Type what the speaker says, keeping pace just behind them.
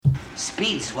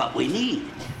Speed's what we need.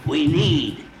 We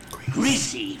need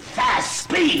greasy, fast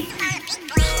speed.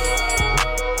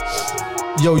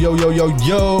 Yo,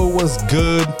 what's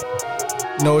good?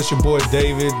 You know, it's your boy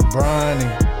David, Brian,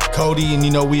 and Cody, and you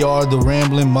know, we are the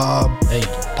Rambling Mob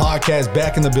podcast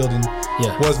back in the building.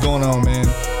 Yeah. What's going on, man?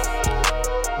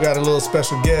 We got a little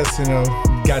special guest, you know,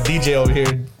 got DJ over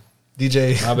here.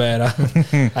 DJ. My bad. I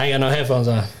ain't got no headphones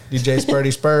on. DJ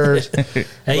Spurdy Spurs.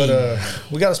 Hey. But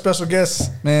we got a special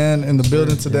guest, man, in the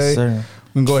building today. Yes, sir.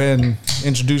 We can go ahead and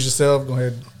introduce yourself. Go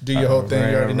ahead, do your whole thing.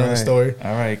 You already know the story.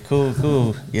 All right,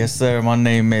 cool. Yes, sir. My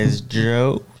name is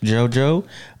Jojo.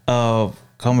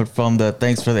 Coming from the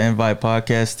Thanks for the Invite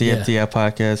podcast, TFTI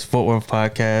podcast, Fort Worth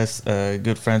podcast.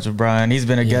 Good friends with Brian. He's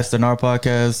been a guest on our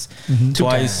podcast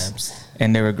twice,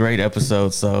 and they were great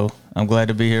episodes. So I'm glad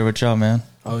to be here with y'all, man.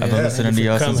 Oh, I've been listening to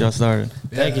y'all since y'all started.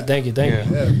 Thank you.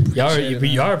 Yeah.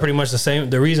 Y'all are pretty much the same.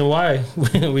 The reason why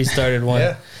we started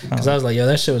one, because I was like, yo,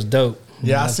 that shit was dope.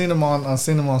 Yeah, I seen them on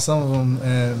some of them,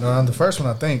 and on the first one,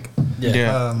 I think.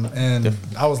 Yeah. And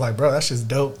I was like, bro, that shit's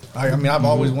dope. I mean, I've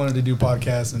always wanted to do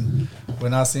podcasts, and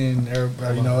when I seen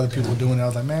everybody, you know, other people doing it, I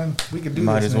was like, man, we could do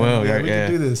Might this. as well, we yeah.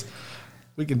 can do this.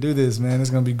 We can do this, man.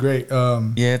 It's gonna be great.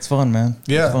 Yeah, it's fun, man.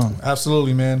 Yeah, it's fun.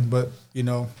 absolutely, man. But you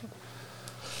know,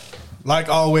 like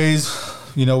always,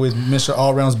 you know, with Mr.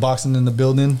 All Rounds Boxing in the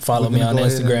building. Follow me on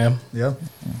Instagram. We're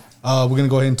gonna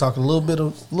go ahead and talk a little bit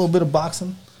of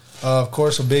boxing. Of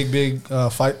course, a big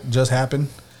fight just happened.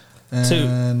 And, two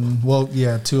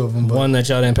of them. But one that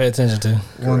y'all didn't pay attention to.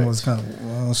 One was kind of The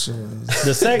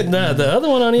other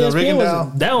one on ESPN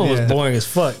was was boring as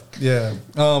fuck. Yeah.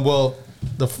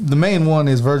 The main one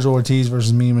is Virgil Ortiz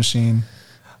versus Mean Machine.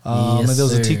 And there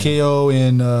was a TKO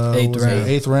in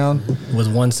eighth round with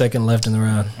 1 second left in the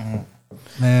round.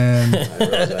 Man,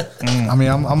 I mean,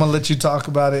 I'm gonna let you talk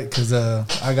about it because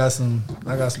I got some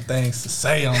things to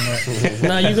say on that.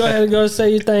 No, you go ahead and go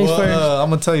say your things first. I'm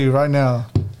gonna tell you right now,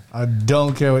 I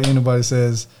don't care what anybody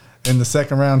says. In the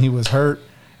second round, he was hurt,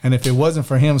 and if it wasn't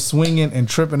for him swinging and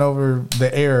tripping over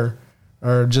the air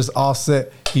or just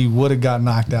offset, he would have got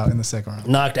knocked out in the second round.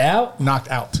 Knocked out.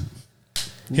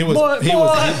 He was off.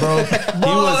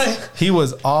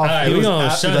 All right, we're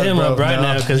gonna shut him up right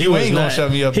now because you ain't gonna shut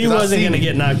me up. He wasn't gonna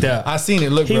get knocked out. I seen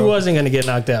it. Look, he wasn't gonna get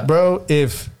knocked out, bro.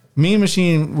 If Mean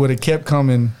Machine would have kept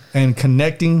coming and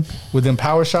connecting with them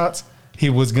power shots, he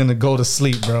was gonna go to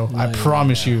sleep, bro. I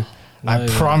promise you.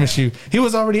 He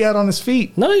was already out on his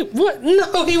feet. No, he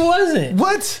wasn't.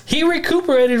 What? He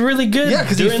recuperated really good. Yeah,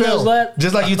 because he fell.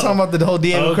 Just like you talking about the whole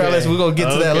Diego Corrales. We're gonna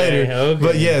get to that later. Okay.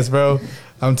 But yes, bro.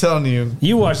 I'm telling you.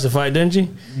 You watched the fight, didn't you?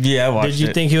 Yeah, I watched it. Did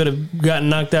you think he would have gotten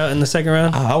knocked out in the second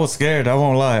round? I was scared. I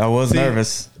won't lie. I was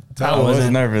nervous. I was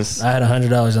nervous. I had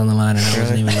 $100 on the line and I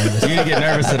wasn't even nervous. You didn't get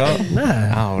nervous at all?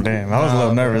 Nah. Oh, damn. I was a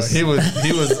little nervous. He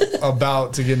was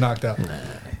about to get knocked out. You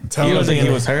don't think he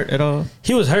was hurt at all?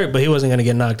 He was hurt, but he wasn't going to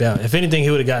get knocked out. If anything,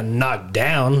 he would have gotten knocked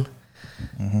down.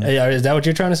 Mm-hmm. Is that what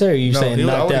you're trying to say? Or are you saying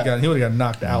knocked out? He would have got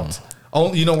knocked out.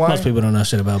 Oh, you know why? Most people don't know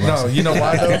shit about boxing. No, you know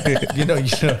why though?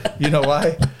 you know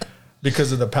why?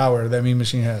 Because of the power that Mean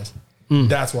Machine has.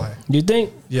 That's why. You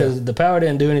think? Because the power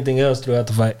didn't do anything else throughout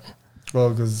the fight. Well,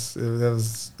 because that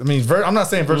was. I mean, I'm not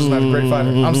saying Virgil's not a great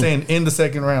fighter. I'm saying in the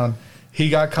second round, he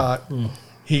got caught.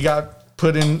 He got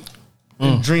put in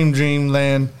dream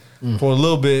land for a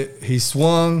little bit. He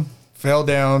swung, fell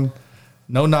down,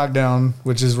 no knockdown,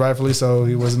 which is rightfully so.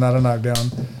 He was not a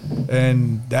knockdown,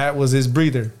 and that was his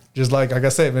breather. Just like I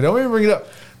said, man, don't even bring it up.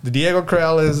 The Diego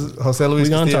Corrales, Jose Luis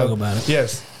Castillo. We're gonna talk about it.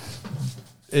 Yes.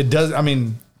 It does. I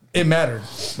mean, it mattered.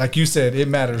 Like you said, it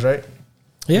matters, right?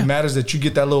 Yeah. It matters that you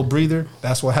get that little breather.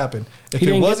 That's what happened. If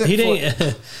it wasn't,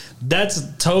 that's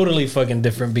totally fucking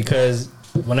different because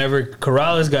whenever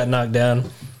Corrales got knocked down,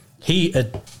 he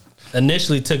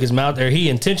initially took his mouth, or he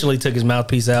intentionally took his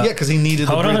mouthpiece out. Yeah, because he needed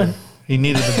the breather. He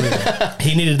needed the breather.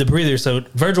 He needed the breather. So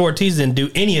Virgil Ortiz didn't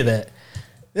do any of that.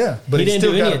 Yeah, but he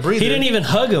still got a breather. He didn't even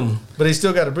hug him. But he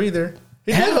still got a breather.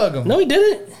 He did hug him. No, he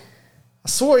didn't. I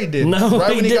swore he did. No,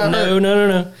 he didn't.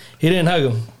 No. He didn't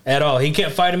hug him at all. He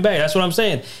kept fighting back. That's what I'm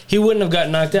saying. He wouldn't have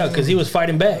gotten knocked out because he was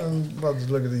fighting back. I'm about to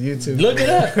look at the YouTube. Look it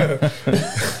up.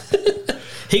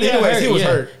 He was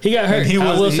hurt. He got hurt.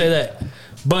 I will say that.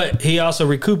 But he also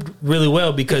recouped really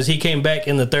well because he came back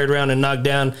in the third round and knocked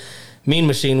down Mean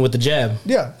Machine with the jab.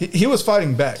 Yeah, he was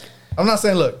fighting back. I'm not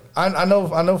saying, look, I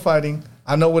know fighting.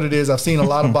 I know what it is. I've seen a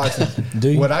lot of boxing. Do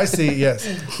you? What I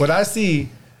see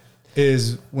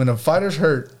is when a fighter's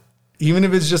hurt, even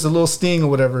if it's just a little sting or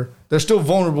whatever, they're still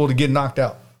vulnerable to get knocked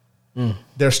out.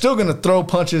 They're still going to throw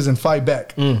punches and fight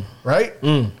back, right?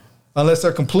 Unless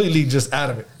they're completely just out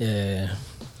of it. Yeah.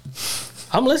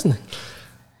 I'm listening.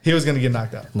 He was gonna get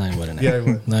knocked out. No, he wouldn't. Yeah,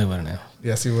 he would. No, he wouldn't. Now.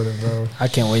 Yes, he would have, bro. I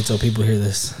can't wait till people hear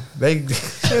this. They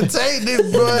say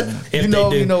this, bro. You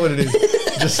know what it is.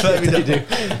 Just let me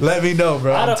know. Let me know,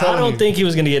 bro. I don't think he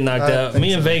was gonna get knocked out.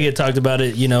 Me and Vega talked about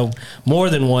it, more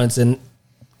than once, and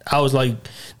I was like,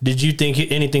 "Did you think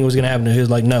anything was gonna happen to him?" He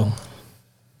was like, "No,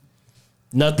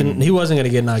 nothing." He wasn't gonna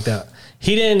get knocked out.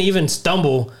 He didn't even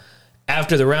stumble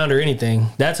after the round or anything.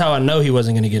 That's how I know he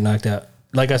wasn't gonna get knocked out.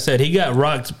 Like I said, he got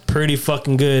rocked pretty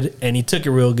fucking good, and he took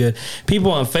it real good.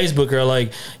 People on Facebook are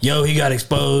like, yo, he got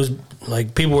exposed.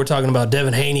 Like, people were talking about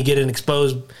Devin Haney getting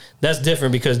exposed. That's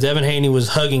different because Devin Haney was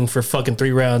hugging for fucking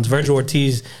 3 rounds. Vergil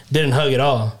Ortiz didn't hug at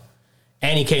all.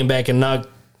 And he came back and knocked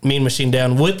Mean Machine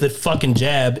down with the fucking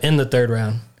jab in the 3rd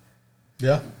round.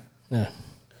 Yeah. Yeah.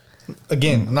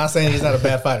 Again, I'm not saying he's not a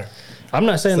bad fighter. I'm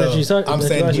not saying that you suck. I'm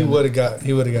saying he would have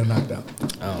got knocked out.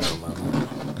 I don't know, man.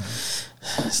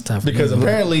 It's time for because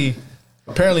apparently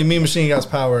Mean Machine got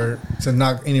power to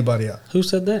knock anybody out. Who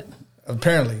said that?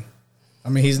 Apparently. I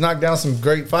mean, he's knocked down some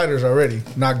great fighters already.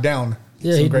 Knocked down.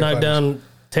 Yeah, he knocked down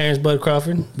Terrence Bud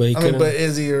Crawford, but he couldn't. But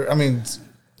is he?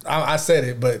 I said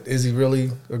it, but is he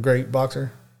really a great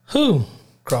boxer? Who?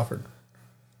 Crawford.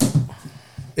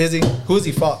 Is he? Who has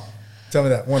he fought? Tell me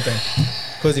that one thing.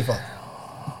 Who has he fought?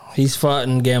 He's fought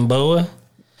in Gamboa.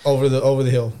 Over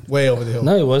the hill. Way over the hill.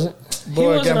 No, he wasn't.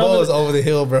 Boy, Gamboa's over the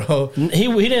hill, bro. He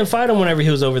didn't fight him whenever he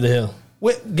was over the hill.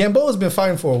 Wait, Gamboa's been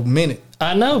fighting for a minute.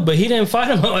 I know, but he didn't fight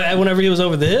him whenever he was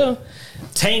over the hill.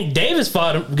 Tank Davis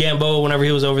fought Gamboa whenever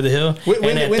he was over the hill.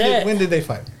 When did they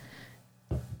fight?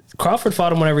 Crawford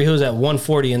fought him whenever he was at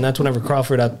 140, and that's whenever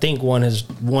Crawford, I think, won his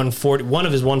 140, one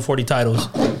of his 140 titles.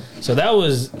 So that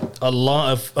was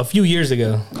a few years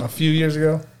ago. A few years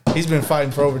ago? He's been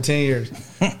fighting for over 10 years.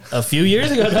 A few years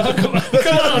ago, dog. Come on,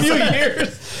 a few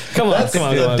years. Come on.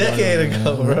 A decade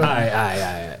ago, bro. All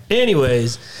right.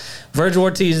 Anyways, Vergil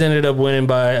Ortiz ended up winning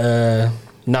by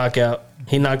knockout.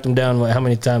 He knocked him down how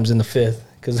many times in the 5th?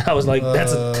 Because I was like,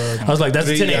 that's a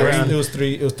 10-8 round. It was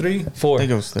 3. It was 3. 4. I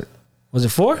think it was 3. Was it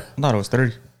 4? I thought it was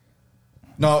 3.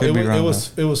 No,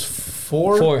 it was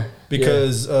 4. 4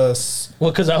 because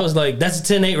because I was like, that's a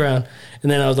 10-8 round. And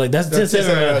then I was like, that's a 10-7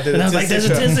 round. And I was like, that's a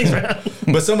 10-6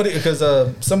 round. But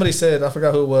somebody said, I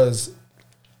forgot who it was.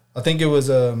 I think it was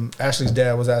Ashley's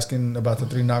dad was asking about the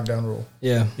 3 knockdown rule.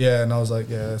 Yeah. Yeah, and I was like,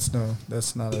 yeah, it's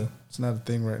not a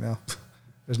thing right now.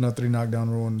 There's no 3 knockdown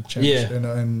rule in the championship.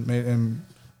 Yeah. And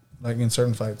like in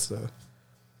certain fights. So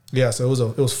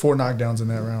it was 4 knockdowns in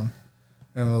that round.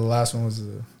 And the last one was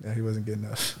he wasn't getting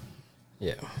enough.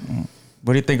 Yeah.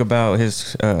 What do you think about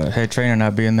his head trainer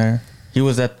not being there? He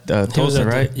was at Tulsa,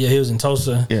 right? He was in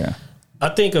Tulsa. Yeah. I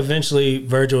think eventually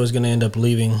Vergil is going to end up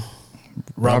leaving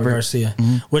Robert Garcia,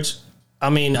 which, I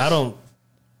mean, I don't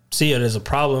see it as a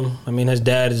problem. I mean, his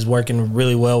dad is working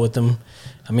really well with him.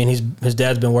 I mean, his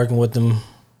dad's been working with him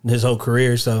his whole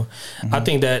career, so I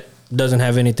think that doesn't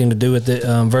have anything to do with it.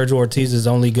 Vergil Ortiz is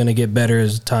only going to get better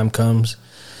as time comes.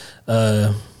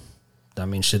 I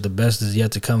mean, the best is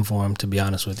yet to come for him, to be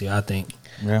honest with you, I think.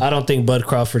 Yeah. I don't think Bud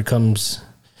Crawford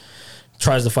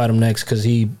tries to fight him next because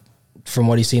from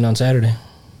what he's seen on Saturday.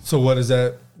 So what does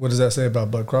that say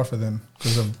about Bud Crawford then?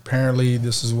 Because apparently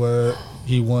this is what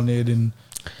he wanted and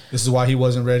this is why he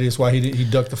wasn't ready. It's why he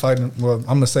ducked the fight. Well, I'm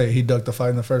going to say he ducked the fight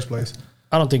in the first place.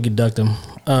 I don't think he ducked him.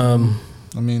 I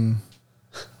mean,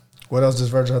 what else does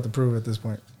Vergil have to prove at this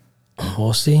point?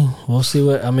 We'll see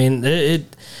what, I mean,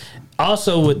 it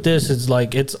also with this,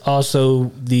 it's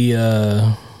also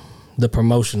the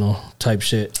promotional type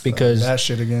shit because that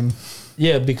shit again.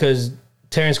 Yeah, because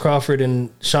Terrence Crawford and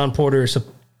Sean Porter were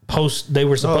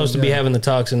supposed to be having the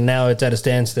talks, and now it's at a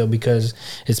standstill because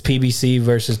it's PBC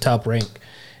versus Top Rank,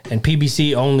 and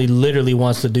PBC only literally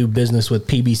wants to do business with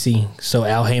PBC, so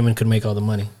Al Heyman could make all the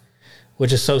money,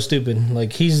 which is so stupid.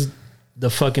 Like, he's the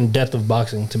fucking death of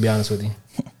boxing, to be honest with you.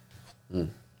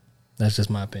 That's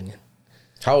just my opinion.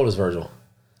 How old is Vergil?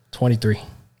 23.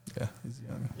 Yeah, he's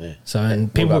young. Yeah. So, and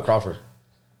what about Crawford?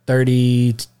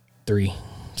 33.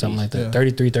 Something like that.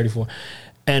 33, 34.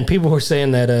 And people were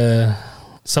saying that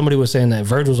somebody was saying that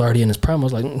Vergil's already in his prime. I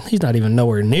was like, he's not even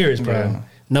nowhere near his prime. Yeah.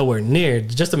 Nowhere near.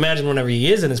 Just imagine whenever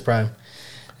he is in his prime.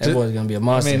 That boy's going to be a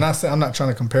monster. I mean, I'm not trying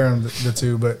to compare him the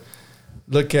two, but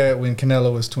look at when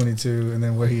Canelo was 22 and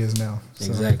then where he is now. So,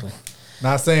 exactly.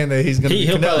 Not saying that he's going to be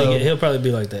Canelo. He'll probably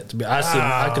be like that.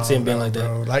 I could see him being like that.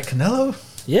 Bro. Like Canelo?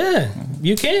 Yeah.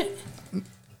 You can't.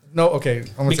 No, okay.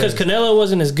 Because Canelo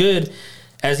wasn't as good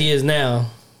as he is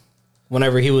now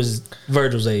whenever he was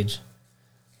Vergil's age.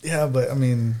 Yeah, but I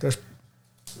mean, there's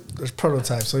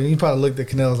prototypes. So you probably looked at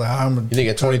Canelo's like, you think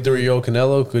a 23-year-old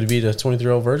Canelo could be the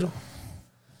 23-year-old Vergil?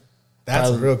 That's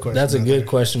a real question. That's a good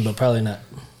question, but probably not.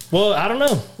 Well, I don't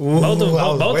know. Both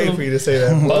of them. for you to say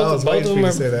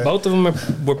that. Both of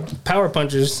them were power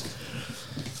punchers.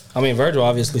 I mean, Virgil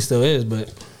obviously still is,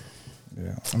 but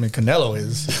yeah. I mean, Canelo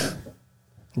is.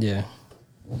 Yeah.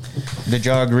 Did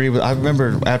y'all agree with? I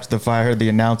remember after the fight, I heard the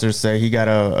announcer say he got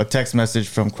a text message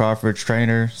from Crawford's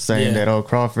trainer saying that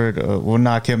Crawford will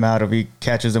knock him out if he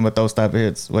catches him with those type of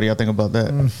hits. What do y'all think about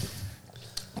that?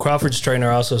 Crawford's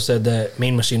trainer also said that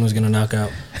Mean Machine was going to knock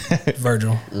out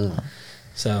Virgil.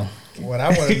 So what I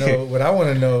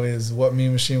want to know is what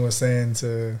Mean Machine was saying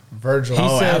to Virgil.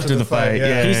 He said after the fight.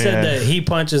 He said that he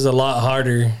punches a lot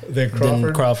harder than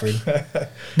Crawford.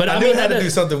 But I mean, that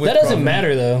doesn't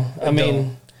matter though. I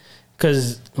mean,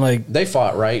 because like they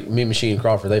fought right. Mean Machine and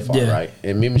Crawford, they fought right,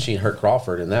 and Mean Machine hurt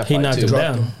Crawford in that fight. He knocked him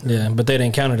down. Yeah, but they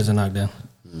didn't count it as a knockdown.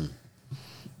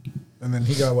 And then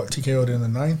he got TKO'd in the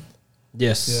 9th.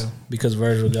 Yes, because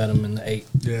Virgil got him in the 8th.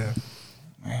 Yeah,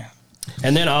 man.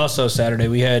 And then also Saturday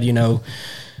we had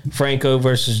Franco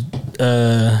versus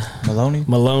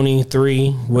Maloney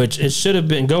 3, which it should have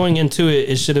been going into it.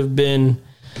 It should have been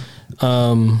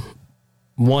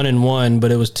 1-1,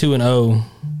 but it was 2-0.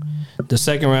 The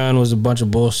second round was a bunch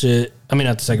of bullshit. I mean,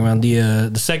 not the second round.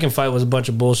 The second fight was a bunch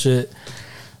of bullshit.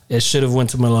 It should have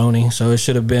went to Maloney, so it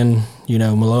should have been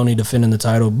Maloney defending the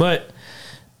title. But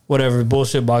whatever,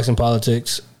 bullshit boxing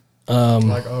politics.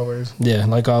 Like always. Yeah,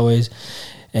 like always.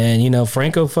 And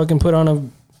Franco fucking put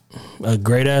on a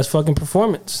great ass fucking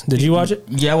performance. Did you watch it?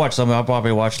 Yeah, I watched some. I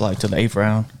probably watched to the 8th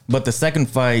round. But the second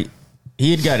fight,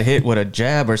 he had got hit with a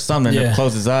jab or something to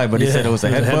close his eye, but he said it was a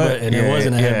headbutt. And it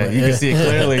wasn't a headbutt. You can see it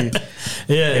clearly.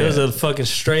 It was a fucking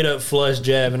straight up flush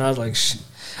jab, and I was like,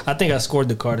 I think I scored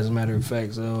the card as a matter of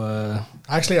fact. So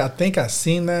actually, I think I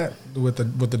seen that with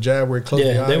the jab where he closed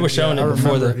the eye. They were showing it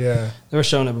before they were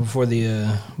showing it before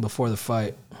the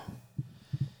fight.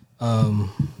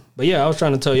 But yeah, I was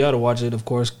trying to tell y'all to watch it, of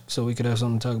course, so we could have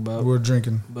something to talk about. We're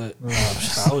drinking, but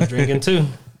I was drinking too.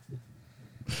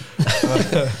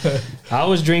 I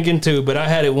was drinking too, but I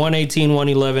had it 118,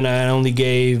 111. I only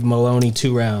gave Maloney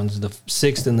 2 rounds, the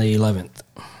 6th and the 11th.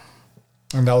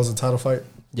 And that was a title fight?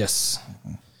 Yes.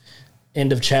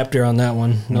 End of chapter on that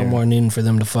one. No more needing for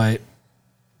them to fight.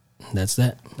 That's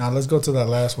that. Now let's go to that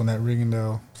last one, that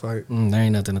Rigondeaux fight. There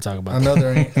ain't nothing to talk about. I know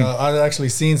there ain't. I've actually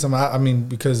seen some. I mean,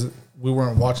 because we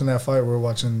weren't watching that fight, we were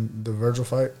watching the Virgil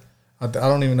fight. I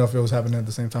don't even know if it was happening at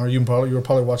the same time. Or you were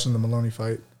probably watching the Maloney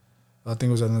fight. I think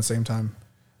it was at the same time.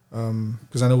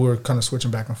 Because I know we were kind of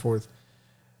switching back and forth.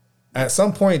 At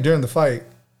some point during the fight,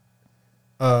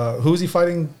 who was he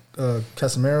fighting?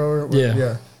 Casimero?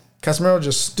 Yeah. Casimero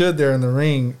just stood there in the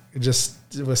ring, just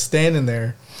was standing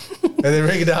there. And then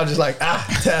Rigondeaux just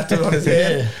tapped him on his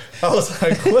head. I was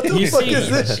like, what the fuck is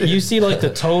this shit? You see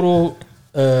the total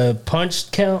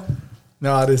punch count?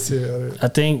 No, I didn't see it. I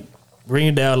think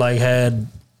Rigondeaux had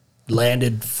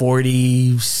landed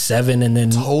 47 and then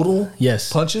total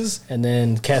punches, and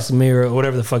then Casimiro,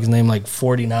 whatever the fuck his name,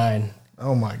 49.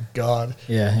 Oh my god!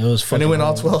 Yeah, it was fucking. And it went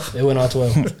all 12. It went all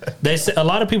 12. They a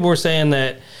lot of people were saying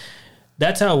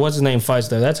that's how what's his name fights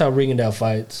though. That's how Rigondeaux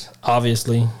fights.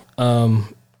 Obviously,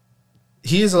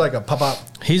 he's like a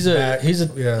pop-up. He's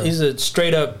a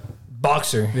straight up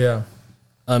boxer. Yeah.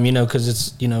 Because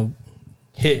it's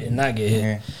hit and not get hit.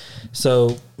 Yeah.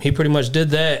 So he pretty much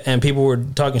did that, and people were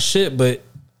talking shit. But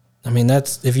I mean,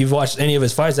 if you've watched any of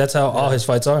his fights, that's how all his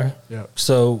fights are. Yeah.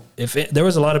 So there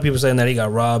was a lot of people saying that he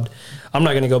got robbed. I'm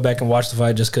not gonna go back and watch the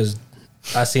fight just because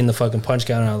I seen the fucking punch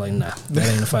count, and I was like, nah, that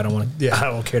ain't the fight I want to. I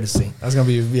don't care to see. That's gonna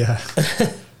be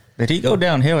Did he go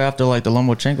downhill after the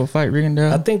Lomachenko fight,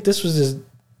 Rigondeaux? I think this was his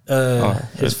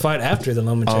fight after the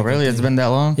Lomachenko. Oh, really? It's been that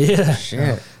long? Yeah.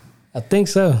 Shit. I think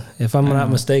so, if I'm not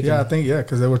mistaken. Yeah, I think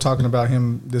because they were talking about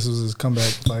him. This was his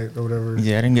comeback fight or whatever.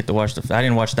 Yeah, I didn't get to watch I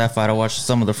didn't watch that fight. I watched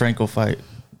some of the Franco fight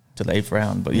to the 8th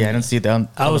round, but I didn't see that.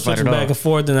 I was switching back and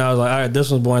forth, and I was like, all right,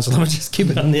 this one's boring, so let me just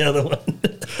keep it on the other one.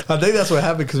 I think that's what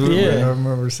happened because I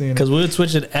remember seeing it. Because we would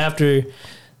switch it after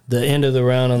the end of the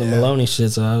round on the Maloney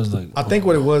shit, so I was like, I think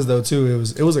what it was though too,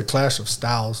 it was a clash of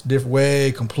styles,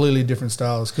 completely different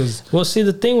styles. Well, see,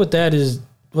 the thing with that is,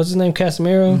 what's his name,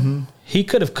 Casimiro? Mm-hmm. He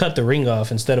could have cut the ring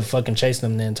off instead of fucking chasing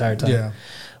him the entire time. Yeah,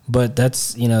 but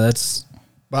that's.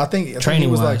 But I think he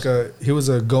was he was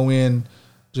a go in,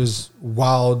 just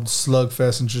wild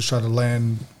slugfest and just try to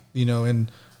land. And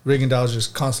Rigondeaux was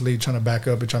just constantly trying to back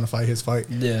up and trying to fight his fight.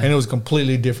 Yeah, and it was a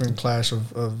completely different clash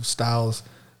of styles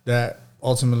that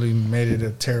ultimately made it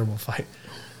a terrible fight.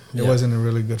 It wasn't a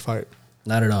really good fight.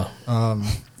 Not at all.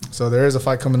 So there is a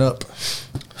fight coming up.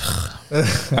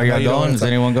 Are y'all going? Is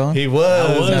anyone going? He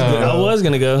was. I was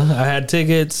gonna go. I had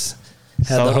tickets.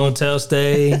 Had the hotel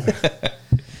stay.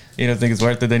 You don't think it's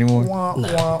worth it anymore?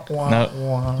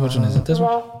 No. Which one is it? This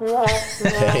one?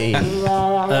 Hey.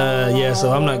 Yeah,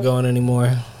 so I'm not going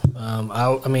anymore.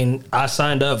 I mean, I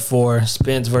signed up for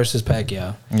Spence versus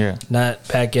Pacquiao. Yeah. Not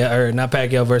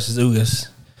Pacquiao versus Ugas.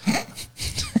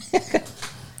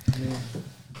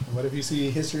 What if you see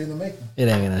history in the making? It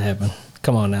ain't gonna happen.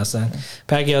 Come on now, son.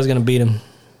 Pacquiao's gonna beat him.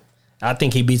 I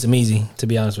think he beats him easy, to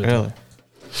be honest with you. Really?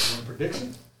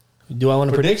 Prediction? Do I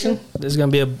want a prediction? This is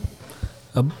gonna be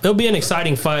it'll be an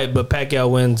exciting fight, but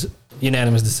Pacquiao wins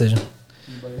unanimous decision.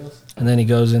 Anybody else? And then he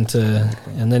goes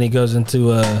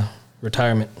into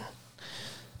retirement.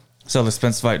 So the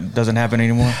Spence fight doesn't happen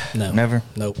anymore? No. Never?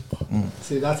 Nope.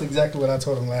 See, that's exactly what I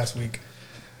told him last week.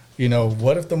 You know,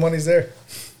 what if the money's there?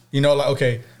 You know, like,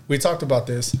 okay, we talked about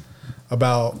this,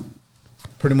 about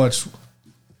pretty much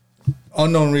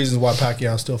unknown reasons why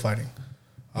Pacquiao's still fighting.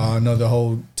 I know the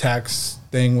whole tax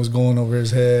thing was going over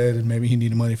his head, and maybe he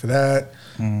needed money for that.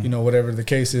 You know, whatever the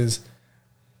case is.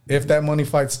 If that money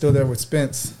fight's still there with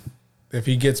Spence, if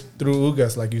he gets through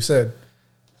Ugas, like you said,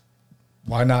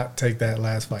 why not take that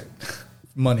last fight?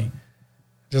 Money.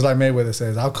 Just like Mayweather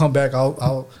says, I'll come back,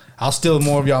 I'll steal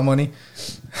more of y'all money.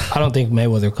 I don't think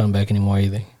Mayweather will come back anymore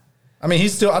either. I mean, I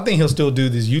think he'll still do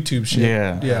this YouTube shit.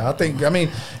 Yeah. I mean,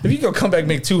 if you go come back and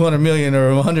make 200 million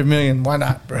or 100 million, why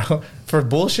not, bro? For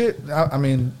bullshit? I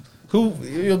mean,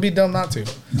 you'll be dumb not to.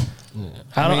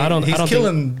 Yeah. He's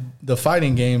killing the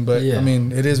fighting game, but I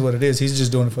mean, it is what it is. He's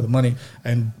just doing it for the money,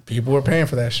 and people are paying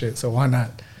for that shit. So why not?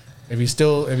 If he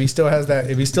still has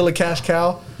that, if he's still a cash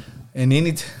cow in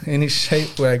any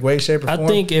shape, like way, shape, or form, I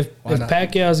think if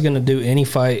Pacquiao's gonna do any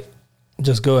fight,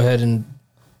 just go ahead and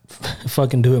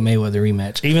fucking do a Mayweather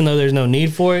rematch, even though there's no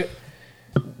need for it.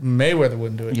 Mayweather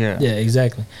wouldn't do it. Yeah,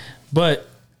 exactly. But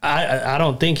I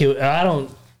don't think he'll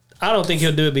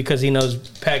do it because he knows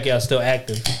Pacquiao's still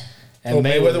active. And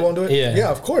Mayweather won't do it? Yeah,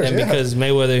 of course. And because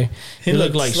Mayweather, he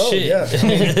looked like slow, shit. Yeah.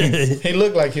 He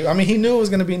looked like he knew it was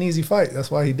going to be an easy fight. That's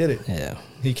why he did it. Yeah.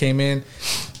 He came in.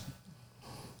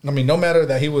 I mean, no matter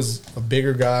that he was a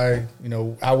bigger guy, you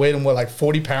know, outweighed him, like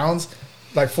 40 pounds?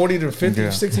 Like 40 to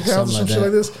 50, 60 pounds or some shit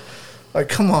like this? Like,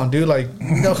 come on, dude. Like,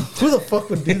 who the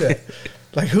fuck would do that?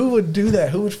 Like, who would do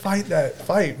that? Who would fight that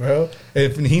fight, bro?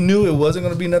 If he knew it wasn't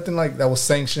going to be nothing like that was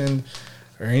sanctioned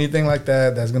or anything like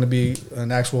that, that's going to be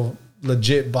an actual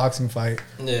legit boxing fight.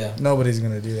 Yeah. Nobody's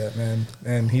going to do that, man.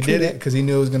 And he did it because he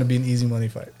knew it was going to be an easy money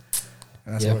fight.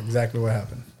 And that's exactly what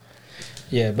happened.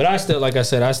 Yeah, but I still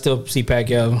see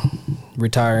Pacquiao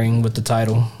retiring with the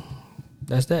title.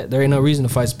 That's that. There ain't no reason to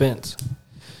fight Spence.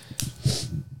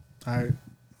 I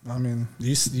mean,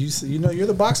 you know, you're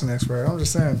the boxing expert. I'm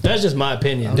just saying. That's just my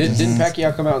opinion. Didn't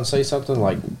Pacquiao come out and say something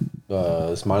like,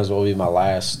 "This might as well be my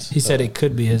last"? He said it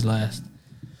could be his last.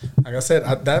 Like I said,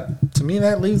 to me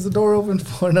that leaves the door open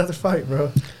for another fight,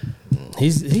 bro.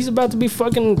 He's about to be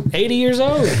fucking 80 years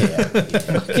old.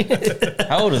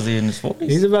 How old is he? In his 40s?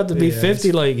 He's about to be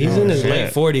 50. Like he's in his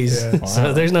late 40s. Yeah.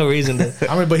 So there's no reason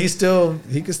to. I mean, but he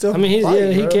can still. I mean,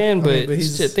 fight, he can. But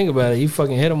he's shit, think about it. You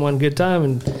fucking hit him one good time,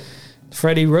 and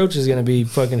Freddie Roach is gonna be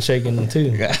fucking shaking him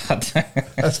too.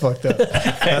 That's fucked up.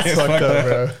 That's fucked up,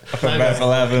 bro. Bad for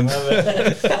laughing.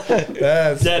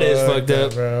 That is fucked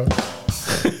up, bro.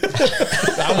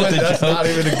 That's not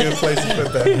even a good place to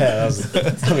put that. Yeah,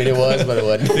 I mean, it was, but it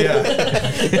wasn't. Yeah,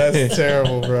 that's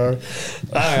terrible, bro.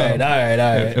 All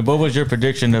right. What was your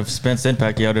prediction of Spence and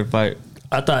Pacquiao to fight?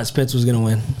 I thought Spence was gonna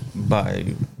win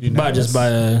By unanimous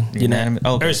unanimous.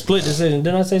 Oh, or split decision.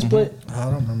 Didn't I say split? I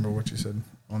don't remember what you said.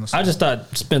 Honestly, I just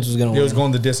thought Spence was gonna win. It was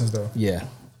going the distance though. Yeah.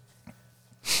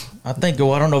 I think.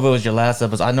 Well, I don't know if it was your last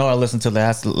episode. I know I listened to the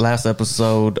last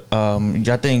episode. I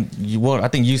think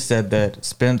you said that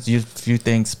Spence. You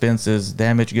think Spence's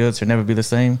damaged goods should never be the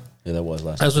same. Yeah, that was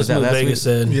last. That's what Smooth Vegas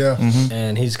said. Yeah,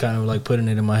 and he's kind of like putting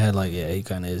it in my head, like, yeah, he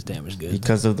kind of is damaged goods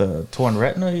because of the torn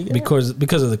retina. Because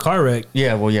of the car wreck.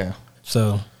 Yeah, well, yeah.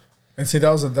 So, and see, that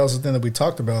was the thing that we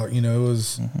talked about. You know, it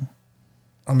was.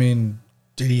 I mean,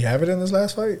 did he have it in this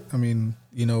last fight? I mean,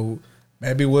 you know.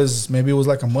 Maybe it was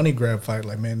like a money grab fight.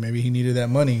 Like, man, maybe he needed that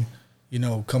money, you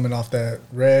know, coming off that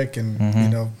wreck and you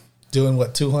know, doing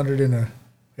what 200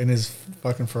 in his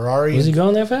fucking Ferrari. Was he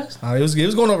going that fast? He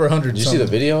was going over 100. Did you see the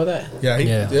video of that? Yeah,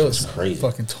 it was crazy.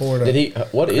 Fucking tore up. Did he?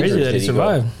 What injuries did he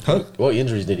survive? What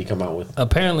injuries did he come out with?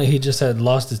 Apparently, he just had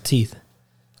lost his teeth,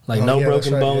 like no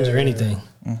broken bones or anything.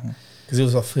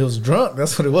 Because he was drunk.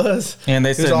 That's what it was. And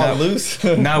they said he was all loose.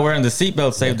 Not wearing the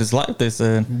seatbelt saved his life. They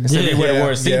said if he would have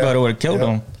worn a seatbelt, it would have killed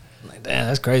him. Like, damn,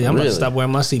 that's crazy. I'm gonna stop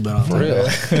wearing my seatbelt off. For real.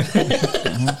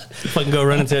 Fucking go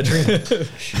run into a tree.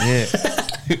 Shit.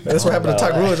 That's what happened to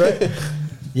Tiger Woods, right?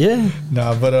 Yeah.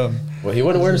 Nah, but Well, he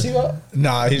wouldn't wear the seatbelt.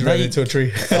 nah, he's right into a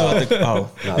tree. No,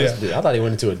 Yeah. I thought he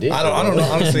went into a ditch. I don't know.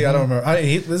 Honestly, I don't remember.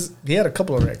 He had a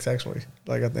couple of wrecks actually.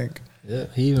 Like I think. Yeah.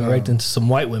 He even wrecked into some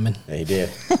white women. Yeah, he did.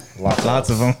 Lots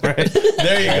of them, right?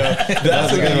 There you go.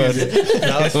 That's a good one.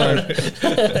 That was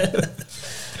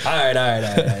perfect. All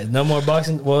right. No more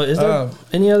boxing. Well, is there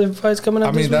any other fights coming up?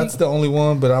 I mean, that's the only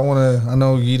one, but I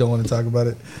know you don't want to talk about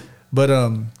it, but I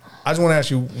just want to ask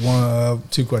you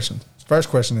two questions. First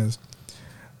question is,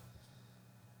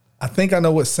 I think I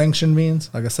know what sanction means,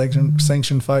 like a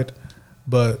sanctioned fight,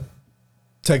 but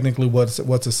technically, what's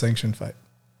a sanctioned fight?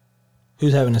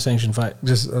 Who's having a sanctioned fight?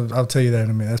 Just I'll tell you that in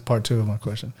a minute. That's part 2 of my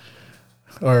question,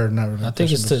 or not really. I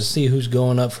think it's to see who's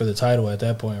going up for the title at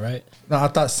that point, right? No, I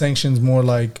thought sanctions more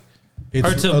like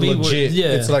it's a legit.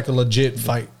 It's like a legit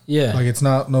fight. Yeah, like it's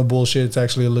not no bullshit. It's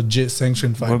actually a legit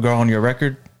sanctioned fight. We'll go on your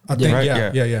record. I think. Right?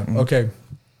 Yeah. Mm-hmm. Okay.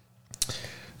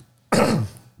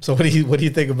 So what do you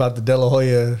think about the De La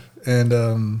Hoya and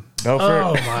Belfort?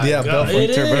 Oh my god! Belfort. It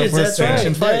is. That's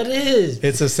sanctioned right. fight. That is.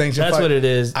 It's a sanctioned fight. That's what it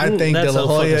is. I think That's De La so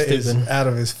Hoya fucking is stupid. out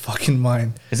of his fucking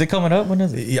mind. Is it coming up? When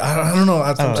is it? Yeah, I don't know.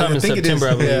 I Sometime in think September, I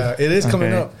it is. believe. Yeah, it is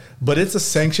coming Okay. up. But it's a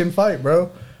sanctioned fight,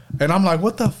 bro. And I'm like,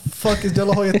 what the fuck is De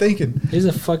La Hoya thinking? He's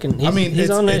a fucking. He's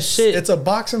it's on that shit. It's a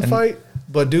boxing fight,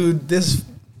 but dude, this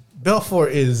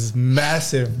Belfort is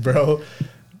massive, bro.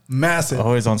 Massive.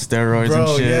 Always on steroids Bro,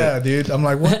 and shit. yeah, dude. I'm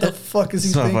like, what the fuck is he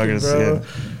Some thinking, fuckers, bro? yeah.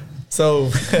 So,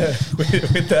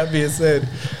 with that being said,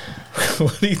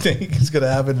 what do you think is going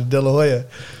to happen to De La Hoya?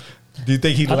 Do you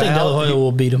think I think De La Hoya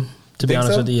will beat him. To be Think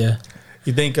honest so? with you, yeah.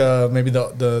 You think maybe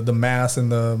the mass and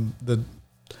the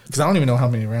because I don't even know how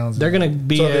many rounds They're gonna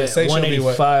be So if at it's sanctioned, it'll be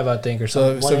what? 185, I think, or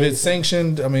So something. if it's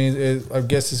sanctioned, I mean, I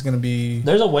guess it's going to be.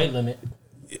 There's a weight limit.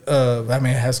 I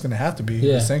mean, it's going to have to be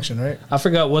Yeah. sanctioned, right? I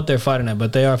forgot what they're fighting at,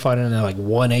 but they are fighting at like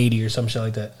 180 or some shit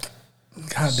like that.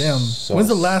 God damn. So- When's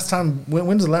the last time?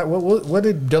 When's the last? What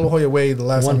did De La Hoya weigh the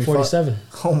last time he fought? 147.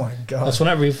 Oh my god. That's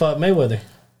whenever he fought Mayweather.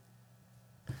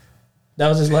 That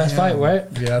was his last fight, right?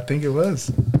 Yeah, I think it was.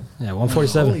 Yeah,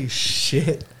 147. Holy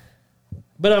shit.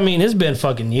 But I mean, it's been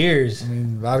fucking years. I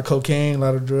mean, a lot of cocaine, a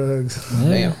lot of drugs,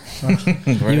 Damn.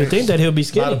 You would think that he'll be a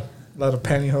skinny. lot of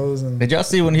pantyhose and. Did y'all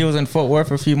see when he was in Fort Worth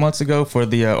a few months ago for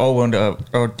the I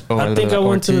think I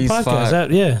went to the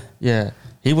podcast. Yeah. Yeah.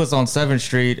 He was on 7th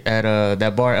Street at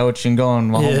that bar El Chingon.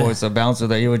 My Yeah. homeboy's a bouncer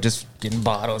there. He was just getting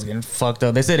bottles, getting fucked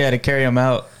up. They said they had to carry him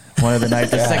out one of the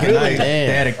nights. The second night, they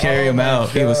had to carry him out.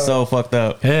 He was so fucked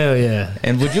up. Hell yeah.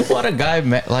 And would you want a guy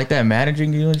like that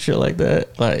managing you and shit like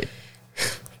that? Like,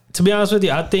 To be honest with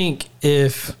you, I think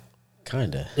if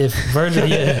Kinda. Virgil,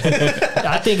 yeah,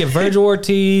 I think if Virgil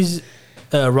Ortiz,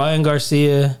 Ryan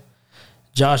Garcia,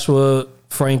 Joshua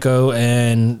Franco,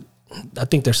 and I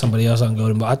think there's somebody else on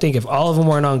Golden Boy. I think if all of them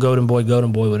weren't on Golden Boy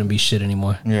wouldn't be shit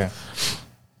anymore. yeah.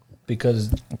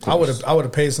 Because I would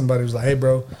have paid somebody who's like, hey,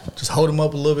 bro, just hold him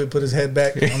up a little bit, put his head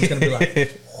back. And I'm just gonna be like,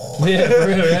 yeah, for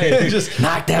real, right? just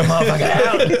Knock that motherfucker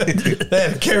out. they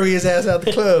had to carry his ass out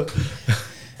the club.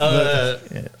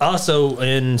 Also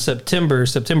in September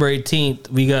 18th,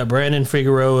 we got Brandon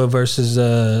Figueroa versus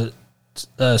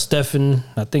Stephen.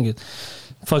 I think it's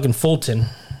fucking Fulton.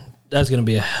 That's gonna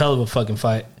be a hell of a fucking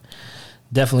fight.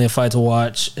 Definitely a fight to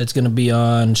watch. It's gonna be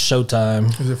on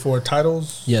Showtime. Is it for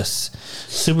titles? Yes,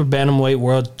 Super Bantamweight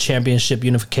World Championship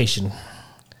Unification.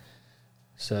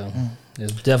 So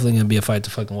it's definitely gonna be a fight to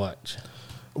fucking watch.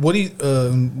 What do you?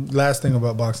 Last thing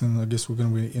about boxing, I guess we're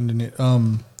gonna be ending it.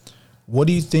 What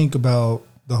do you think about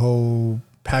the whole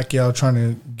Pacquiao trying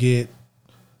to get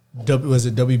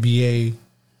WBA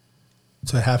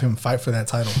to have him fight for that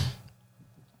title?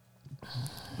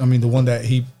 I mean, the one that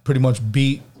he pretty much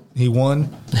beat, he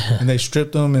won, and they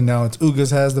stripped him, and now it's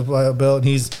Ugas has the belt, and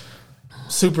he's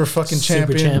super fucking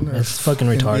Super champion. champ. It's fucking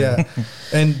retarded.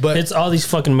 Yeah, but It's all these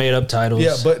fucking made up titles.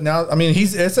 yeah, but now I mean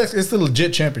it's the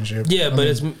legit championship. Yeah, but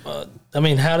it's. I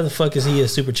mean, how the fuck is he a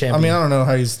super champion? I mean, I don't know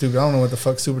how he's stupid. I don't know what the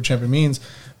fuck super champion means,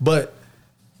 but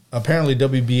apparently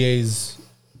WBA's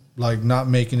like not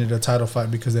making it a title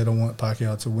fight because they don't want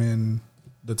Pacquiao to win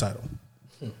the title.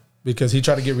 Because he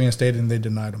tried to get reinstated and they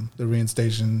denied him the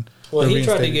reinstation. Well, the he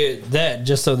tried to reinstated. get that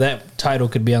just so that title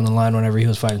could be on the line whenever he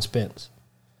was fighting Spence.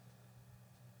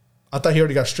 I thought he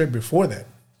already got stripped before that.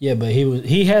 Yeah, but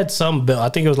he had some belt. I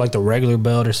think it was like the regular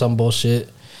belt or some bullshit.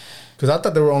 Because I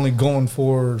thought they were only going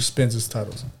for Spence's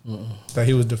titles. That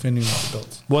he was defending the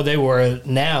belts. Well, they were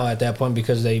now at that point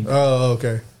because they. Oh,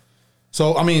 okay.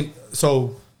 So I mean,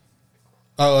 so.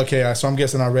 Oh, okay. So I'm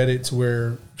guessing I read it to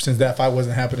where since that fight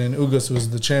wasn't happening, Ugas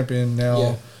was the champion. Now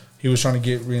Yeah. he was trying to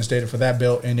get reinstated for that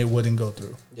belt, and it wouldn't go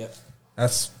through. Yeah.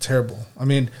 That's terrible. I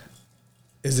mean,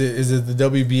 is it the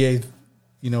WBA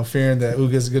fearing that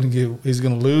Ugas he's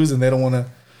gonna lose, and they don't want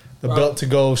the belt to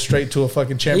go straight to a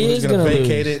fucking champion who's gonna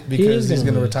vacate it because he's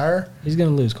gonna retire. He's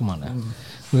gonna lose. Come on now,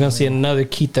 we're gonna see another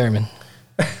Keith Thurman.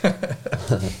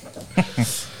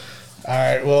 All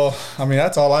right. Well, I mean,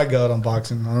 that's all I got on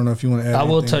boxing. I don't know if you want to add. I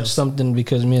will touch something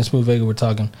because me and Smooth Vega were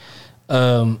talking.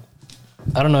 I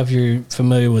don't know if you're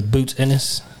familiar with Boots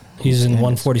Ennis. He's in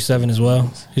 147 as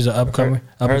well. He's an upcomer.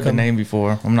 I heard the name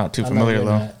before. I'm not too familiar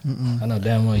though. I know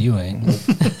damn well you ain't.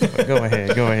 Go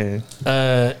ahead.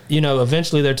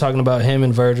 Eventually they're talking about him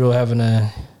and Virgil having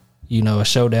a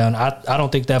showdown. I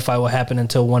don't think that fight will happen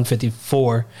until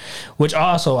 154, which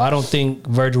also I don't think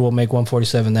Virgil will make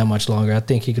 147 that much longer. I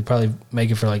think he could probably make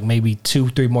it for like maybe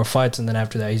 2-3 more fights, and then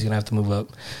after that he's gonna have to move up,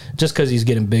 just because he's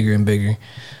getting bigger and bigger.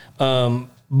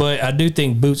 But I do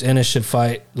think Boots Ennis should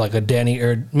fight like a Danny,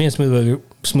 or me and Smooth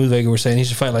Vega were saying he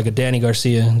should fight like a Danny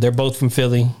Garcia. They're both from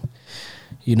Philly.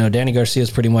 Danny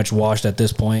Garcia's pretty much washed at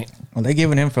this point. Are they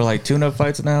giving him for like tune-up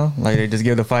fights now? Like they just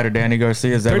give the fighter Danny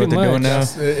Garcia? Is that pretty what they're doing now?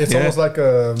 It's almost like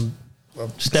a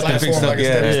stepping stone.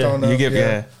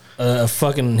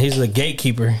 He's the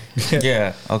gatekeeper.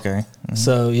 Yeah. Okay. Mm-hmm.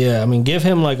 So yeah, I mean, give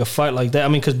him like a fight like that. I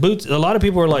mean, because Boots, a lot of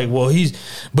people are like, well,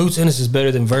 Boots Ennis is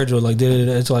better than Virgil. Like,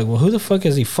 it's like, well, who the fuck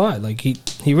has he fought? Like,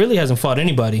 he really hasn't fought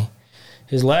anybody.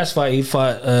 His last fight, he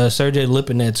fought Sergey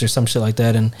Lipinets or some shit like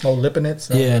that. And Lipinets.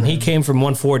 Yeah, and he came from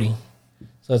 140.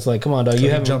 So it's like, come on, dog, you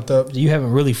haven't jumped up. You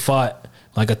haven't really fought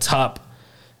like a top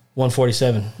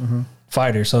 147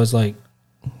 fighter. So it's like,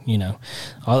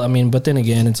 but then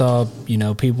again, it's all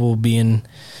people being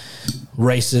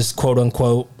racist, quote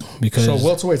unquote. Because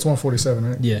welterweight's 147,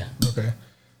 right? Yeah. Okay.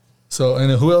 So and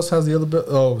then who else has the other belt?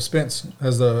 Oh, Spence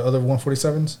has the other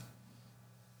 147s.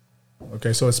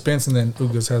 Okay, so it's Spence and then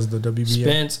Ugas has the WBA.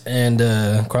 Spence and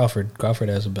Crawford. Crawford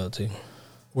has a belt too.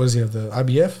 What does he have? The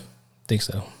IBF? Think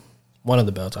so. One of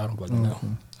the belts. I don't fucking know.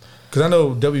 Because I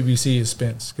know WBC is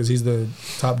Spence because he's the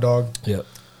top dog. Yep.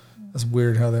 That's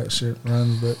weird how that shit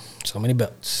runs, but so many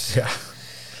belts. Yeah.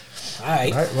 All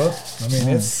right. Well, I mean,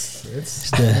 it's.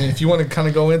 I mean, if you want to kind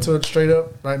of go into it straight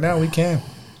up right now, we can.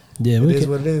 Yeah, it is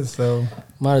what it is. So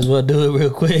might as well do it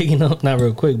real quick. Not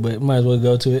real quick, but might as well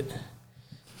go to it.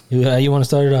 You want to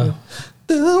start it off?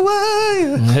 The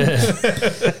wire.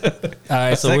 All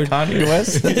right, so we're Kanye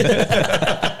West.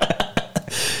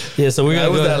 Yeah, so we're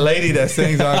gonna go. That lady that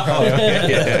sings on Kanye.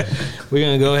 Yeah. We're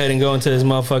gonna go ahead and go into this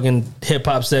motherfucking hip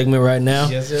hop segment right now.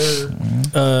 Yes, sir.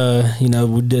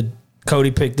 We did.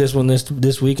 Cody picked this one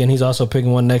this week, and he's also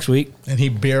picking one next week. And he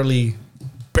barely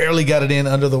got it in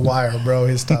under the wire, bro.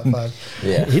 His top 5.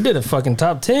 Yeah, he did a fucking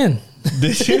top 10.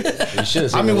 Did you? You should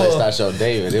have seen the list I showed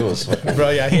David. It was bro.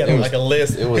 Yeah, he had like a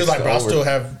list. He was like, bro, I still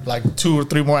have like 2 or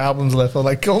 3 more albums left. I was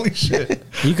like, holy shit.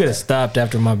 You could have stopped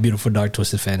after My Beautiful Dark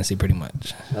Twisted Fantasy, pretty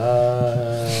much.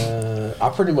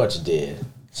 I pretty much did.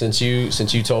 Since you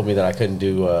told me that I couldn't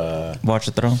do Watch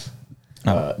the Throne.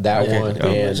 That one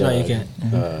and no, you can't.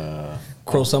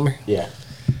 Cruel Summer. Yeah.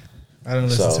 I don't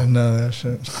listen to none of that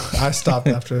shit. I stopped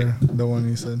after the one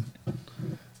you said.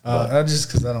 Just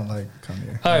because I don't like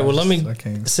Kanye. All right, well,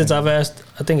 since I've asked,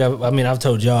 I've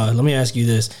told y'all, let me ask you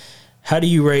this. How do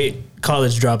you rate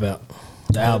College Dropout,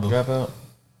 the album? Dropout?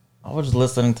 I was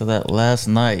listening to that last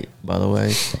night, by the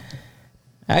way.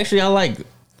 Actually, I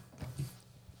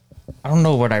don't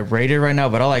know what I rated right now,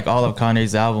 but I like all of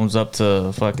Kanye's albums up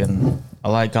to I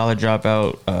like College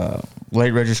Dropout,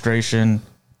 Late Registration.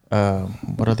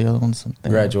 What are the other ones?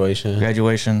 Graduation.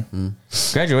 Graduation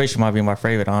might be my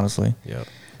favorite, honestly. Yep.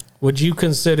 Would you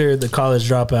consider the College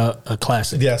Dropout a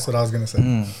classic? Yeah, that's what I was gonna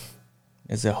say.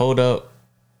 Is it hold up?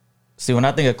 See, when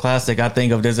I think of classic, I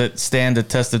think of does it stand the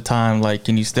test of time? Like,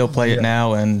 can you still play it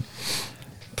now and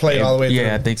play it all the way through?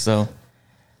 Yeah, I think so.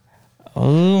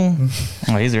 Oh,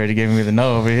 he's already giving me the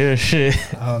no over here. Shit.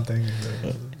 I don't think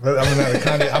so. But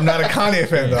I'm not a Kanye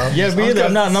fan though. Yeah, me either.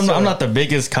 I'm not the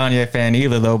biggest Kanye fan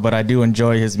either though, but I do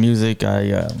enjoy his music.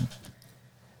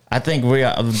 I think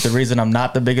the reason I'm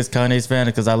not the biggest Kanye fan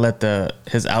is because I let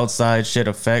his outside shit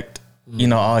affect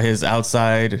all his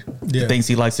outside things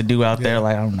he likes to do out there.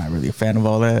 Like, I'm not really a fan of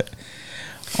all that.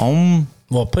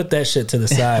 Well, put that shit to the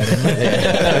side.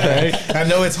 I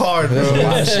know it's hard, bro.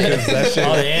 That shit,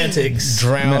 all the antics.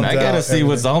 Drowned I gotta see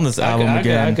what's on this album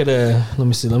again. I could. Let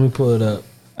me see. Let me pull it up.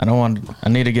 I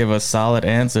need to give a solid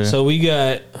answer. So we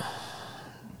got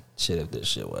shit. If this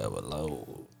shit will ever load.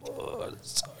 Oh,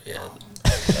 sorry.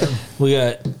 We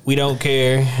got We Don't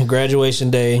Care,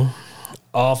 Graduation Day,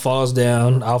 All Falls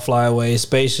Down, I'll Fly Away,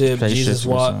 Spaceship, Jesus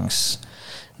Walks,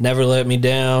 Never Let Me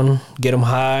Down, Get 'Em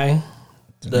High,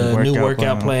 the new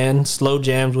workout plan, Slow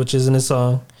Jams, which isn't a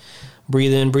song,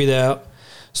 Breathe In, Breathe Out,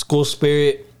 School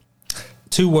Spirit,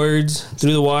 2 words,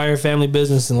 Through the Wire, Family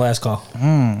Business, and Last Call.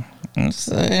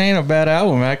 It ain't a bad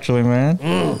album, actually, man.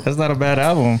 That's not a bad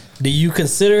album. Do you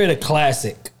consider it a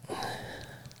classic?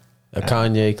 A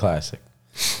Kanye classic.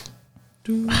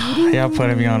 Y'all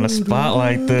putting me on the spot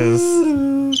like this.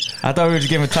 I thought we were just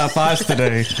giving top 5s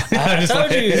today. I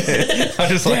told you. I'm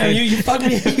just Damn, like, you fucking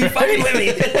with me.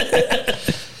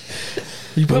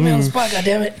 You put me on the spot,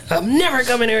 goddammit. I'm never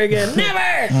coming here again.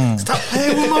 Never. Stop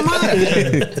playing with my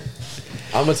mind.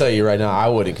 I'm gonna tell you right now, I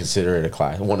wouldn't consider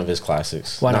it one of his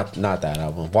classics. Why not? Not that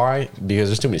album. Why? Because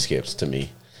there's too many skips to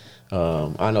me.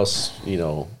 I know,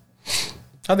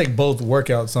 I think both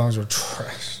workout songs are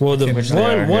trash. Well, the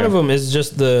one of them is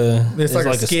just the. It's like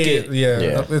a skit. skit.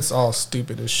 Yeah, it's all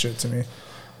stupid as shit to me.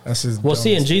 That's just Well,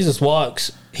 see, in Jesus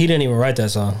Walks, he didn't even write that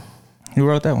song. who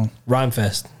wrote that one?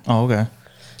 Rhymefest. Oh, okay.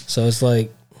 So it's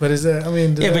like. But is that? I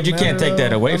mean, Yeah, but you can't take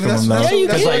that away from him, though. Yeah, you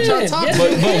that's can. like your top Yeah.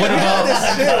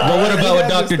 but what about with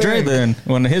Dr. Dre then?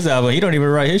 When his album, he don't even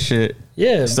write his shit.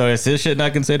 Yeah. So is his shit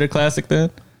not considered classic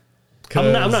then?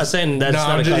 I'm not saying that's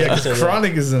not a classic. Yeah, 'cause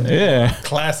Chronic is a Yeah.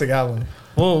 classic album.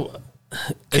 Well,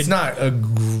 It's not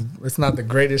the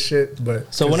greatest shit,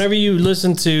 but so whenever you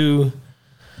listen to,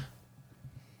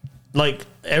 like,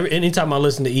 anytime I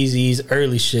listen to Eazy-E's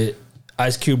early shit,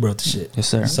 Ice Cube wrote the shit. Yes,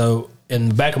 sir. So in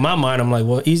the back of my mind, I'm like,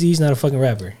 well, Eazy-E's not a fucking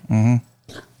rapper. Mm-hmm.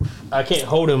 I can't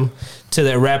hold him to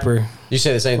that rapper. You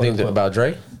say the same thing about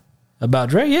Dre? About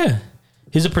Dre, yeah,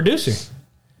 he's a producer.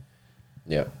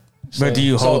 Yeah. But do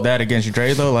you hold that against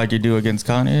Dre though, like you do against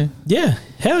Kanye? Yeah,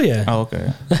 hell yeah. Oh,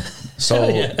 okay. So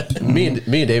me and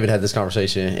David had this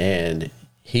conversation, and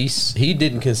he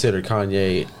didn't consider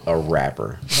Kanye a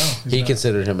rapper. He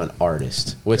considered him an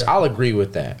artist, which I'll agree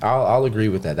with that. I'll agree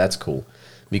with that. That's cool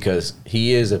because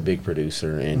he is a big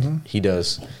producer and he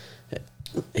does.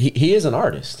 He is an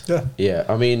artist. Yeah. Yeah.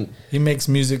 I mean, he makes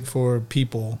music for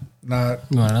people. Not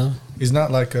You want another? he's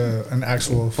not like an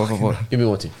actual. give me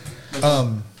one too.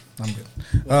 I'm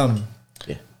good.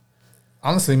 Yeah.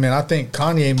 Honestly, man, I think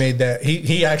Kanye made that.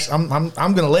 He actually. I'm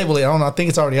gonna label it. I don't know. I think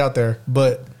it's already out there,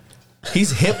 but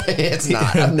he's hip. It's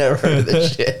not. I've never heard of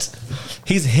this shit.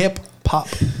 He's hip hop,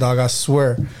 dog. I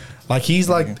swear. Like he's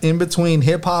like in between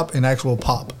hip hop and actual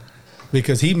pop,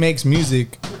 because he makes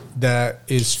music that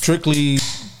is strictly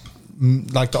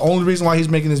like the only reason why he's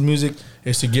making this music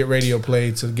is to get radio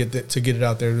played, to get it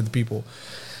out there to the people.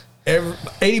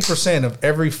 80% of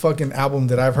every fucking album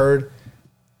that I've heard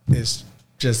is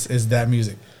that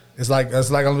music. It's like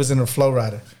I'm listening to Flow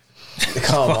Rider.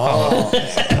 Come on.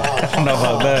 I don't know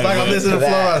about that. It's like I'm listening to Flow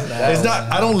Rider. It's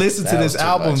not. I don't listen to this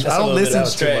album. I don't listen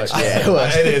to too much.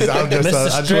 it is. I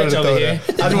just wanted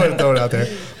to throw it out there.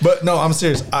 But no, I'm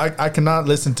serious. I cannot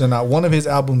listen to not one of his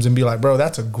albums and be like, bro,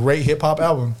 that's a great hip hop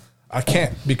album. I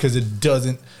can't, because it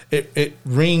doesn't. It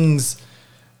rings.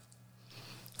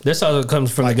 This also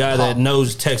comes from Like the guy pop. that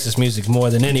knows Texas music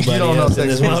more than anybody You don't know else in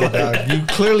Texas this music, world. dog. You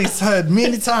clearly said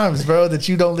many times, bro, that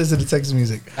you don't listen to Texas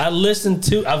music. I've listened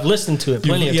to it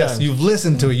plenty of times. You've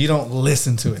listened to it. You don't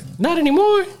listen to it. Not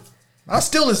anymore. I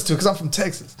still listen to it because I'm from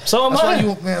Texas. So am That's I.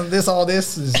 why man,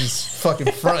 this is just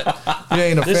fucking front. You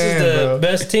ain't a This fan, is the bro.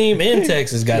 best team in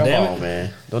Texas, Come goddammit. on,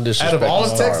 man. Don't disrespect Out of all the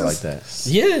of star Texas? like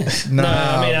that. Yeah.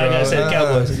 Nah, I mean, I gotta say the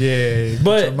Cowboys. Yeah.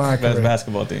 But- Best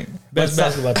basketball team. Best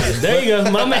basketball team. There you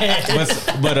go, my man.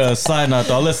 But side note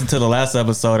though, I listened to the last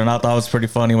episode and I thought it was pretty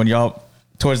funny when y'all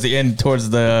towards the end, towards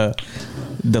the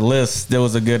list, there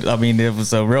was a good. I mean, it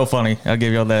was real funny. I'll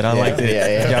give y'all that. I liked it.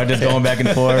 Yeah. Y'all just going back and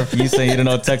forth. You saying you didn't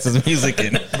know Texas music,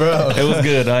 and Bro. it was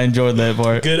good. I enjoyed that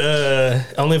part. Good.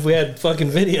 Only if we had fucking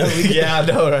video. We could Yeah, I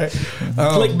know, right?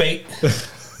 clickbait.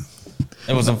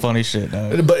 It was some funny shit.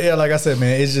 Dog. But yeah, like I said,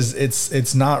 man, it's just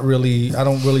it's not really. I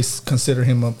don't really consider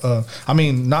him I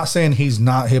mean, not saying he's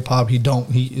not hip hop.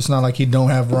 It's not like he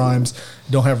don't have rhymes,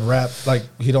 don't have rap. Like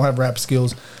he don't have rap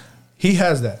skills. He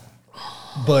has that,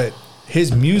 but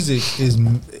his music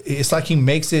it's like he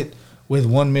makes it with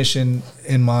one mission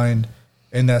in mind,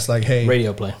 and that's like, hey,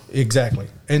 Radio play. exactly.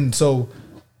 And so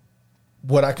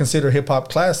what I consider hip hop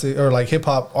classic, or like hip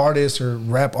hop artists or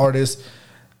rap artists,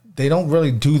 they don't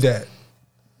really do that,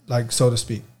 like, so to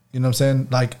speak. You know what I'm saying?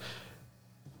 Like,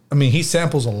 I mean, he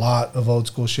samples a lot of old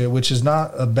school shit, which is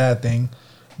not a bad thing,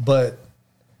 but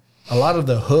a lot of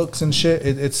the hooks and shit,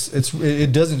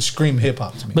 it doesn't scream hip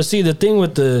hop to me. But see, the thing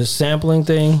with the sampling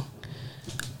thing,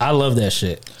 I love that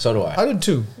shit. So do I. I do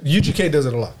too. UGK does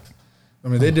it a lot. I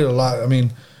mean, they did a lot. I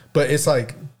mean, but it's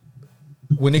like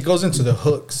when it goes into the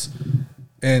hooks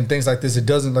and things like this, it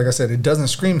doesn't, like I said, it doesn't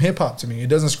scream hip hop to me. It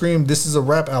doesn't scream, this is a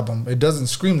rap album. It doesn't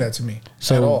scream that to me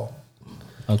at all.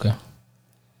 Okay.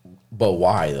 But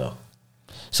why though?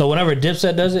 So whenever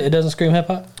Dipset does it, it doesn't scream hip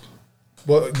hop?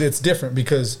 Well, it's different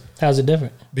because How's it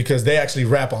different? because they actually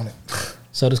rap on it.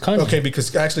 So does Kanye. Okay,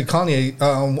 because actually Kanye,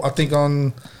 I think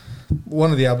on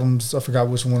one of the albums, I forgot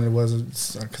which one it was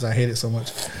because I hate it so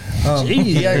much.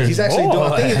 He's actually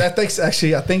doing.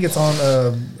 I think it's on.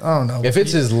 I don't know. If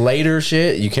it's his later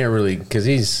shit, you can't really because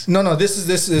he's No. This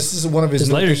is one of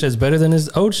his later shit's better than his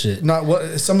old shit. Not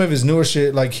what some of his newer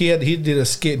shit. Like he did a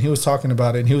skit and he was talking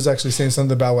about it and he was actually saying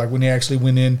something about like when he actually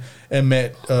went in and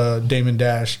met Damon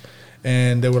Dash.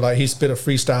 And they were like, he spit a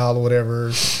freestyle or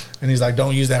whatever. And he's like,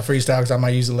 don't use that freestyle because I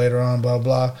might use it later on, blah,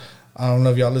 blah. I don't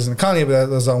know if y'all listen to Kanye, but that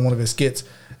was on one of his skits.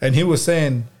 And he was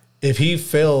saying if he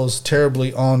fails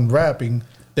terribly on rapping,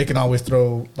 they can always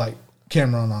throw like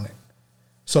Cameron on it.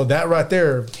 So that right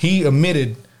there, he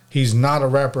admitted he's not a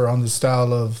rapper on the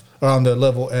style of, or on the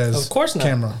level as of course not.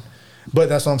 Cameron. But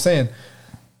that's what I'm saying.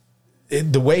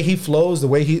 The way he flows, the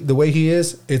way he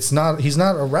is, he's not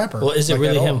a rapper. Well, is it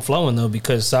really him flowing though?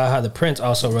 Because Saha the Prince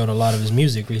also wrote a lot of his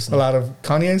music recently. A lot of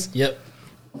Kanye's. Yep.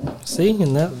 See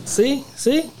and that. See.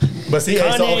 But see,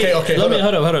 Kanye, okay. Hold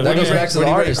on. That goes back to the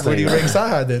artist Where do thing. you rank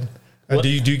Saha then? Do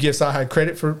you give Saha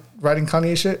credit for writing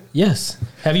Kanye shit? Yes.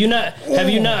 Have you not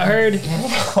heard?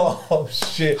 Oh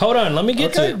shit! Hold on, let me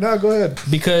get to it. No, go ahead.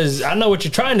 Because I know what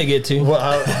you're trying to get to.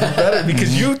 Well, better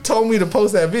because you told me to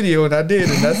post that video and I did,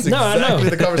 and that's exactly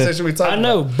the conversation we talked about. I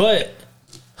know, but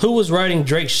who was writing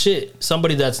Drake's shit?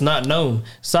 Somebody that's not known.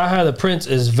 Saha the Prince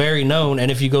is very known,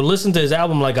 and if you go listen to his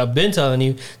album, like I've been telling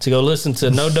you to go listen to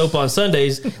No Dope on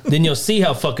Sundays, then you'll see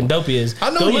how fucking dope he is. I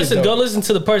know go listen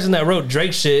to the person that wrote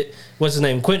Drake's shit. What's his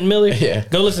name? Quentin Miller. Yeah.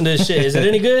 Go listen to his shit. Is it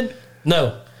any good?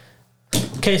 No.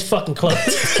 Case fucking closed.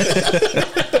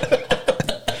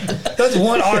 That's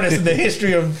one artist in the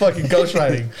history of fucking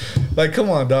ghostwriting. Like, come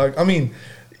on, dog. I mean,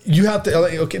 you have to.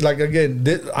 Okay, like again,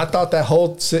 I thought that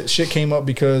whole shit came up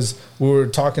because we were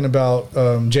talking about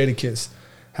Jadakiss.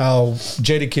 How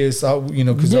Jadakiss,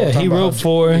 because he wrote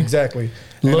for exactly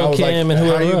Lil Kim and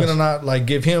whoever how are you else. gonna not like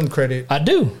give him credit? I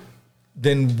do.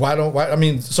 Then I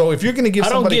mean, so if you're gonna give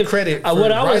somebody credit for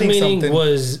what I was writing meaning something,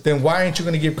 was then why aren't you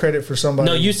gonna give credit for somebody?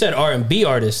 no. You said R&B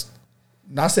artist.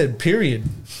 I said period.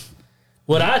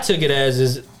 What I took it as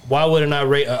is why wouldn't I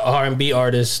rate an R&B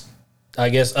artist? I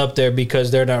guess up there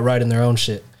because they're not writing their own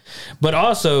shit. But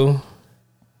also,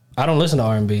 I don't listen to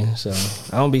R&B, so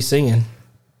I don't be singing.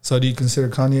 So do you consider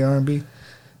Kanye R&B?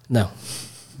 No.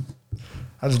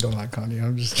 I just don't like Kanye.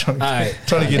 I'm just trying to Alright.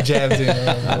 trying to get jabs in.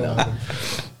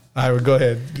 All right, well, go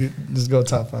ahead. Just go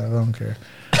top 5. I don't care.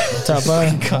 Top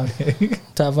 5. Kanye.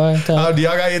 Top 5. Do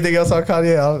y'all got anything else on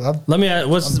Kanye? Let me ask,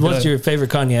 what's your favorite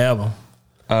Kanye album?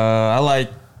 I like.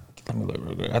 Let me look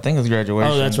real quick. I think it's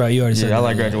Graduation. Oh, that's right. You already said I that,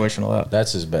 like yeah. Graduation a lot.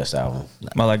 that's his best album.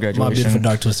 I like Graduation. My Beautiful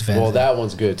Dark Twisted Fantasy. Well, that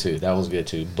one's good too.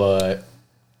 But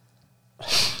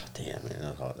damn,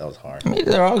 man, that was hard. I mean,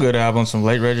 they're all good albums. From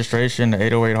Late Registration to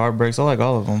 808 Heartbreaks. I like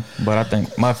all of them. But I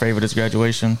think my favorite is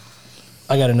Graduation.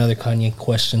 I got another Kanye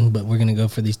question, but we're gonna go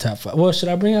for these top 5. Well, should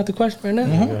I bring out the question right now?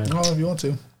 Mm-hmm. Oh, if you want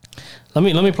to. Let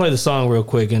me play the song real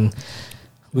quick and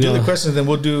we Do the questions, then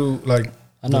we'll do like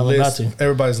I know the I'm list, about to.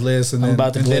 everybody's list, and then,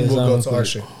 about to and play then the we'll song go to our quick.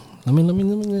 shit.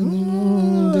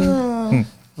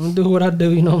 Let me do what I do.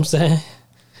 You know what I'm saying?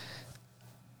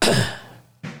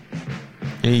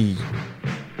 Hey.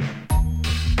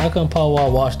 How come Paul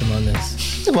Wall washed him on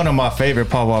this? It's one of my favorite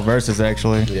Paul Wall verses,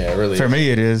 actually. Yeah, it really For is. me,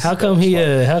 it is. How come he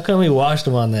washed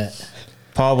him on that?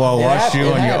 Paul Wall washed you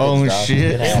on your own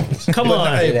shit. Come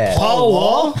on, Hey, that. Paul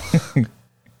Wall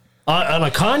on a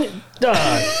Kanye. Dog.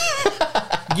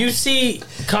 You see,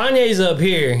 Kanye's up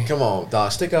here. Come on,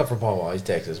 dog. Stick up for Paul Wall. He's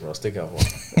Texas, bro. Stick up for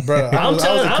him. Bro, I was a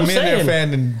I'm Chameleon saying.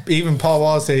 fan, and even Paul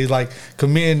Wall said he's like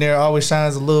Chameleon there always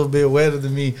shines a little bit wetter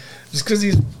than me, just because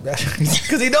he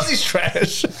knows he's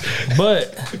trash.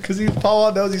 But Because Paul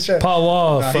Wall knows he's trash. Paul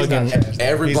Wall Nah, he's not fucking. trash.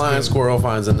 Every He's blind good. squirrel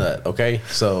finds a nut. Okay,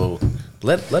 so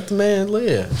let the man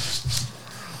live.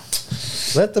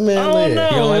 Let the man I don't live. know.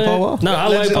 You don't like man. Paul Wall? No, I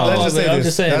Let's like Paul Wall. just say I'm this.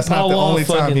 just saying, That's Paul not the Wall only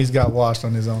time fucking. he's got washed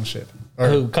on his own shit. Or-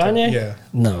 Who, Kanye? Yeah.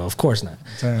 No, of course not.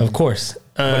 Damn. Of course.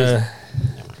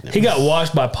 He got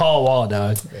washed by Paul Wall,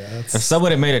 dog. If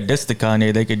somebody made a diss to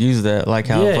Kanye, they could use that. Like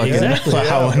how Yeah, fucking exactly.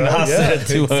 how Yeah, bro. Nas said it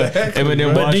to exactly,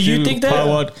 Eminem. But washed do you think that? Paul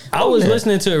Wall. I was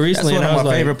listening to it That's recently, one and I of was my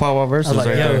like, favorite Paul Wall verses. I was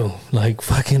like, right yo, like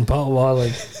fucking Paul Wall,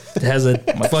 like has a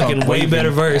fucking trunk way waving. better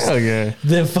verse Hell yeah.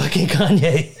 than fucking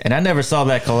Kanye. And I never saw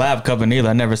that collab coming either.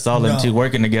 I never saw them two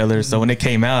working together. So when it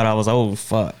came out, I was, oh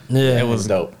fuck. Yeah, It was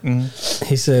Dope.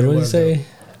 He said, "What did he say?"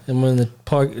 I'm in the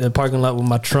parking lot with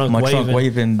my trunk my waving. trunk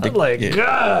waving. I'm like, yeah.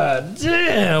 God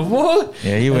damn, boy.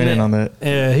 Yeah, he went in on that.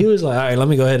 Yeah, he was like, all right, let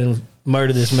me go ahead and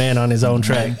murder this man on his own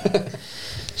track. Dun,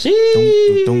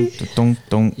 Sheesh. dun, dun, dun,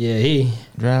 dun. Yeah, he.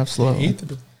 Drive slow. He threw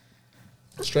the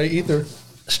Straight ether.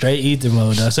 Straight ether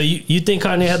mode. Dog. So you think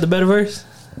Kanye had the better verse?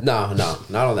 No,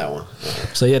 not on that one.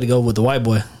 So you had to go with the white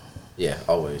boy. Yeah,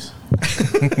 always.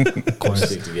 Of course.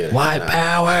 Stick together. White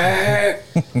power.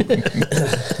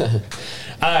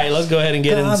 All right, let's go ahead and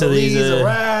get into these.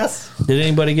 Did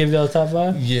anybody give y'all top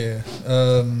 5? Yeah.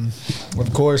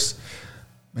 Of course,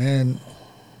 man.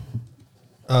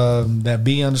 That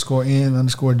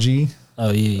B_N_G.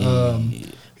 Oh yeah.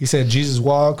 He said Jesus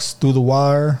Walks, Through the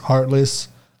Wire, Heartless,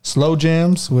 Slow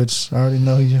Jams, which I already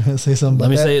know you're gonna say something. Let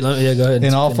me that. say it. Yeah, go ahead.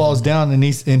 And All Falls Down, and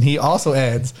he also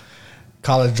adds,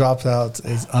 College Dropouts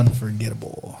is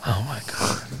unforgettable. Oh my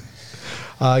god.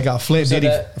 I got Flint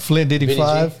Diddy Benny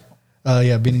 5.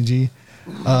 Yeah, Benny G.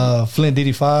 Flint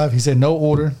Diddy 5. He said No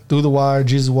Order, Through the Wire,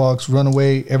 Jesus Walks,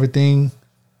 Runaway, Everything,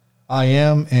 I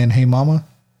Am, and Hey Mama,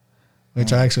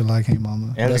 which I actually like. Hey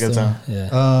Mama. Yeah, that's a good time.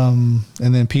 Yeah.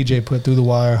 And then PJ put Through the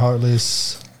Wire,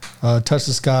 Heartless, Touch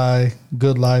the Sky,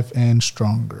 Good Life, and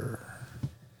Stronger.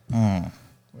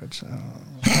 Which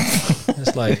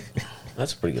It's like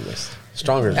That's a pretty good list.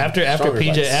 Stronger. after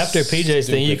PJ's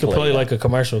thing, you could play like a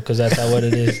commercial because that's how what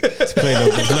it is. Play the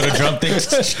little drum things.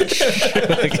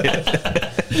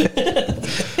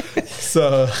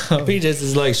 so PJ's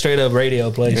is like straight up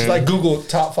radio play. it's like Google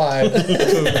top 5.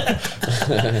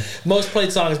 Most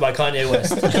played songs by Kanye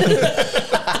West.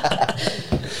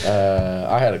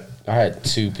 I had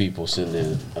 2 people send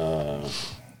in.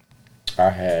 I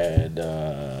had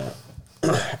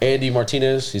Andy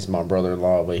Martinez. He's my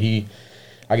brother-in-law, but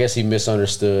I guess he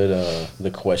misunderstood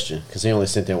the question because he only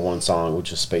sent in one song,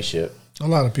 which is Spaceship. A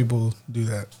lot of people do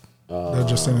that. They'll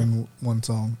just send in one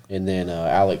song. And then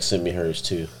Alex sent me hers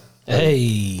too.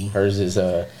 Hey. Hers is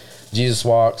Jesus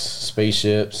Walks,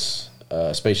 Spaceship,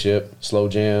 Slow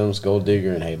Jams, Gold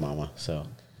Digger, and Hey Mama. So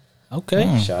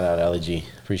Okay. shout out Ali G.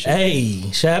 Appreciate it.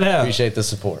 Hey, shout out. Appreciate the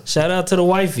support. Shout out to the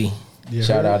wifey. Yeah.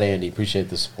 Shout out Andy. Appreciate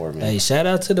the support, man. Hey, shout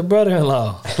out to the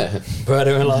brother-in-law.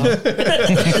 Brother-in-law.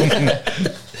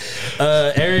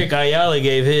 Eric Ayala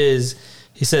gave his.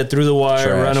 He said Through the Wire,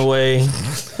 Trash. Runaway,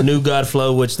 New God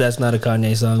Flow, which that's not a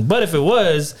Kanye song. But if it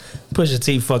was, Pusha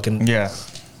T fucking. Yeah.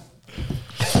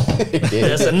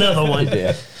 That's another one.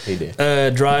 Yeah, he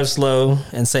did. Drive Slow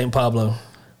and St. Pablo.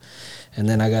 And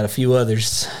then I got a few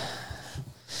others.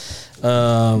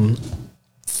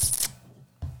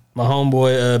 My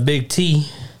homeboy Big T.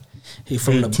 He's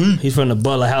from the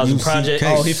Butler Housing Project.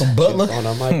 Oh, he from Butler? On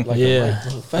a mic, like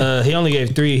Yeah. He only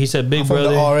gave 3. He said Big I'm from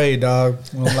Brother. the RA, dog.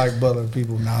 We don't like Butler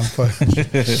people. Nah, I'm fucking.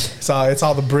 It's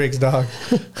all the bricks, dog.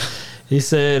 He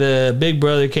said Big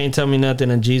Brother, Can't Tell Me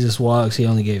Nothing, and Jesus Walks. He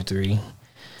only gave 3.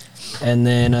 And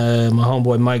then my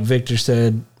homeboy Mike Victor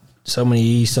said so many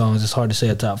E songs, it's hard to say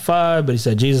a top 5, but he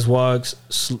said Jesus Walks,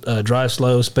 Drive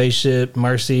Slow, Spaceship,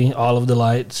 Mercy, All of the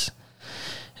Lights.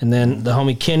 And then the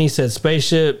homie Kenny said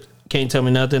Spaceship, Can't Tell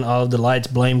Me Nothing, All of the Lights,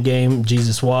 Blame Game,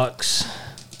 Jesus Walks.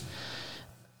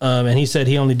 And he said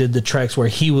he only did the tracks where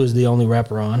he was the only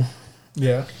rapper on.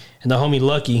 Yeah. And the homie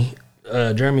Lucky,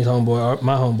 Jeremy's homeboy,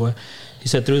 my homeboy, he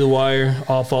said Through the Wire,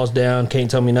 All Falls Down, Can't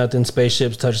Tell Me Nothing,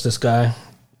 Spaceships, Touch the Sky.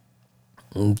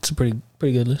 It's a pretty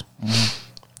good list.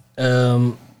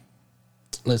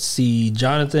 Let's see,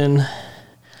 Jonathan.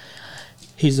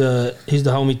 He's the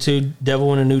homie too.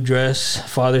 Devil in a New Dress,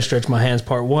 Father Stretch My Hands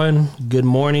Part 1, Good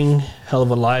Morning, Hell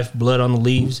of a Life, Blood on the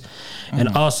Leaves. And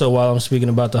also, while I'm speaking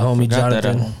about the homie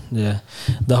Jonathan, the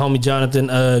homie Jonathan,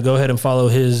 go ahead and follow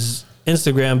his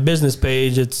Instagram business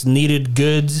page. It's Needed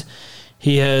Goods.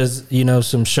 He has,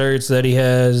 some shirts that he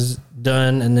has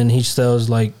done, and then he sells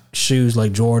like shoes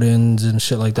like Jordans and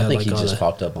shit like that. I think like he all just that.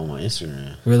 popped up on my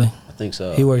Instagram. Really? I think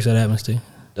so. He works at Amnesty.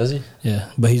 Does he? Yeah,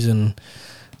 but he's in,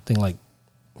 I think like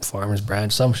Farmers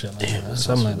Branch, some shit like that.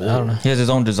 Something like that. I don't know. He has his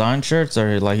own design shirts,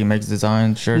 or like he makes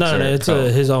design shirts? No, it's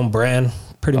his own brand,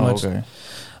 pretty much. Okay.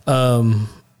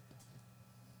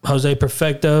 Jose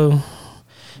Perfecto,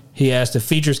 he asked if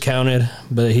features counted,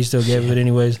 but he still gave it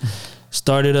anyways.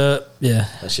 Started up, yeah.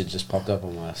 That shit just popped up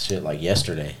on my shit like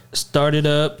yesterday. Started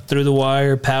up, Through the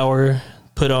Wire, Power,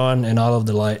 Put On, and All of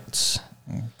the Lights.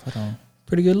 Put on.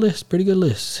 Pretty good list.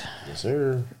 Yes,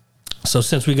 sir. So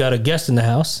since we got a guest in the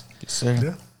house, Yes, sir.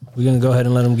 Yeah. we're gonna go ahead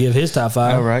and let him give his top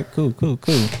 5. All right. Cool.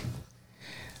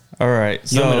 All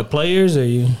right. You want me to play yours or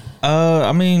you?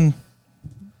 I mean,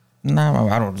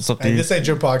 nah, I don't. It's up to Hey, you. this ain't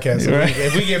your podcast. So Right.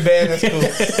 if we get banned, that's cool.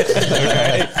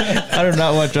 I do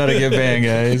not want y'all to get banned,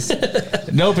 guys.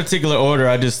 No particular order.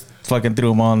 I just fucking threw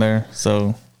them on there.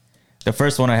 So the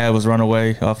first one I had was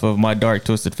Runaway off of My Dark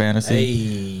Twisted Fantasy.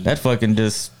 Hey. That fucking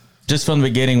just from the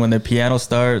beginning when the piano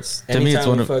starts. To me, it's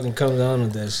one he of fucking comes on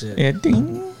with that shit. yeah,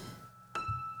 ding.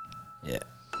 Yeah.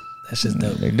 That's just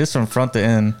dope. Like, just from front to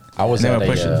end. I was And at then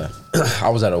we're pushing. I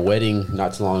was at a wedding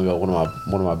not too long ago. One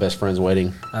of my best friends'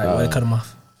 wedding. All right, way to cut him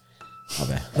off. My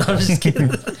bad. No, I'm just kidding.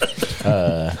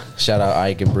 Shout out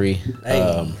Ike and Bree.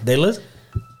 Hey, they listen?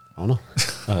 I don't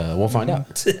know. We'll find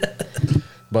out.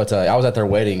 But I was at their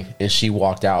wedding and she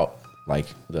walked out. Like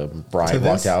the bride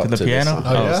walked out to the piano. This.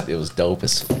 Oh, yeah? It was dope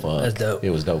as fuck. That's dope. It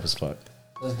was dope as fuck.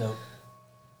 That's dope.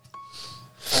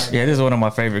 Yeah, this is one of my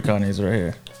favorite Kanye's right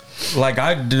here. Like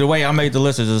the way I made the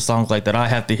list is just songs like that I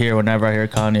have to hear whenever I hear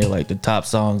Kanye. Like the top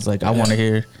songs, like I want to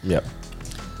hear. Yep.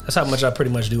 That's how much I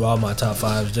pretty much do all my top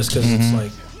fives, just because it's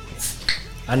like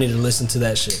I need to listen to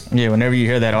that shit. Yeah, whenever you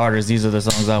hear that artist, these are the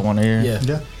songs I want to hear. Yeah.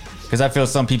 Yeah. Because I feel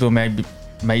some people may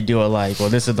do it like, well,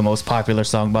 this is the most popular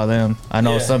song by them. I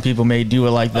know Yeah. some people may do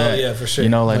it like that. Oh, yeah, for sure. You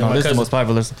know, like, Like oh, my this is the cousin. most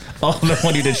popular. Oh, the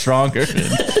one he did stronger. I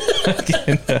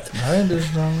didn't do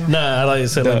it wrong. Nah, I like I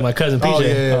said, like my cousin PJ. Oh,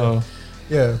 yeah,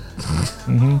 yeah. Oh,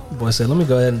 Yeah. Boy said, let me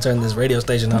go ahead and turn this radio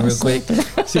station on real quick.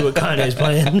 See what Kanye's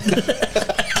playing.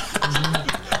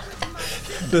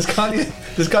 Does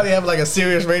Kanye have like a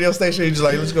serious radio station? He's just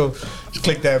like, let's go, just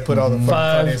click that, and put all the fucking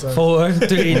Kanye 5, songs. 4,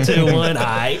 3, 2, 1. All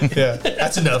right. Yeah,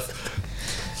 that's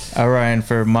enough. all right. And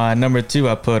for my number 2,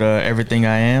 I put Everything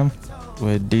I Am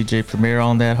with DJ Premier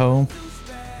on that home.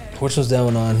 Which one's that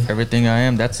one on? Everything I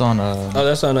Am. That's on. Oh,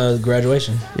 that's on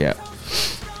Graduation. Yeah.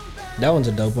 That one's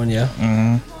a dope one, yeah.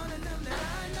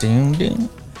 Ding ding.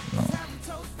 No.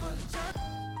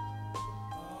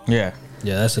 Yeah,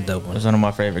 Yeah, that's a dope one. that's one of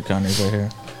my favorite Kanye's right here.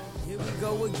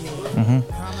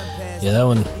 Yeah, that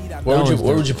one.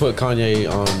 Where would you put Kanye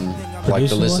on like the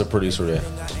Producer list one? of producer?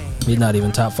 Yeah. He's not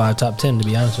even top 5, top 10, to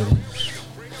be honest with you.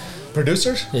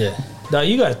 Producers? Yeah. Now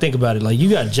you got to think about it. Like you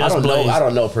got Just Blaze. I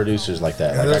don't know producers like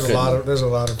that. Yeah, Like, there's a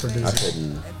lot of I producers.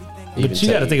 couldn't. even But you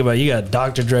got to tell think about it. You got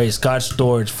Dr. Dre, Scott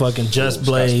Storch, fucking Just Scott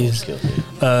Blaze, Storch killed me.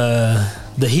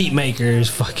 the Heat Makers,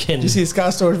 fucking. You see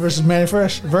Scott Storch versus Manny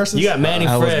Fresh versus? You got Manny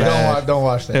I was Fresh. bad. Don't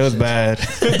watch that. It was shit. bad.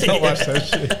 Don't watch that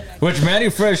shit. Which Manny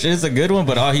Fresh is a good one,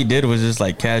 but all he did was just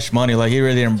like Cash Money. Like he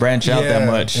really didn't branch out that Yeah,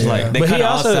 much. yeah. Like they But kind he of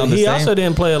all also sound the he same. also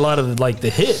didn't play a lot of like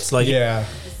the hits. Like Yeah,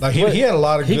 like he What? had a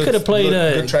lot of. he good, could have played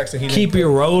good tracks that he Keep didn't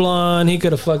Your Roll On. He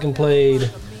could have fucking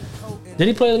played. Did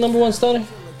he play the number 1 Stunner?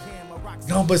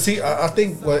 No, but see, I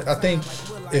think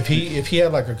if he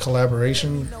had like a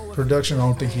collaboration production, I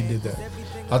don't think he did that.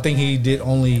 I think he did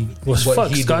only Was what fuck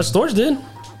he Scott did. Storch did.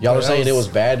 Y'all were that saying it was-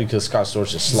 was bad because Scott Storch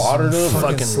just slaughtered him.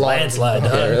 Fucking slaughtered. landslide. Yeah,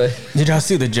 Dog. really? Did y'all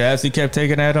see the jabs he kept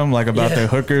taking at him, like about the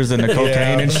hookers and the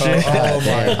cocaine and shit? Oh my I was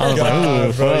like, god,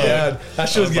 ooh, bro! fuck. Yeah, that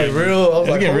shit was getting real. I was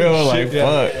like, getting holy real, shit, like,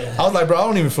 yeah. fuck. I was like, bro, I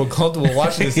don't even feel comfortable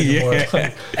watching this anymore. Yeah.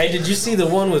 Hey, did you see the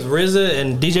one with RZA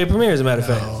and DJ Premier? As a matter of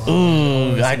fact,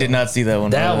 Ooh, I did not see that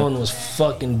one. that brother. one was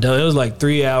fucking dope. It was like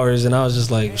 3 hours, and I was just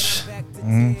like,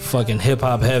 fucking hip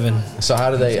hop heaven. So how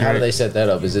do they set that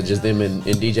up? Is it just them in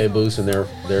DJ booths and they're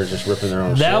just ripping their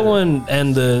own shit? That one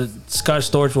and the Scott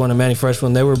Storch one and Manny Fresh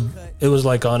one, it was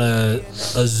like on a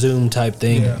Zoom type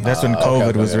thing. Yeah. That's when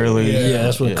COVID was really. Yeah,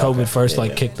 that's when COVID first Yeah,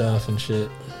 like yeah. kicked off and shit.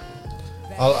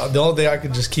 The only thing I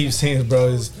could just keep seeing, bro,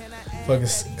 is fucking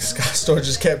Scott Storch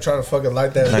just kept trying to fucking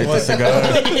light that. Like the blunt. cigar,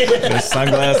 the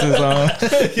sunglasses on.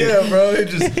 Yeah, bro. It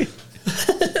just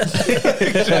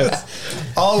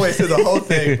always through the whole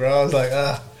thing, bro. I was like,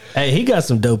 Hey, he got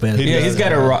some dope ass. Yeah, he's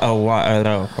got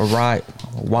a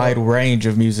wide range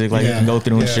of music. Like he Yeah. can go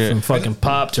through and Yeah. shit. From fucking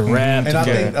pop to rap and to I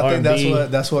think R&B.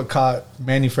 that's what caught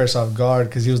Manny Fresh off guard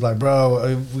because he was like,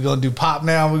 bro, we gonna do pop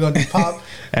now. We're gonna do pop.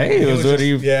 Hey, it was what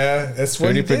he yeah, that's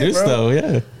what he produced did, bro. though.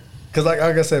 Yeah. Because like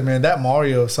I said, man, that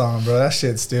Mario song, bro, that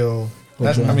shit's still.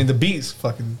 That's, one? I mean, the beat's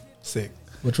fucking sick.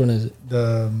 Which one is it?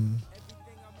 The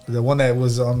one that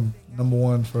was on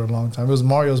 #1 for a long time. It was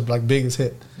Mario's like biggest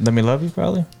hit. Let Me Love You,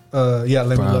 probably. Yeah, Let Me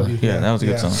Love Probably. You. Yeah, that was a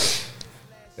good song.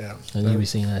 Yeah. And you be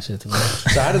singing that shit too.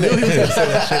 So how do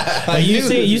they?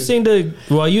 You sing the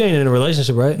well. You ain't in a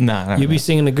relationship, right? Nah, You be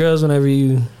singing the girls whenever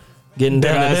you getting Did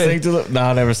down. I to sing to the? No,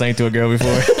 I never sang to a girl before.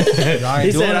 I ain't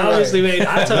He doing said, it obviously, right. man.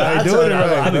 I doing it told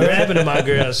her, I be right. rapping to my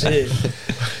girl. Shit.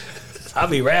 I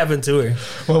be rapping to her.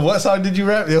 Well, what song did you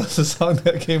rap? It was a song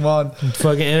that came on.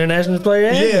 Fucking international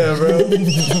player. Yeah, bro.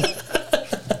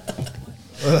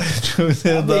 Truth is,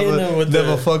 in there never, with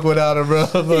never the- fuck without her, bro.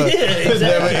 exactly.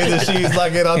 Never in the sheets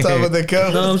like it on top of the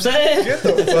cover. Know what I'm saying? Get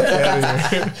the fuck out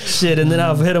of here. Shit, and then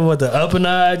I'll hit him with the up a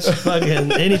notch,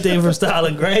 fucking anything from Style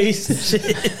and Grace. Shit.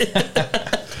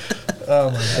 Oh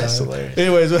my god. That's hilarious.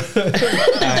 Anyways,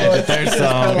 The third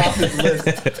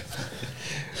song.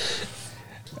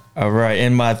 All right,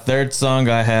 in my third song,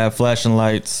 I have "Flashing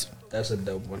Lights." That's a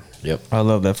dope one. Yep. I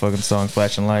love that fucking song,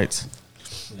 "Flashing Lights."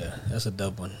 Yeah, that's a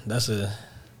dope one. This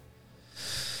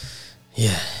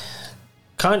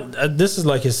is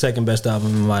like his second best album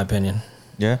in my opinion.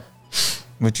 Yeah,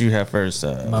 What you have first?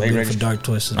 My Beautiful Dark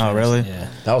Twisted Oh, really? Yeah.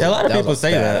 A lot of people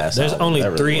say that. There's only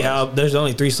there's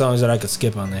only 3 songs that I could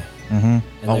skip on there.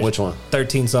 Mm-hmm. On which one?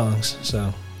 13 songs.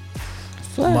 So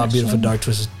My Beautiful Dark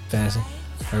Twisted Fantasy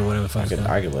or whatever. I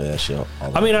could play that shit.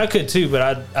 I mean, I could too, but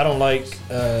I don't like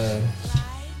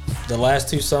the last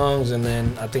 2 songs, and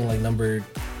then I think like number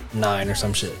 9 or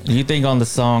some shit. Do you think on the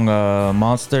song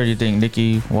Monster, do you think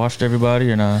Nicki washed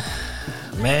everybody or not?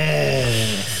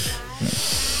 Man,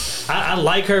 I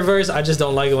like her verse. I just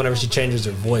don't like it whenever she changes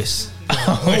her voice.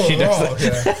 She does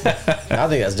I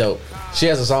think that's dope. She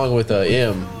has a song with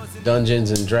M,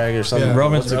 Dungeons and Dragons or something. Yeah.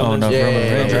 Romans? Oh, no, Yeah,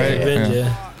 Romans, right? Revenge,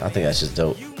 Yeah. I think that's just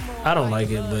dope. I don't like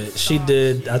it, but she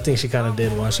did. I think she kind of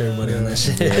did wash everybody on that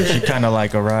shit. She kind of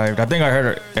like arrived. I think I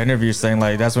heard her interview saying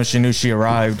like that's when she knew she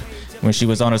arrived, when she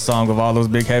was on a song with all those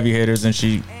big heavy hitters and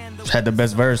she had the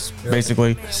best verse,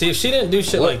 basically. See, if she didn't do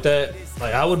shit like that,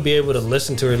 like I would be able to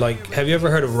listen to her. Like, have you ever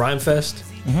heard of Rhymefest?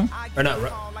 Mm-hmm. Or not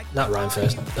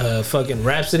Rhymefest. Fucking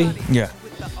Rhapsody. Yeah.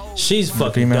 She's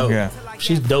fucking female, dope. yeah.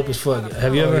 She's dope as fuck.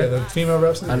 Have you ever? Yeah, the female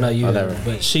Rhapsody. I know you, never.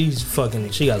 but she's fucking.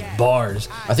 She got bars.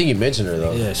 I think you mentioned her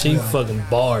though. Yeah, she fucking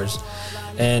bars.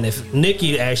 And if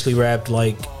Nicki actually rapped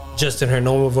like just in her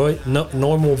normal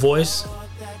voice,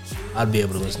 I'd be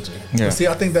able to listen to her. Yeah. See,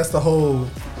 I think that's the whole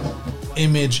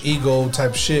image ego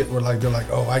type shit where like they're like,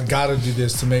 oh, I gotta do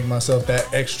this to make myself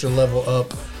that extra level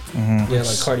up. Yeah,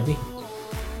 like Cardi B.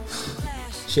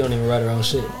 She don't even write her own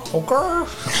shit. Okay.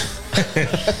 All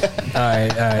right.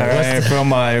 All right, for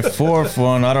my 4th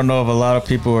one, I don't know if a lot of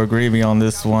people agree with me on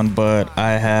this one, but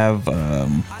I have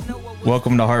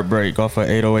Welcome to Heartbreak off of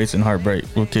 808s and Heartbreak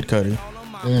with Kid Cudi.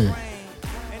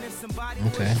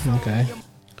 Okay.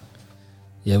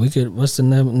 Yeah, we could. What's the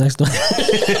next one?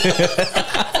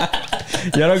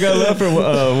 Y'all don't got love for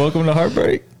Welcome to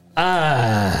Heartbreak?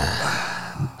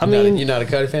 I mean, you're not a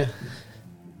Cudi fan?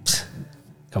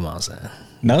 come on, son.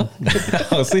 No?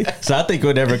 Oh, see? So I think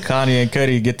whenever Kanye and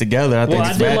Cudi get together, I think Well,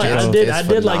 it's magical. It's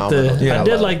phenomenal. I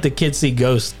did like the Kid See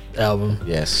Ghost album,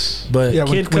 Yes. but Yeah,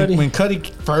 Kid when Cudi,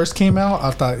 Cudi first came out, I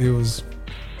think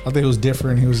it was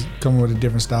different. He was coming with a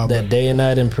different style. that But Day and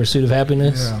Night and Pursuit of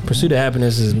Happiness. Yeah. Pursuit of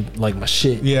Happiness is like my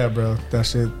shit. yeah, bro, that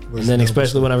shit was. And then dope.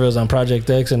 especially whenever it was on Project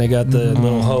X and they got the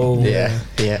little hole. Yeah.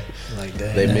 Like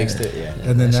that. They mixed it. Yeah.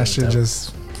 and then that shit shit dope.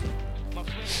 just.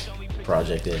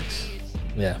 Project X.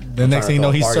 Yeah. The next thing you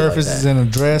know, he party like surfaces that. in a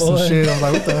dress Boy. and shit. I'm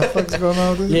like, what the fuck is going on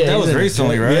with this? Yeah, That he's was in a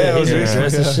recently, dress. right? Yeah, it was He's in a recently,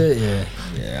 dress and yeah.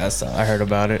 shit. Yeah. Yeah, I heard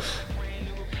about it.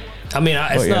 I mean,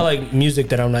 it's yeah. not like music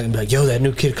that I'm not gonna be like, yo, that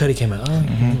new Kid Cudi came out.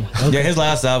 Oh, Yeah, his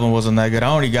last album wasn't that good. I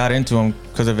only got into him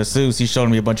because of Jesus. He showed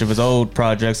me a bunch of his old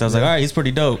projects. I was like, all right, he's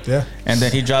pretty dope. Yeah. And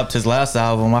then he dropped his last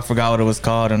album. I forgot what it was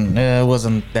called, and it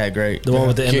wasn't that great. the one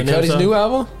with the Kid Eminem Cudi's song? new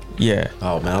album? Yeah.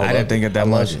 Oh man, I didn't think it that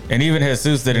much. And even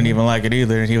Jesus didn't even like it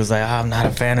either. And he was like, I'm not a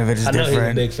fan of it. It's I know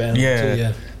different. he's a big fan of it yeah. too,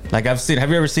 yeah. Like have you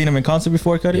ever seen him in concert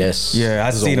before, Cudi? Yes. Yeah,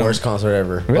 I've This is seen the him. worst concert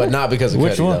ever, Really? but not because of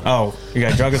Which Cudi, one? though. Oh, you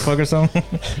got drunk as fuck or something?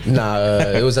 Nah,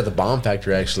 it was at the Bomb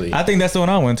Factory actually. I think that's the one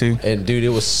I went to. And dude, it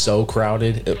was so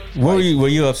crowded. Were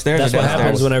you upstairs That's or what downstairs?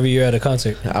 happens whenever you're at a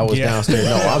concert. I was Yeah. downstairs.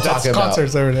 No, I'm That's talking about.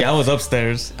 concerts over there. Yeah, I was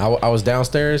upstairs. I was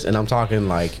downstairs, and I'm talking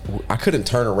like I couldn't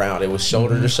turn around. It was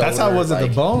shoulder to shoulder. That's how it was at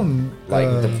like, the Bone. like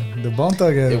The Bone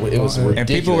Thug. it was And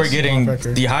people were ridiculous. getting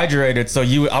Factory. dehydrated, so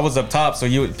I was up top, so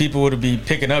people would be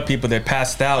picking up people that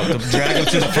passed out to drag them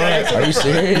to the front. Are you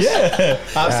serious? Yeah,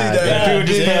 I've seen God that. people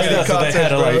just Yeah, passed out, so they had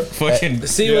to like fucking.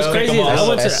 See, what's crazy is I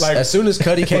went to As soon as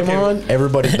Cudi came on,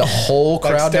 everybody, the whole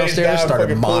crowd downstairs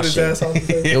started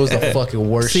moshing. It was the fucking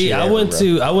worst. see. shit I ever, went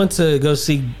bro. to go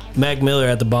see Mac Miller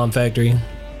at the Bomb Factory.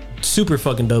 Super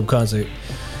fucking dope concert.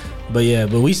 But yeah,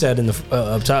 we sat in the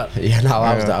up top. Yeah, no,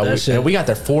 I was. that shit. And we got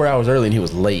there 4 hours early, and he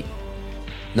was late.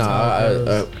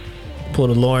 No, Pulled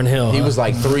a Lauryn Hill. he huh? was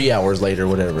like 3 hours late or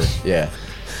whatever. Yeah,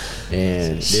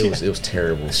 and it was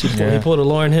terrible. He pulled a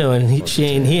Lauryn Hill, and he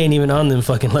ain't even on them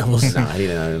fucking levels. Nah, he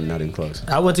didn't. Not even close.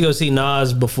 I went to go see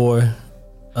Nas before,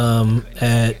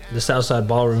 at the Southside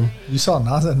Ballroom. You saw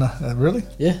Nas really?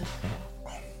 Yeah.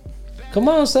 Come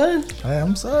on, son. Hey,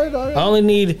 I'm sorry, dog. I only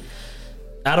need,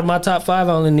 out of my top 5,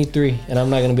 I only need 3, and I'm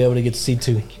not gonna be able to get to see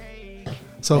 2.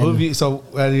 So who have you? So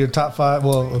out of your top 5,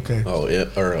 well, okay. Oh, yeah,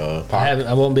 or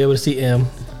I won't be able to see M,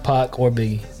 Pac, or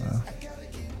Biggie.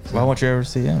 Why won't you ever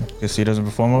see him? Because he doesn't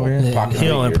perform over here. Yeah, he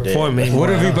don't you're perform dead. anymore. What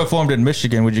if he performed in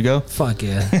Michigan? Would you go? Fuck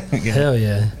yeah. Hell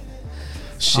yeah.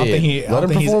 Shit. I don't think Let him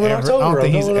he's perform in ever. October. I don't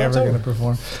think he's October. ever gonna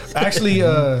perform. Actually,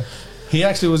 He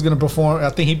actually was going to perform. I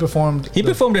think he performed. He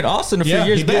performed in Austin a few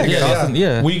years back. Austin,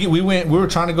 We were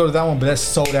trying to go to that one, but that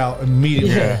sold out immediately.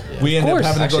 Yeah. We ended up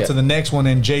having to go to the next one,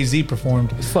 and Jay-Z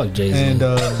performed. Fuck Jay-Z. And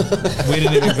we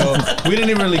didn't even go. We didn't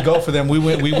even really go for them. We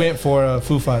went for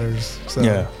Foo Fighters. So.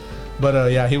 Yeah.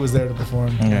 But he was there to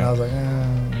perform, and I was like,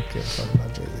 okay, fuck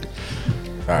about Jay-Z.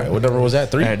 All right, what number was that?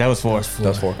 3? All right, that was 4. That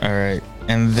was 4. All right.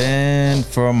 And then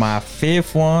for my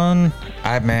 5th one,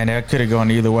 I could have gone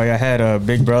either way. I had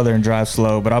Big Brother and Drive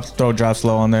Slow, but I'll throw Drive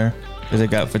Slow on there because it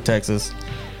got for Texas.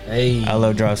 Hey, I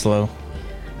love Drive Slow.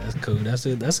 That's cool. That's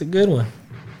a good one.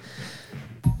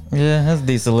 Yeah, that's a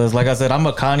decent list. Like I said, I'm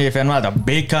a Kanye fan. I'm not a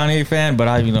big Kanye fan, but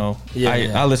I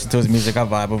listen to his music. I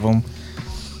vibe with him.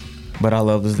 But I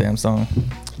love this damn song.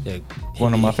 Yeah,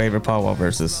 one of my favorite Paul Wall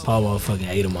verses. Paul Wall fucking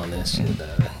ate him on this shit.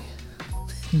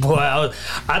 Boy,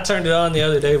 I turned it on the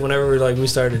other day whenever we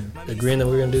started agreeing that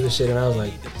we were gonna do this shit, and I was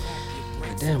like,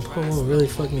 damn, Paul Wall really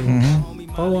fucking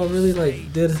Paul Wall really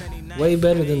did way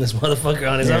better than this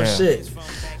motherfucker on his own shit.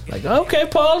 Like, okay,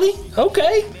 Paulie,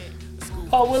 okay,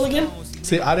 Paul Willigan.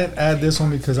 See, I didn't add this one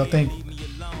because I think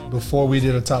before we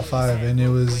did a top 5, and it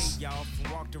was,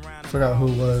 I forgot who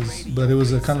it was, but it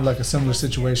was a kind of like a similar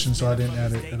situation, so I didn't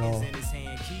add it at all.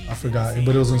 I forgot,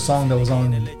 but it was a song that was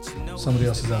on somebody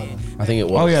else's album. I think it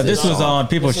was. Oh yeah, this was on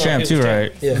People's Champ too,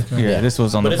 right? Yeah, this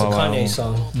was on but the Paul album. It's a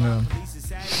Kanye song. Yeah.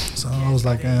 So I was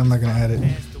like, I'm not gonna add it.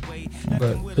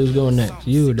 But who's going next?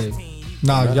 You or Dave?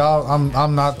 Nah, y'all.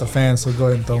 I'm not the fan, so go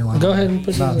ahead and throw mine. Go ahead and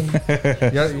put yours in.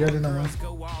 You already know mine.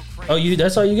 Oh,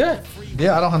 that's all you got?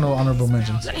 Yeah, I don't have no honorable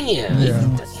mentions.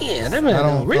 Damn, that man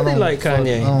don't really like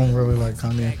Kanye. I don't really like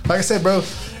Kanye. Like I said, bro,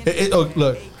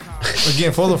 look,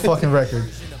 again, for the fucking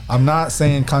record, I'm not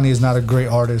saying Kanye is not a great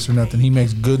artist or nothing. He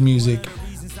makes good music.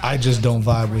 I just don't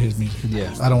vibe with his music.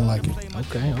 Yeah, I don't like it.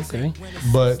 Okay.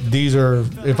 But these are,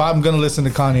 if I'm gonna listen to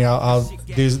Kanye,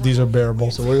 these are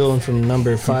bearable. So we're going from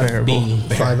number 5B.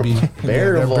 5B.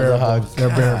 Bearable, dog. They're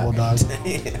bearable, dog.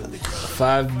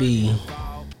 5B.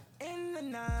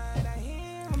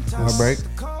 Heartbreak.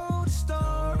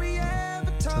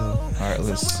 All right,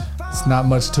 it's not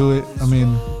much to it. I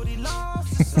mean,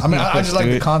 I just like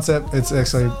the concept. It's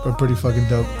actually a pretty fucking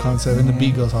dope concept, and the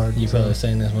beat goes hard. You probably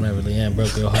saying this whenever Leanne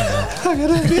broke your heart.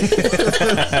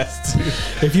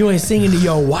 If you ain't singing to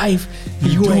your wife,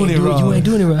 you ain't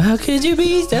doing it wrong. How could you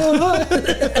be so hard?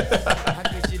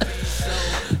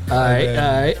 All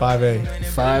right. 5A.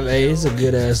 5A is a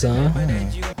good ass song.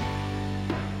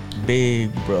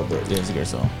 Big Brother. Yeah, it's a good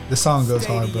song. The song goes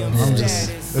hard, bro.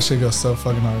 This shit goes so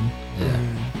fucking hard.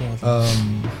 Yeah.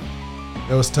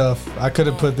 It was tough. I could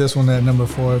have put this one at number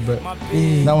 4, but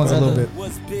that one's a little bit.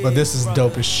 But this is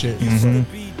dope as shit. Yeah,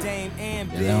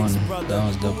 that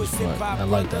one's dope as fuck. I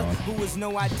like that one.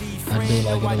 I do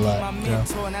like it a lot. Yeah.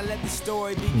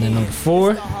 And then number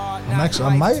 4.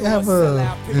 I might have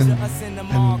in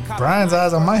Brian's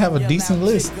eyes, I might have a decent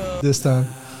list this time.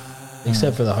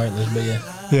 Except for the Heartless, but yeah.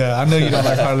 Yeah, I know you don't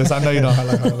like Heartless. I know you don't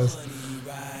like Heartless.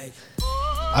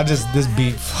 This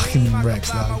beat fucking wrecks,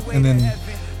 dog. And then,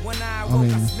 I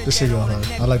mean, this shit go hard.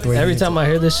 I like the way every time I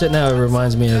hear this shit now, it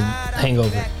reminds me of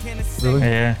Hangover. Really?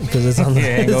 Yeah. Because it's on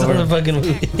the fucking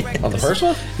movie. On the first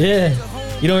one? Yeah.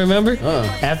 You don't remember?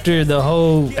 After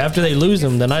they lose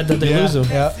him, the night that they lose him.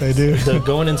 Yeah, they do.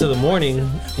 Going into the morning,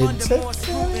 it's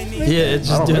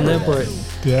just doing that part.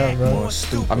 Yeah, bro.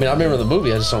 I mean, I remember the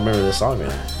movie. I just don't remember the song,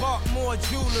 man.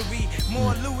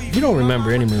 You don't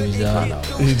remember any movies, dog.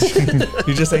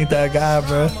 You just ain't that guy,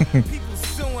 bro.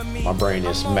 My brain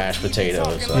is mashed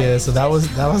potatoes. So. Yeah, so that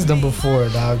was number 4,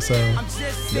 dog. So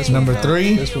that's number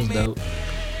 3. This was dope.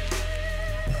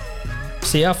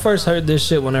 See, I first heard this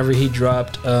shit whenever he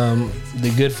dropped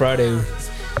the Good Friday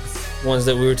ones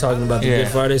that we were talking about, the Good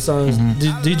Friday songs.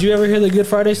 Did you ever hear the Good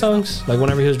Friday songs? Like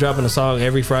whenever he was dropping a song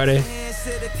every Friday?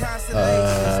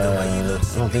 I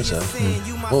don't think so.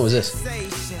 What was this?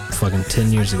 Fucking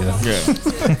 10 years ago. Yeah.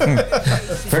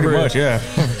 Pretty much, yeah.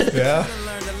 Yeah.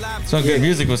 So good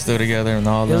music was still together and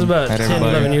all that. It was about 10,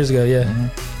 11 years ago, yeah.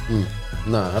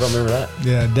 No, I don't remember that.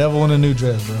 Yeah, Devil in a New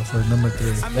Dress, bro, for number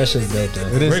 3. That shit's dope, though.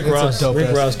 It is, Rick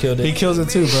Ross killed it. He kills it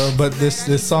too, bro. But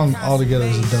this song altogether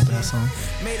is a dope ass song.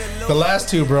 The last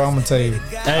 2, bro, I'm gonna tell you.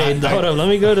 Hey, hold up. Let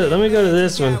me go to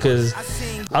this one, because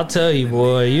I'll tell you,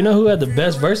 boy. You know who had the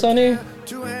best verse on here?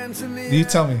 You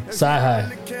tell me.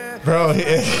 Sci-Hi. Bro,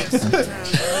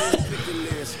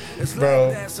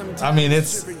 bro, I mean,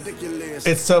 it's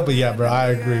tough, but yeah, bro, I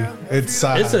agree. It's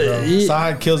Sci-Hi, bro.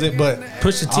 Sci-Hi kills it, but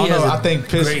Pusha T has a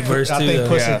great verse too. I think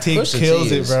Pusha T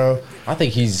kills it, bro. I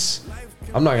think he's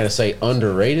I'm not gonna say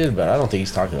underrated, but I don't think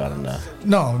he's talked about enough.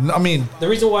 No, I mean the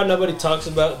reason why nobody talks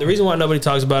about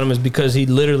him is because he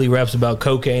literally raps about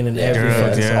cocaine and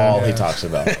everything. That's all he talks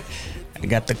about. I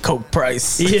got the coke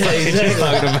price. Yeah, exactly.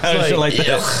 Talking about shit like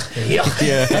that.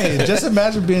 Yeah. hey, just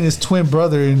imagine being his twin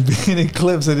brother and being in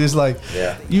clips and it's like,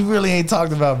 you really ain't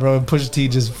talked about, bro. And Pusha T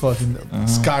just fucking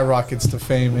skyrockets to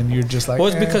fame, and you're just like, well,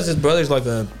 it's because his brother's like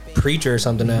a preacher or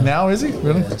something now. Now is he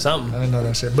really? Something. I didn't know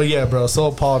that shit. But yeah, bro, so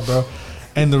appalled, bro.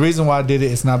 And the reason why I did it,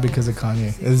 it's not because of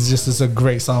Kanye. It's a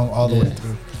great song all the way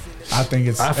through. I think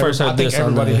it's. I first heard this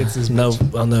on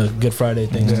the Good Friday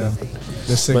thing. Yeah.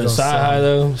 This but Sci-Hi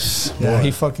though, yeah, he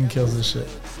fucking kills this shit.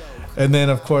 And then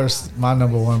of course my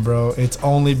number one, bro. It's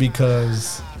only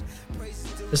because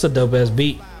it's a dope ass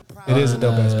beat. It is a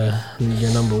dope ass beat.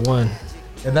 Your number one.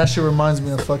 And that shit reminds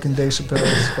me of fucking Dave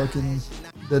Chappelle's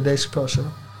the Dave Chappelle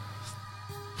show.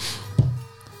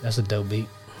 That's a dope beat.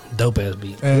 Dope ass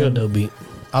beat. And real dope beat.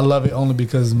 I love it only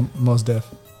because Mos Def.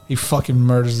 He fucking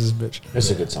murders this bitch.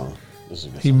 It's a good song.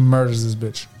 He murders this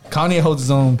bitch. Kanye holds his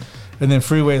own, and then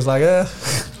Freeway is like,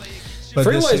 But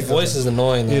Freeway's voice is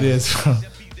annoying. Though. It is.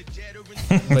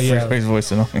 But yeah, Freeway's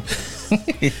voice annoying.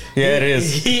 Yeah, it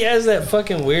is. He has that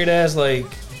fucking weird ass like.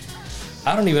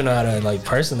 I don't even know how to like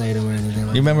personate him or anything.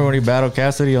 Like you remember when he battled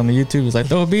Cassidy on the YouTube? He was like,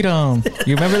 "Throw a beat on."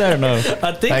 You remember that or no?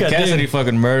 I think like I Cassidy did.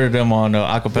 fucking murdered him on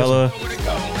acapella.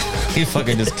 He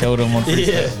fucking just killed him on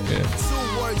freestyle. Yeah.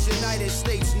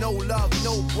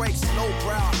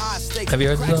 Have you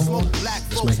heard this song?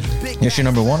 Just making sure. That's your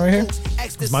number one right here?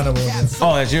 it's my number one. Yeah.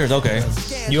 Oh, that's yours. Okay.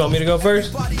 You want me to go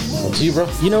first? It's you, bro.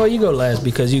 You know what? You go last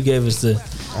because you gave us the.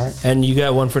 Right. And you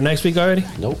got one for next week already?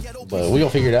 Nope. But we gonna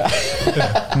figure it out.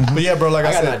 But yeah, bro, like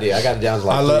I got said, an idea. I got it down to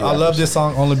like I love this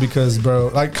song only because, bro,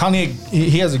 like Kanye,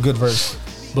 he has a good verse,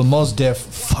 but Mos Def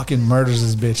fucking murders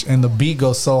this bitch, and the beat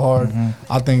goes so hard.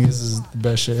 I think this is the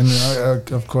best shit.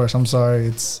 And of course, I'm sorry,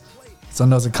 I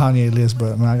know it's a Kanye list,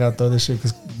 but man, I gotta throw this shit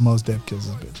because Mos Def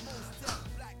kills this bitch.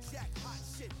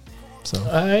 So,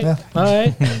 All right. yeah. All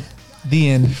right. The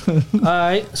end. All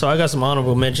right. So I got some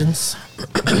honorable mentions.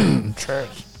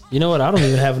 You know what? I don't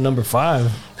even have a number 5.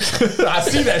 I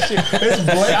see that shit. It's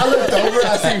blank. I looked over.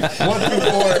 I see 1 through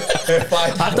 4 and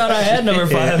 5. I thought I had number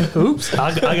 5. Oops.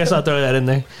 I guess I'll throw that in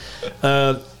there.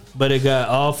 But it got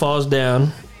All Falls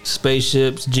Down,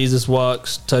 Spaceships, Jesus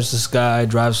Walks, Touch the Sky,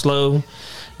 Drive Slow,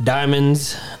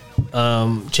 Diamonds,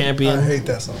 Champion. I hate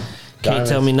that song. Can't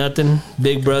Tell Me Nothing,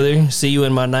 Big Brother, See You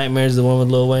in My Nightmares, the one with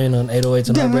Lil Wayne on 808s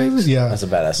and Heartbreaks. Yeah, That's a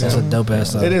badass song. That's a dope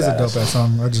ass song. it is a dope ass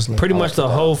song. I just like Pretty much the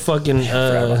whole fucking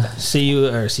See You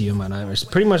in My Nightmares.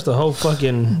 Pretty much the whole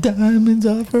fucking Diamonds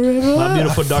Are Forever. My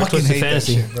Beautiful Dark Twisted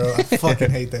Fantasy. Shit, bro. I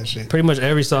fucking hate that shit. Pretty much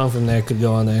every song from there could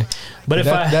go on there. But if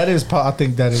I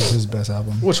think that is his best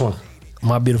album. Which one?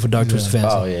 My Beautiful Dark Twisted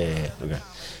Fantasy. Oh yeah. Okay.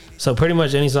 So pretty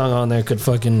much any song on there could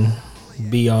fucking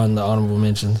be on the honorable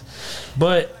mentions.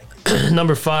 But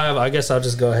number 5, I guess I'll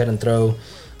just go ahead and throw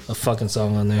a fucking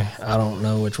song on there. I don't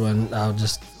know which one. I'll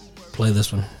just play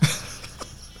this one.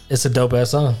 It's a dope ass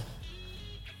song.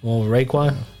 One with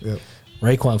Raekwon. Yep.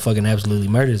 Raekwon fucking absolutely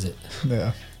murders it.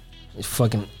 Yeah. He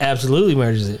fucking absolutely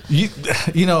murders it.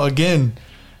 You know, again,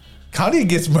 Kanye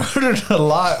gets murdered a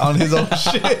lot on his own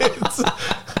shit.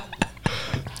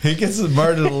 He gets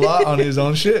murdered a lot on his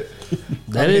own shit.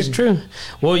 That is true.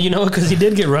 Well, you know, because he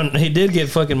did get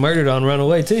fucking murdered on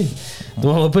Runaway too. The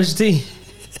one with Pusha T.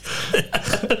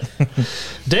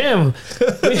 Damn.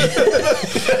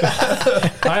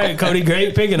 All right, Cody,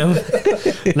 great picking them.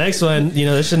 Next one, you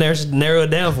know, this should narrow it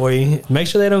down for you. Make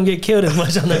sure they don't get killed as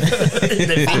much on the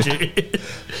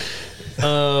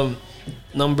feature.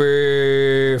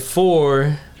 Number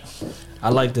 4, I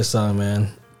like this song, man.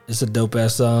 It's a dope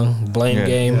ass song. Blame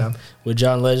Game with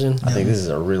John Legend. I think this is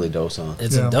a really dope song.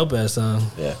 It's a dope ass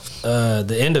song. Yeah.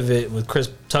 The end of it with Chris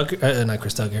Tucker, not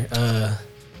Chris Tucker.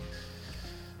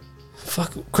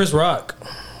 Chris Rock.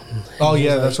 Oh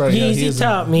yeah, that's right. He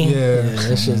taught me. Yeah,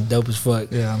 that shit's dope as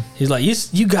fuck. Yeah. He's like,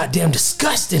 you goddamn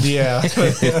disgusting. Yeah.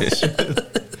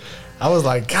 I was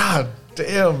like, God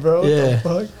damn, bro. What the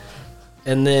fuck?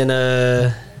 And then,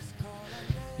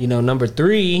 number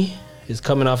 3 is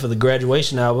coming off of the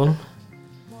Graduation album.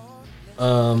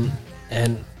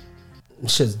 And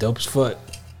shit's dope as fuck.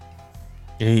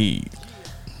 Hey.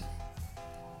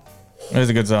 It's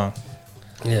a good song.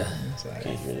 Yeah.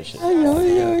 Can't hear this shit.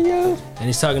 And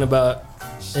he's talking about,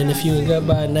 and if you ain't got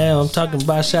by now, I'm talking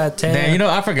about Chi-Town. Damn,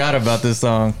 I forgot about this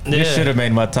song. This should have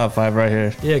made my top 5 right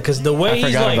here. Yeah, because the way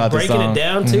he's like breaking it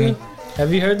down too.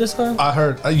 Have you heard this song? I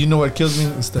heard. You know what kills me?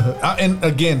 It's the hook. And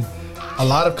again, a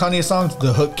lot of Kanye songs,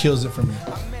 the hook kills it for me.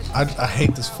 I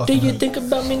hate this fucking. Do you think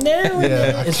about me now?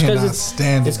 Yeah, I cannot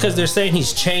stand it. It's because they're saying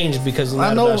he's changed because he's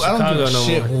not I know. about I don't Chicago give a no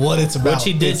shit more. what it's about. Which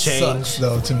he did it change, sucks,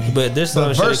 though, to me. But this song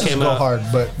the should have verses came go out hard,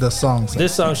 but the songs.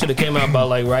 This song should have came out about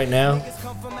like right now.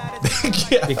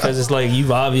 Yeah. Because it's like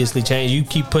you've obviously changed. You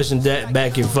keep pushing that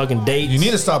back your fucking dates. You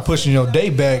need to stop pushing your day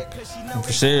back.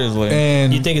 Seriously.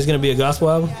 And you think it's gonna be a gospel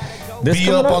album?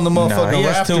 Be up on the motherfucking he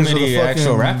has Raptors too many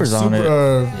actual rappers on it.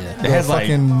 It has like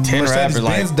 10 rappers.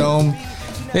 Like Dome.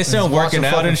 They still working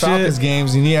out and Falcons shit.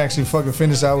 games, and you actually fucking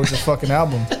finish out with your fucking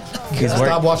album.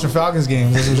 Stop watching Falcons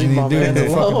games. That's what you need to do. Man The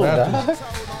fucking alone, Raptors. dog.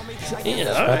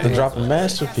 About to drop a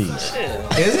masterpiece.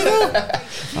 Is it? I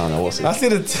don't know. We'll see. I see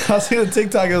the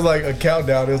TikTok. It was like a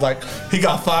countdown. It was like he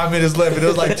got 5 minutes left, and it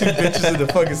was like 2 bitches in the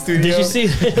fucking studio. Did you see?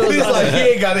 He's like he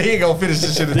ain't gonna finish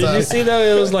this shit in time. Did you see though?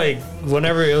 It was like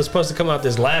whenever it was supposed to come out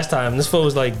this last time, this fool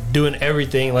was like doing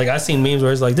everything. Like I seen memes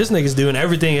where it's like this nigga's doing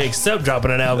everything except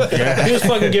dropping an album. He was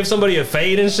fucking give somebody a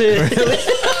fade and shit.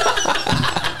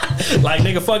 Like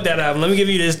nigga, fuck that album. Let me give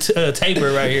you this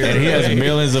taper right here. And he has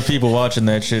millions of people watching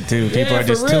that shit too. People are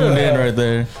just tuned in right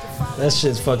there. That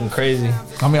shit's fucking crazy.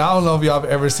 I mean, I don't know if y'all have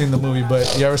ever seen the movie,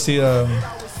 but you ever see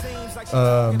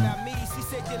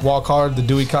Walk Hard, the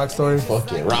Dewey Cox story?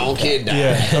 Fuck it, wrong kid. Died.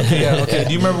 Yeah. Okay.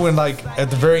 Do you remember when like at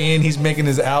the very end he's making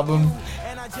his album,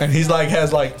 and he's like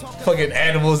has like fucking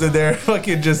animals in there,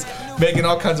 fucking just making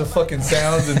all kinds of fucking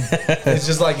sounds, and it's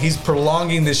just like he's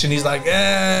prolonging this shit. And he's like,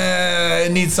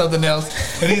 it needs something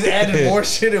else, and he's adding more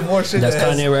shit and more shit. That's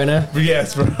Kanye right now.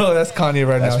 Yes, bro. That's Kanye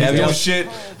right now. He's doing shit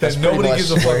that nobody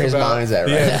gives a fuck his about. mind's at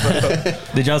right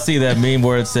now. Did y'all see that meme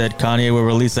where it said Kanye will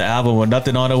release an album with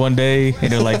nothing on it one day?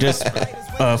 And they're like, just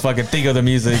fucking think of the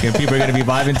music and people are going to be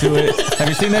vibing to it. Have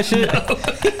you seen that shit?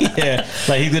 Yeah.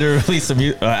 Like he did release an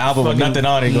album with nothing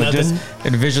on it. Go, just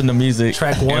envision the music.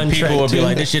 Track 1, and people track will 2. be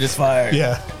like, this shit is fire.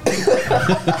 Yeah.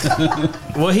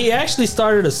 Well, he actually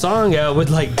started a song out with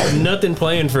like nothing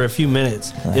playing for a few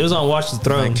minutes. It was on Watch the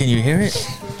Throne. Like, can you hear it?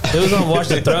 It was on Watch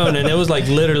the Throne, and it was like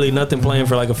literally nothing playing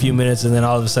for like a few minutes, and then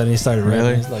all of a sudden he started rapping.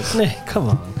 Really? He's like, nah, come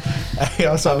on. Hey,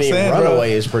 that's what I I'm mean, saying, Runaway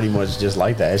bro. is pretty much just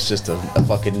like that. It's just a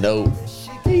fucking note.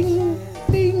 Ding,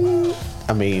 ding.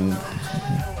 I mean,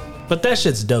 But that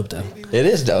shit's dope though. it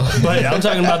is dope. But I'm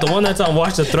talking about the one that's on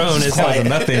Watch the Throne. It's like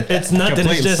nothing. It's nothing.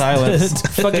 Complete It's just silence. it's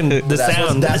fucking the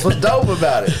sound. That's what's dope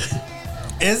about it.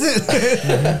 Is it?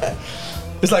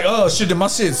 It's like, oh shit, did my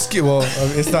shit skip? Well,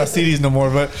 it's not CDs no more,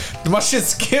 but did my shit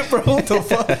skip, bro? What the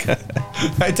fuck?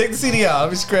 Hey, take the CD out. Let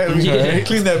me scratch. Let me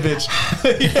clean that bitch.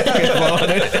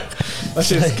 My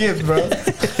shit skipped, bro.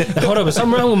 Hold up, is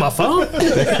something wrong with my phone?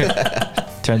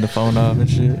 Turn the phone off and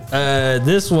shit.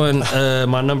 This one,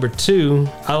 my number 2.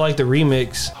 I like the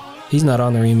remix. He's not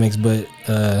on the remix, but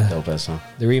Dope ass song.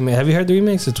 the remix. Have you heard the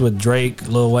remix? It's with Drake,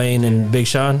 Lil Wayne, and Big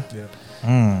Sean.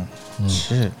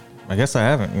 Shit. I guess I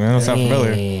haven't. You know, it sound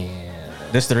familiar.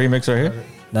 This the remix right here?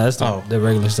 No, that's the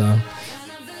regular song.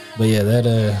 But yeah, that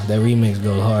remix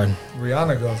goes hard.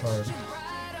 Rihanna goes hard.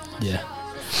 Yeah.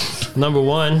 Number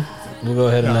 1, we'll go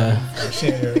ahead and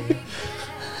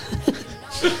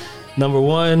number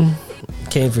 1,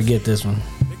 can't forget this one.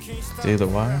 It's either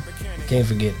why. Can't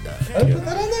forget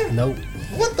that. Nope.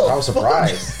 What the? I was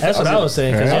surprised. That's what I was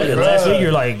saying. Because last week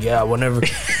you're like, yeah, whenever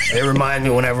it reminded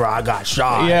me whenever I got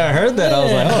shot. Yeah, I heard that. I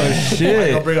was like, oh Don't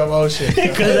shit. bring up old shit.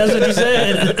 Because that's what you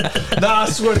said. Nah, I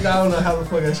swear to God, I don't know how the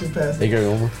fuck that shit passed. Hey,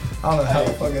 girl, one more. I don't know how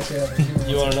the fuck that shit happened.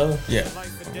 You want another? Yeah.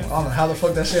 I don't know how the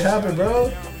fuck that shit happened,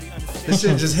 bro. This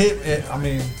shit just hit it. I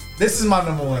mean, this is my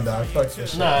number 1, dog. Fuck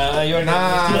this shit. Nah, you already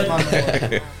Nah, it's my number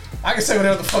 1. I can say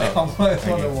whatever the fuck I want. It's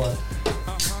my number 1.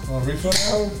 Want to refill that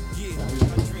hoe?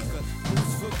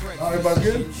 Everybody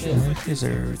good? These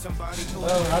are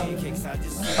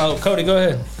Oh, Cody, go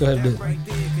ahead. Go ahead and do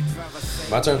it.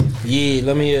 My turn. Yeah,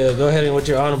 let me go ahead and with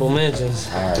your honorable mentions.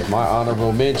 All right, my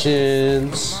honorable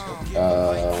mentions.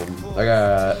 I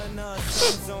got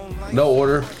no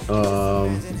order.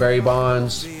 Barry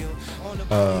Bonds.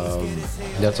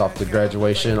 That's off the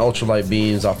Graduation. Ultralight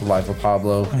Beams off the Life of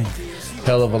Pablo.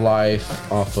 Hell of a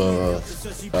Life off of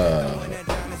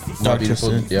My Beautiful.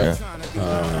 Twisted, Yeah.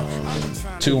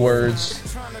 2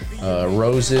 Words.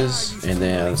 Roses, and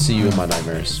then See You in My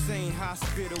Nightmares.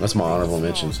 That's my honorable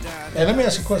mentions. Hey, let me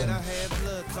ask you a question.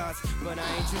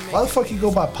 Why the fuck you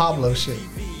go by Pablo shit?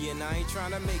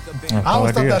 I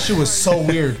always thought that shit was so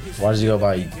weird. Why does he go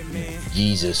by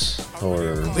Jesus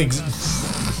or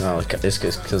no? It's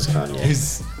because Kanye.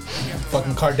 He's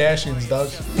fucking Kardashians, dog.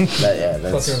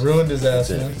 That's Fucking ruined his ass,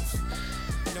 that's it. man.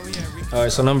 All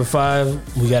right, so number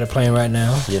 5, we got it playing right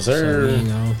now. Yes, So, sir. you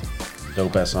know,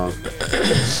 Dope ass song.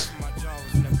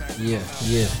 yeah.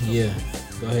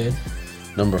 Go ahead.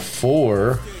 Number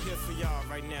 4.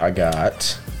 I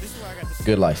got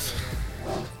Good Life.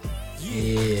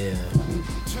 Yeah.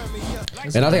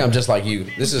 And I think I'm just like you.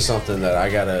 This is something that I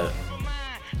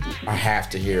have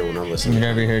to hear when I'm listening. You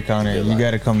never hear Kanye. You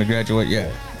got to come to Graduate.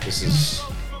 Yeah. This is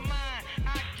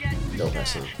dope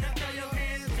ass song.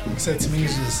 I said to me,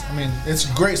 it's just, I mean,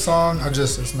 it's a great song.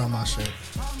 It's not my shit.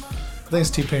 I think it's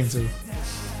T-Pain too.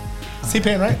 It's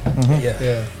T-Pain, right? Mm-hmm.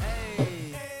 Yeah.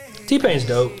 T-Pain's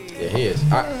dope. Yeah, he is.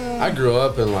 I grew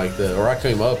up in I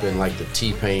came up in the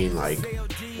T-Pain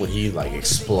when he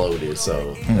exploded.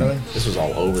 So really? This was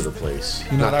all over the place.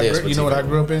 You know what I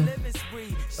grew up in?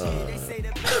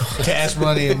 Cash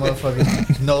Money and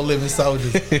motherfucking No Living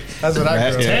Soldiers. That's what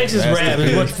I grew up in. Texas rap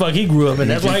is what the fuck he grew up in.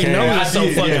 That's why he knows it so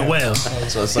fucking well.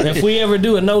 And if we ever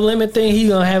do a No Limit thing, he's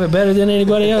gonna have it better than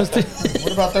anybody else.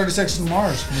 What about 30 Seconds to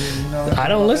Mars? You know, I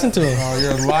don't listen to him. Oh,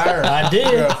 you're a liar. I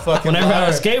did. Whenever I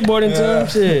was skateboarding to him,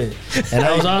 shit. And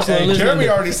I was also listening Jeremy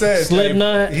to already said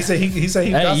Slipknot. He said he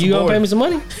hey, got you gonna pay me some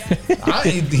money?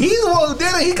 He's the one who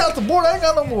did it. He got the board. I ain't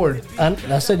got no board.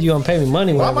 I said you gonna pay me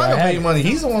money. Why am I gonna pay you money?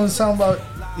 He's the one who's talking about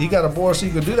he got a board so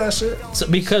you could do that shit. So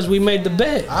because we made the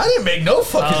bet. I didn't make no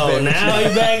fucking bet. Oh, now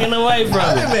you're backing away from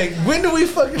it. When do we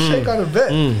fucking shake on a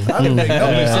bet? I didn't make no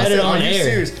bet. You said it on Are you air.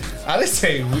 serious? I didn't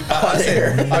say. I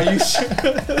said, are you sure?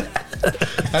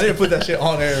 I didn't put that shit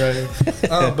on air right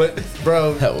here. But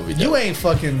bro, That would be dope. you ain't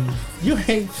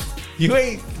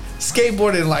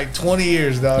skateboarded in 20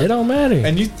 years, dog. It don't matter.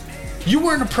 And you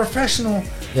weren't a professional.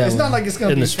 Yeah, it's not like it's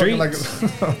gonna in be the streets.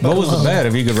 What was the bet?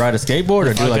 If you could ride a skateboard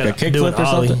or do I a could do kickflip an or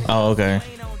something? ollie. Oh, okay.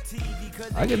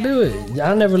 I can do it.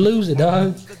 I'll never lose it,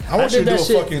 dog. I want you to do a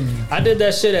shit. fucking. I did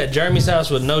that shit at Jeremy's house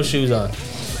with no shoes on.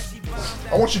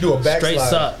 I want you to do a Straight backslide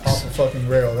socks. off a fucking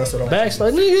rail. That's what I want.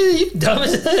 Backslide, nigga, you dumb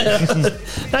as hell.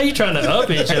 Now you trying to up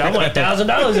it, shit. I want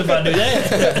 $1,000 if I do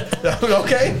that.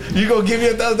 Okay, you gonna give me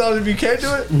 $1,000 if you can't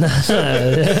do it?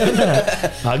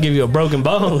 I'll give you a broken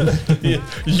bone. You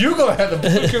gonna have the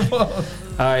broken bone.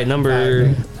 All right,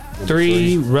 number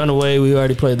 3, Runaway. We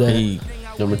already played that.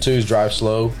 Number 2 is Drive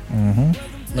Slow.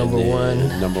 Number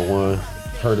 1. Number 1,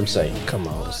 Heard Him Say. Come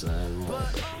on, son.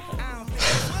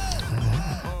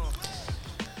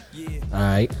 All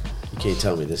right. You can't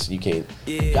tell me this. You can't.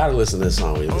 You gotta listen to this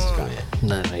song when you listen to Kanye.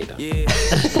 No, you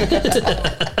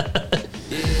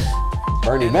don't.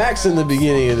 Bernie Mac's in the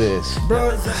beginning of this.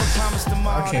 Bro,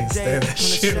 I can't stand that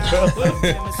shit, bro.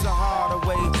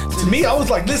 To me, I was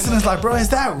listening, bro, is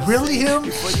that really him?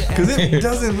 Because it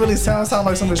doesn't really sound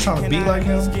like somebody's trying to be like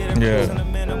him. Yeah.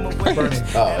 Bernie.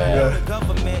 Oh, yeah.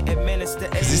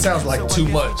 Because he sounds like too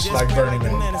much like Bernie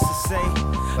Man.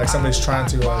 Like somebody's trying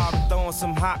to. Throwing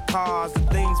some hot cars, the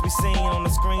things we seen on the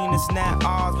screen is not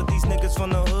ours, but these niggas from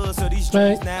the hood, so these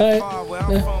streets not far. Where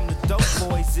I'm from, the dope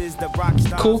boys is the rock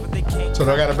stars, Cool. but they can't. So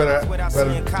I got a better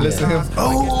listen to him.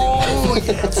 Oh,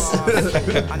 yes.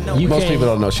 Most people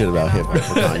don't know shit about hip hop.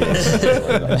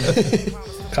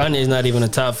 Kanye's not even a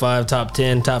top 5, top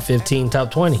 10, top 15, top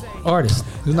 20 artist.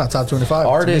 He's not top 25.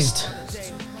 Artist.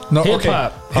 No,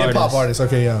 Hip-hop Hip hop artist.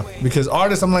 Okay, yeah. Because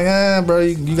artists, I'm like, bro,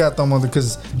 you got them on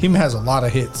because he has a lot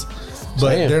of hits,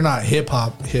 but Damn. they're not hip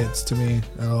hop hits to me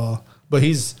at all. But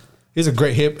he's a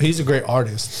great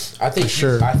artist. I think for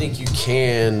sure. I think you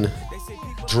can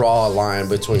draw a line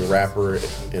between rapper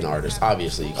and artist.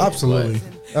 Obviously, you can, Absolutely.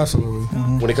 but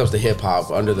when it comes to hip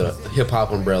hop, under the hip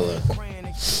hop umbrella,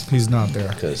 He's not there.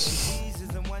 because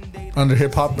Under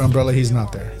hip hop umbrella, he's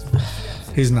not there.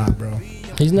 He's not, bro.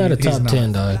 He's not a He's top not.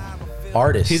 10, dog.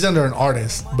 artist. He's under an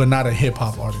artist, but not a hip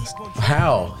hop artist.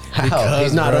 How? Because,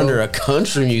 He's not bro. under a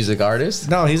country music artist.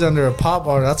 No, he's under a pop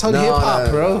artist. I told you No, hip hop,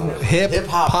 no, bro. Hip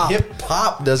hop. Hip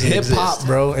hop doesn't Hip exist. hop,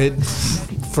 bro. It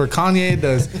for Kanye it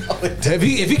does. If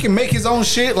he can make his own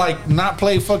shit, like not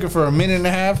play fucking for a minute and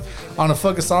a half on a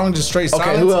fucking song, just straight Okay,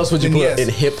 silence. who else would you then put yes. in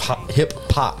hip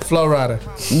hop? Flow Rider.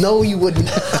 No, you wouldn't.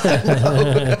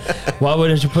 Why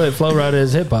wouldn't you put Flow Rider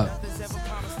as hip hop?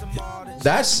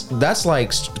 That's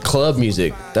like club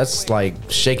music. That's like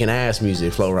shaking ass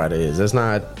music. Flow Rider is. That's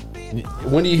not.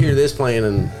 When do you hear this playing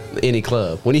in any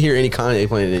club? When do you hear any Kanye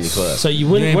playing in any club? So you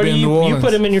wouldn't? You ain't Where do been to New you Orleans.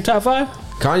 put him in your top 5?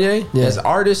 Kanye Yeah. as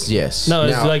artist, yes. No,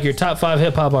 it's Now, like your top 5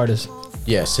 hip hop artists.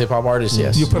 yes, hip hop artist,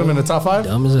 yes. You put him in the top 5?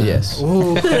 Dumb as hell. Yes.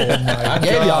 Ooh, I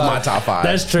gave y'all my top 5.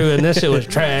 That's true, and this shit was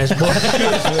trash, boy.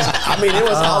 I mean, it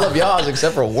was all of y'all's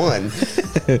except for one.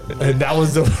 and that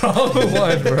was the wrong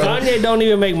one, bro. Kanye don't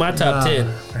even make my top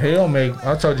 10. He don't make.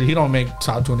 I told you he don't make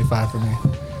top 25 for me.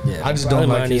 Yeah, I just probably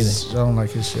don't like mine his. I don't like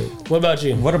his shit. What about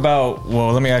you? What about?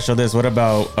 Well, let me ask you this. What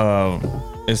about?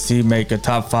 Is he make a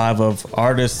top 5 of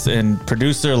artists and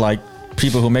producer, like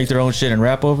people who make their own shit and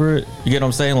rap over it? You get what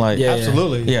I'm saying? Like, Yeah.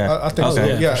 Absolutely. Yeah. I think so.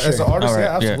 Okay. Yeah, for as sure. an artist, All right,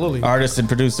 yeah, absolutely. Artists and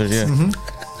producers, yeah.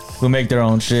 who make their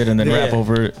own shit and then rap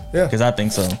over it. Yeah. Because I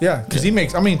think so. Yeah, because he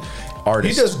makes. I mean,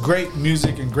 Artist. he does great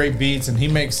music and great beats, and he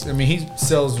makes. I mean, he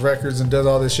sells records and does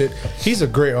all this shit. He's a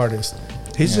great artist.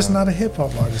 He's just not a hip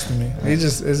hop artist to me. He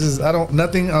just. It's just. I don't.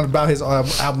 Nothing about his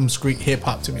album scream hip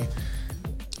hop to me.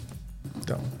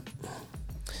 Don't.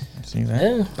 See that?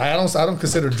 Yeah. I don't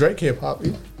consider Drake hip hop.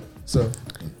 So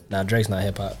Nah, Drake's not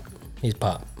hip hop. He's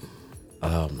pop.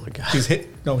 Oh my god. he's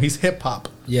hip hop.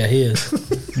 Yeah, he is.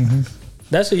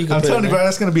 That's who you can I'm put telling it, you, bro, man.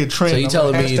 that's gonna be a trend. So you I'm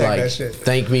telling gonna me hashtag like that shit.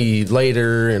 thank me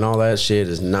later and all that shit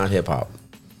is not hip hop?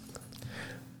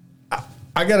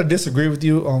 I gotta disagree with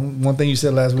you on one thing you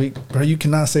said last week, bro. You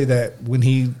cannot say that when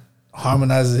he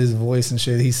harmonizes his voice and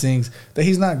shit, he sings that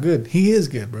he's not good. He is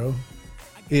good, bro.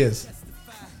 He is.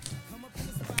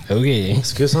 Okay.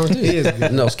 It's a good song too. He is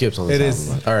good. No skips on this It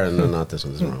album. is. All right, no, not this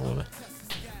one. This is the wrong one.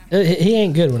 He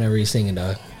ain't good whenever he's singing,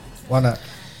 dog. Why not?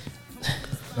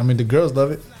 I mean, the girls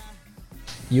love it.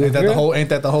 You Ain't that agree?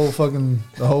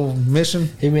 the whole mission?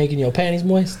 He making your panties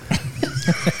moist?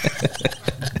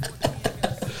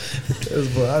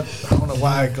 Bro, I don't know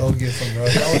why I go get some, bro.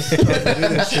 I always trying to do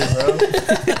this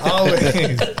shit, bro.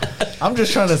 Always. I'm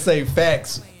just trying to say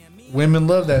facts. Women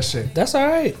love that shit. That's all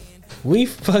right. We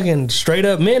fucking straight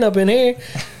up men up in here.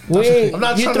 We ain't, I'm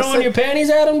not you trying to throwing say- your panties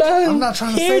at him, dog? I'm not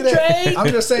trying to Here, say that. Drake. I'm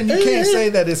just saying you can't say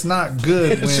that it's not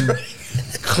good when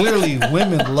clearly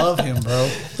women love him, bro.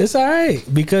 It's all right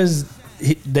because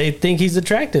they think he's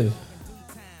attractive,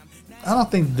 I don't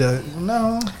think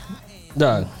no.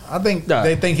 dog. I think Nah.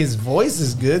 they think his voice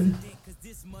is good,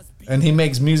 and he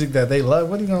makes music that they love.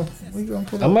 What are you gonna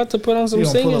pull up? I'm about to put on some You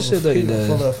gonna singing pull up shit that he you gonna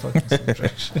does. pull up fucking some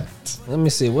Drake shit. Let me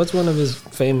see. What's one of his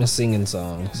famous singing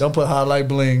songs? Don't put Hot Like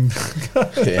Bling.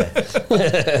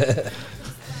 Yeah.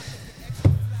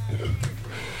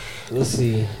 Let's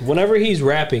see. Whenever he's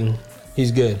rapping,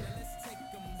 he's good.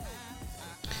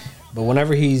 But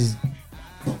whenever he's,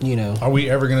 Are we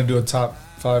ever gonna do a top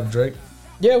 5 Drake?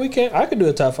 yeah, we can. I could do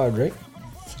a top 5 Drake.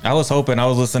 I was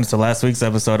listening to last week's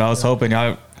episode. I was hoping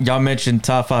y'all mentioned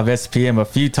top 5 SPM a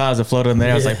few times. It floated in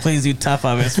there. I was Yeah. like, please do top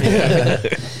 5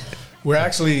 SPM. We're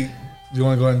actually. Do you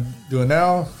want to go and do it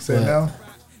now? Say it now.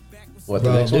 What the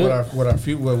About next what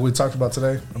one? what we talked about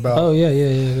today about. Oh yeah.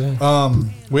 Go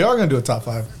ahead. We are gonna do a top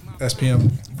 5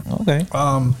 SPM. Okay.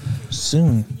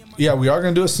 Soon. Yeah, we are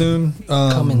gonna do it soon.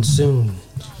 Coming soon.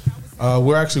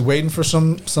 We're actually waiting for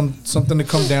something to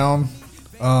come down.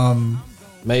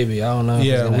 Maybe, I don't know. if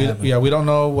it's gonna happen. We don't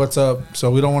know what's up, so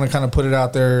we don't want to kind of put it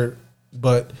out there,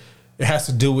 but it has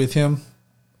to do with him.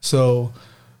 So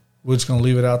we're just gonna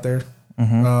leave it out there.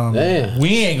 Damn. We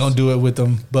ain't gonna do it with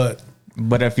him, but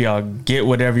But if y'all get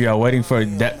whatever y'all waiting for,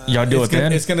 that y'all do it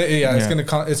then. it's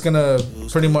gonna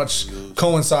pretty much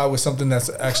coincide with something that's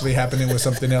actually happening with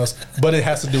something else, but it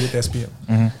has to do with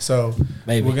SPM. So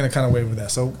Maybe. we're gonna kind of wait with that.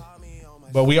 So,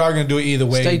 but we are gonna do it either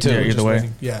way. Stay tuned. We're Yeah, just either way.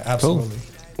 waiting. Yeah, absolutely.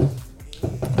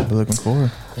 I'll be looking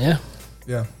forward. Yeah.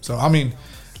 Yeah. So I mean,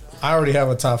 I already have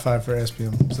a top 5 for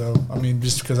SPM. So I mean,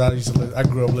 just because I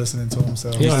grew up listening to him.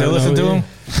 So Yeah. You still I listen know, to yeah. him?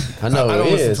 I know I don't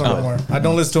it listen is. to him no more. I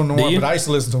don't listen to him no Do more, you? but I used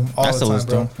to listen to him all I the still time, listen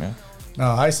bro. to him. No,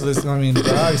 I used to listen. I mean, bro,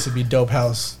 I used to be Dope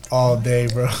House all day,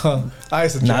 bro. I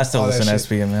used to. Yeah. Nah, I jump still all that listen to shit.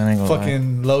 SPM, man. I ain't gonna lie.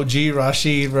 Fucking Low G,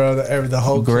 Rashid, bro. The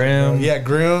whole Grim. bro. Yeah,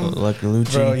 Grim, Lucky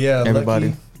Lucci. bro. Yeah, Everybody.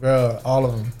 Lucky, bro. All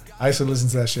of them. I used to listen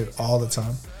to that shit all the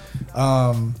time.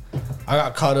 I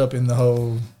got caught up in the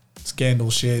whole scandal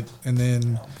shit, and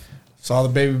then saw the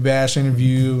Baby Bash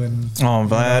interview, and Oh, I'm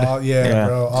glad. yeah,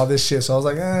 bro, all this shit. So I was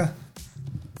like,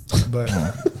 But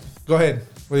go ahead.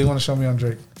 What do you want to show me on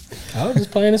Drake? I was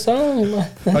just playing a song.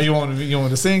 Oh, you want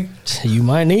to sing? You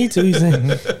might need to. He said.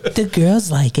 The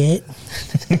girls like it.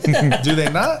 Do they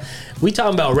not? We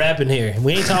talking about rapping here.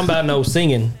 We ain't talking about no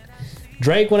singing.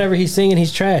 Drake, whenever he's singing,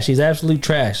 he's trash. He's absolute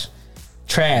trash.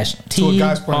 Trash. To a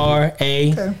guy's point of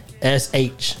view.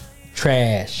 TRASH.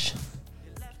 Trash.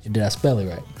 Did I spell it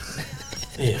right?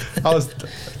 I was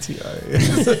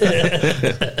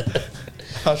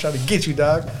I was trying to get you,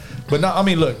 dog. But no, I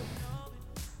mean, look,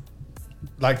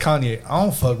 like Kanye, I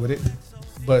don't fuck with it,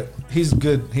 but he's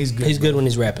good. He's good. He's good when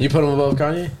he's rapping. You put him above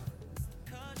Kanye?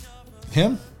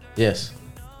 Him? Yes.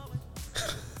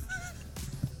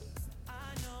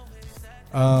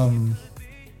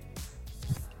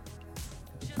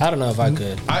 I don't know if I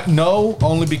could. I no,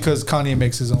 only because Kanye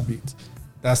makes his own beats.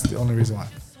 That's the only reason why.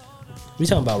 We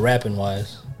talking about rapping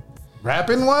wise.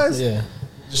 Rapping wise, Yeah.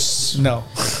 no.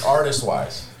 Artist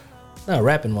wise. No,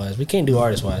 rapping wise. We can't do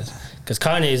artist wise. Because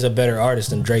Kanye is a better artist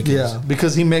than Drake is. Yeah,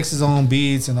 because he makes his own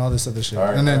beats and all this other shit.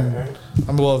 Right, and then, right.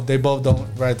 I mean, well, they both don't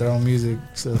write their own music.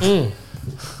 So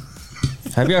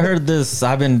Have y'all heard this?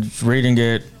 I've been reading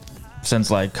it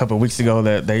since like a couple of weeks ago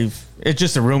that it's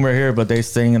just a rumor here, but they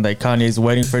saying that Kanye's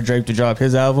waiting for Drake to drop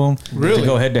his album to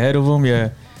go head to head with him. Yeah,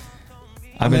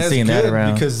 I've been seeing that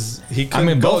around because he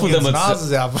couldn't both of them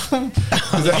Nas's album.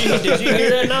 Did you hear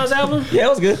that Nas album? Yeah, it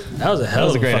was good. That was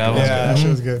a great album. Yeah, that shit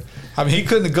was good. I mean, he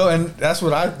couldn't go, and that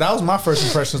was my first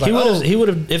impression. Like, he would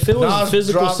have if it was Nas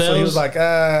physical sales. So he was like,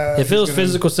 if it was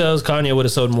physical sales, Kanye would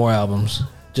have sold more albums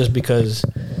just because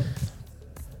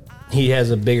he has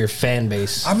a bigger fan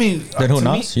base. I mean, then who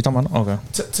Nas? You talking about? Okay.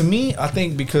 To me, I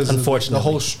think because of the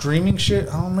whole streaming shit.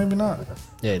 I don't know, maybe not.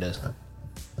 Yeah, he does. I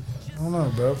don't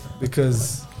know, bro.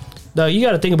 Because no, you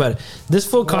got to think about it. This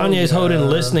fool Kanye's holding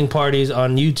listening parties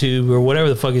on YouTube or whatever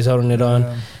the fuck he's holding it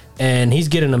on, and he's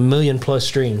getting 1 million plus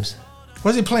streams.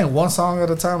 Was he playing one song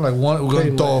at a time? Like one,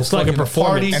 it's like a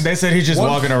performance. And they said he's just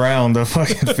walking around the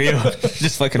fucking field,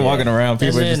 just fucking walking around.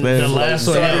 People are just there. The last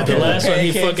one,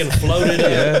 he fucking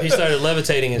floated. He started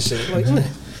levitating and shit. Like,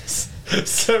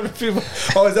 certain people.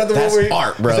 Oh, is that the one where he,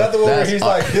 art, bro? Is that the one where he's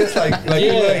art. Like this, like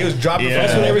he was dropping? Yeah.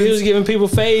 That's whenever he was giving people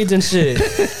fades and shit.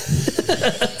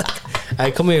 Hey,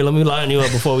 come here. Let me line you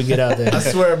up before we get out there. I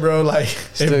swear, bro. Like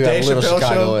if Dave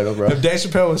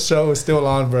Chappelle was show was still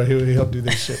on, bro, he'll do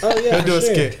this shit. Oh yeah, he'll do a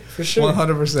skit for sure,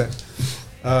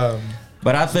 100%.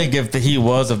 But I think if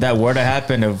that were to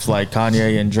happen, if like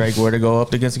Kanye and Drake were to go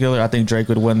up against each other, I think Drake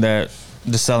would win the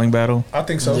selling battle. I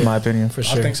think so. In my opinion, for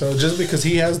sure. I think so. Just because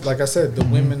he has, like I said, the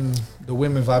women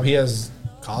vibe. He has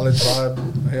college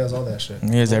vibe. He has all that shit.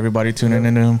 He has everybody tuning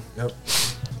into him. Yep.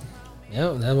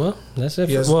 Yeah, well, that's it.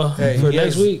 For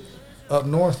Next week. Up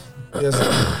north, he has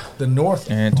the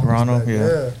north and Toronto.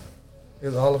 Yeah, he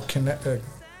has all of Canada.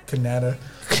 Canada.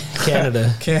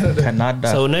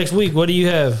 Canada. So next week, what do you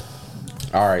have?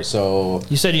 All right, so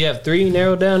you said you have 3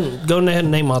 narrowed down. Go ahead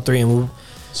and name all 3 and move.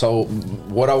 So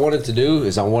what I wanted to do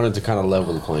is I wanted to kind of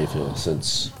level the playing field,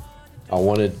 since I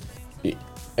wanted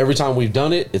every time we've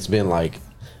done it, it's been like,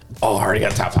 oh, I already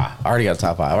got a top 5. I already got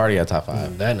a top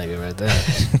 5. That nigga right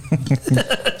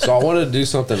there. So I wanted to do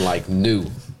something like new,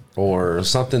 or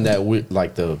something that we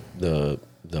like the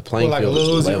playing field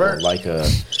is level, like a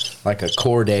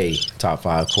Cordae top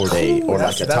 5 Cordae, or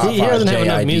like a top 5 he doesn't have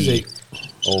enough JID, music.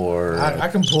 or I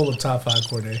can pull a top 5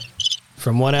 Cordae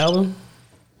from one album.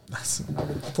 I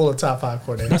can pull a top 5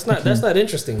 Cordae. That's not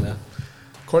interesting though.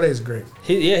 Corday's great.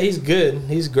 He's good.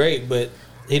 He's great, but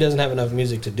he doesn't have enough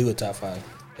music to do a top 5,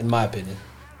 in my opinion.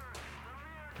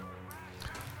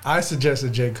 I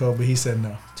suggested J. Cole, but he said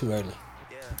no. Too early.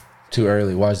 Too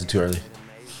early. Why is it too early?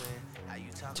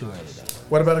 Too early though.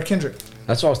 What about a Kendrick?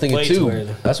 That's what I was thinking too.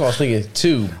 That's what I was thinking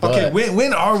too. Okay,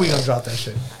 when are we gonna drop that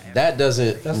shit? That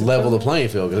doesn't level the playing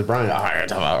field, because Brian, I got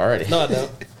top 5 already. No, I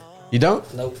don't. You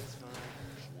don't? Nope.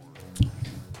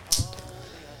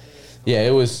 Yeah,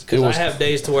 it was. Because I have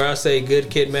days to where I say Good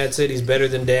Kid, Mad City is better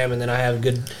than Damn, and then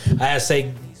I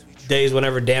say days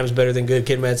whenever Damn's better than Good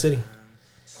Kid, Mad City,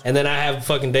 and then I have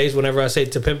fucking days whenever I say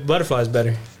To Pimp a Butterfly is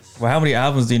better. Well, how many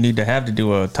albums do you need to have to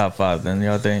do a top 5? Then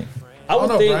y'all think? I don't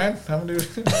know, Brian. How many?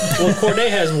 Well, Cordae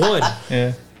has 1.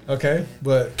 Yeah. Okay,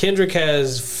 but Kendrick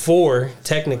has 4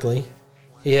 technically.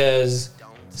 He has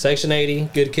Section 80,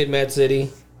 Good Kid, Mad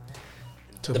City,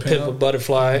 To Pimp a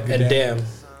Butterfly, and Damn.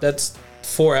 That's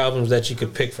 4 albums that you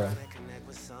could pick from.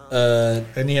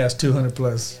 And he has 200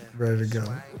 plus ready to go.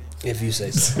 If you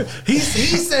say so. he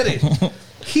said it.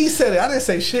 He said it. I didn't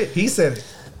say shit. He said it.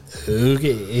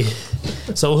 Okay.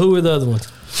 So who were the other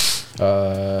ones?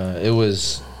 It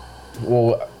was.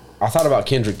 Well, I thought about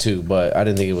Kendrick too, but I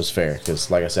didn't think it was fair, because,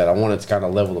 like I said, I wanted to kind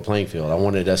of level the playing field. I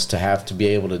wanted us to have to be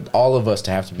able to, all of us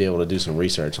to have to be able to do some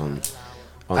research on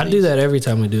I do that every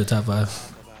time we do a top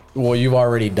 5. Well, you've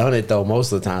already done it though.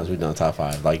 Most of the times we've done top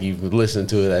 5. Like, you've listened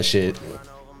to that shit.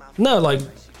 No, like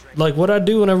what I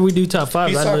do whenever we do top 5.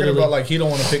 He's talking about like he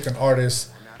don't want to pick an artist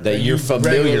that you're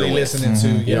familiar with, listening to.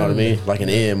 You know what I mean? Like an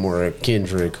M or a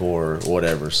Kendrick or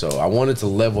whatever. So I wanted to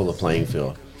level the playing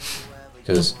field,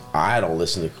 because I don't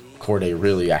listen to Cordae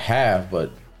really. I have,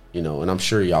 but and I'm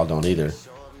sure y'all don't either.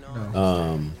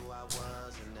 No.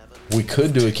 We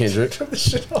could do a Kendrick. Got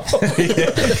some R&B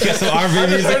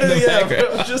music in the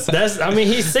background. That's. I mean,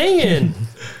 he's singing.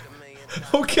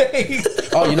 Okay.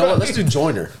 Oh, you know what? Let's do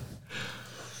Joyner.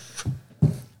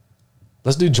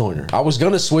 Let's do Joyner. I was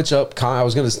gonna switch up. I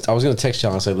was gonna text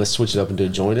y'all and say let's switch it up and do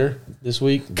Joyner this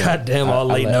week. Goddamn, all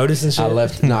late notice and shit. I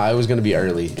left. It was gonna be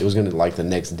early. It was gonna like the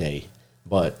next day,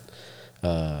 but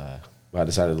I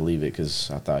decided to leave it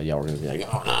because I thought y'all were gonna be like,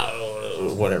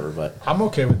 oh, whatever. But I'm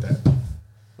okay with that.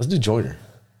 Let's do Joyner.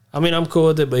 I mean, I'm cool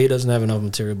with it, but he doesn't have enough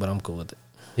material. But I'm cool with it.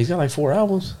 He's got like 4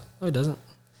 albums. No, he doesn't.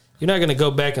 You're not gonna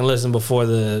go back and listen before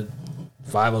the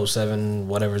 507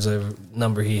 whatever's the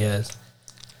number he has.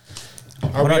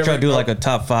 Why not try to do like a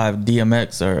top 5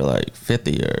 DMX or like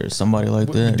 50 or somebody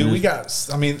like that? Dude, we got.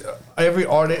 I mean,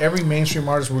 every mainstream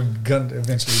artist, we're gonna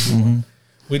eventually do one.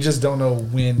 We just don't know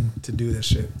when to do this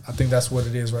shit. I think that's what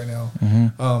it is right now.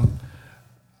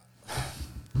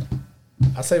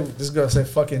 I say this girl say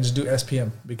fuck it and just do SPM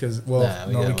because we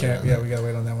can't. Yeah, we gotta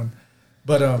wait on that one.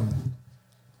 But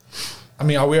I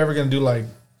mean, are we ever gonna do like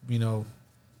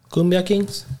Cumbia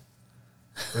Kings?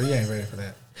 Bro, you ain't ready for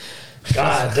that.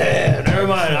 God damn! Never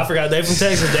mind. I forgot they from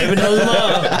Texas. David knows them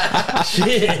all.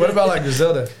 Shit. What about like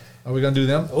Griselda? Are we gonna do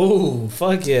them? Oh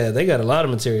fuck yeah! They got a lot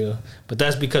of material, but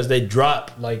that's because they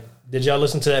drop. Like, did y'all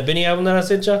listen to that Benny album that I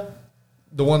sent y'all?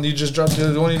 The one you just dropped,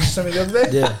 the one you just sent me the other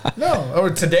day? Yeah. No.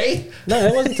 Or today? No,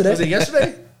 it wasn't today. Was it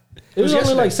yesterday? It was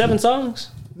only like 7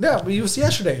 songs. No, but it was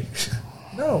yesterday.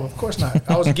 No, of course not.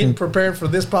 I was getting prepared for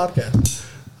this podcast.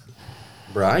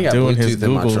 Bro, I ain't got Bluetooth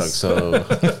in my truck, so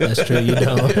that's true. You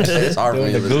don't. It's hard for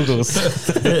me to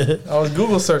Googles. I was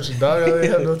Google searching, dog. I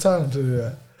didn't have no time to do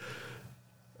that.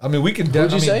 I mean, we can.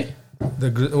 What'd you say?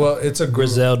 It's a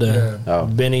Griselda, yeah.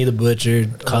 Benny the Butcher,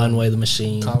 Conway the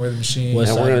Machine. And we're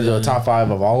gonna do a top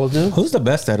 5 of all of them. Who's the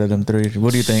best out of them 3?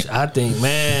 What do you think? I think,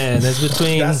 man, that's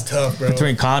between. That's tough, bro.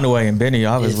 Between Conway and Benny,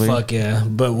 obviously. Fuck yeah,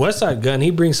 but Westside Gunn,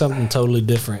 he brings something totally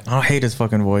different. I hate his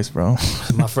fucking voice, bro.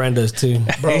 My friend does too.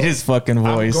 I hate his fucking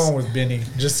voice. I'm going with Benny.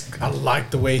 Just I like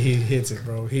the way he hits it,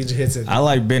 bro. He just hits it. I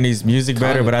like Benny's music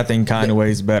better, but I think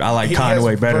Conway's better. I like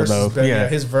Conway better though. Yeah,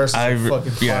 his verse is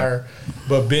fucking fire.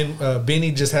 But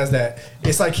Benny just has that.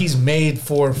 It's like he's made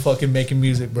for fucking making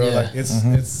music, bro. Yeah. Like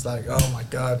it's like, oh my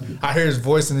god. I hear his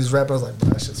voice in his rap. I was like, bro,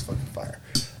 that shit's fucking fire.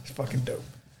 It's fucking dope.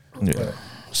 Yeah. But,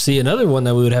 See, another one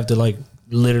that we would have to like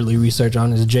literally research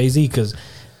on is Jay-Z because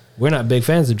we're not big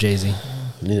fans of Jay-Z.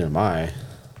 Neither am I.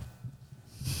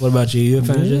 What about you? You a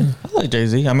fan of Jay? I like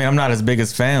Jay-Z. I mean, I'm not his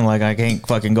biggest fan. Like, I can't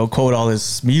fucking go quote all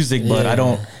his music, but I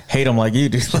don't hate him like you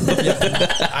do.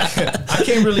 I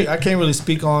can't really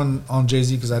speak on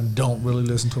Jay-Z because I don't really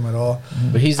listen to him at all.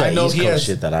 But he's that East Coast has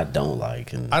shit that I don't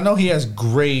like. And I know he has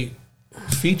great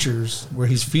features where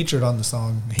he's featured on the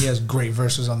song. He has great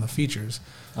verses on the features.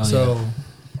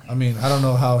 I mean, I don't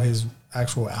know how his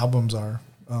actual albums are,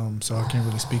 so I can't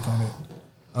really speak on it.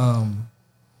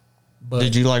 But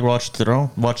did you like Watch the Throne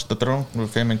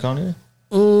with him and Kanye?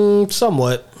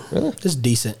 Somewhat. Really? It's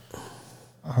decent.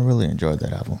 I really enjoyed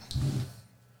that album.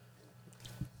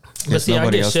 But see, I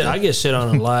get shit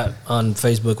on a lot on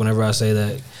Facebook whenever I say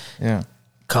that. Yeah.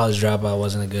 College Dropout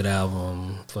wasn't a good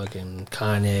album. Fucking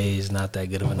Kanye's not that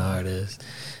good of an artist.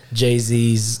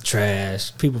 Jay-Z's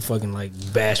trash. People fucking like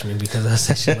bash me because I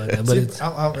say shit like that. But see,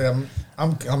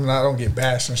 I don't get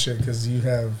bashed and shit because you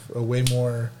have a way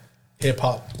more hip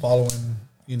hop following,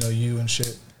 you and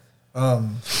shit.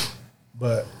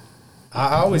 But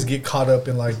I always get caught up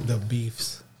in like the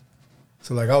beefs.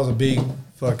 So like I was a big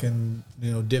fucking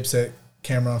Dipset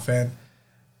Cameron fan,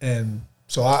 and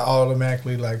so I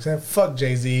automatically like said fuck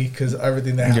Jay-Z because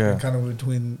everything that happened kind of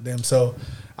between them. So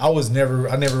I never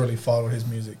really followed his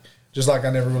music. Just like I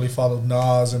never really followed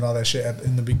Nas and all that shit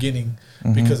in the beginning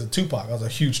because of Tupac. I was a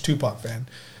huge Tupac fan,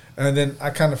 and then I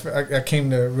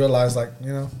came to realize like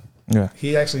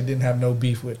he actually didn't have no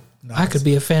beef with Nas. I could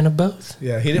be a fan of both.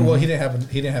 Yeah, he didn't. Well, he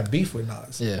didn't have beef with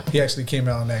Nas. Yeah, he actually came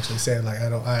out and actually said like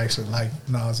I actually like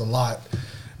Nas a lot,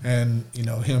 and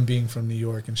him being from New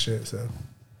York and shit. So,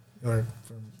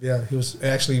 he was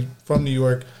actually from New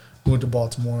York, went to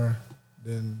Baltimore,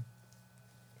 then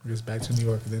I guess back to New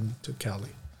York, and then to Cali.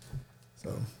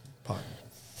 So, Pac.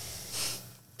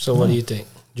 So what do you think,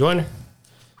 Joyner?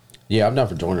 Yeah, I'm down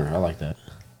for Joyner. I like that.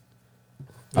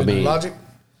 I mean, Logic.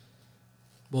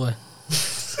 Boy,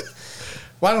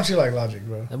 why don't you like Logic,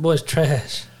 bro? That boy's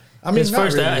trash. I mean,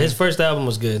 his first album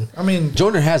was good. I mean,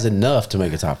 Joyner has enough to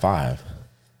make a top 5.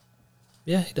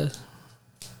 Yeah, he does.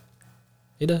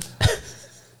 He does.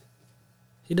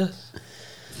 He does.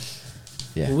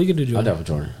 Yeah, well, we could do Joyner. I'm down for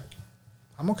Joyner.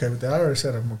 I'm okay with that. I already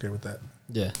said I'm okay with that.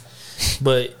 Yeah,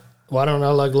 but why don't I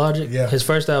like Logic? Yeah, his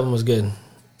first album was good.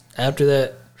 After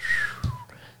that,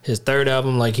 his third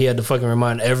album, like he had to fucking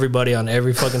remind everybody on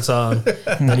every fucking song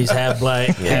that he's half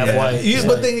black, half white.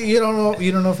 But then you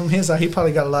don't know from his side. He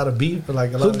probably got a lot of beef, but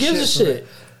like a lot who of gives a shit?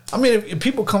 I mean, if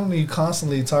people come to you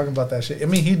constantly talking about that shit, I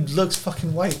mean, he looks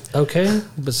fucking white. Okay,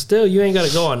 but still, you ain't got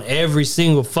to go on every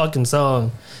single fucking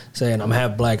song saying I'm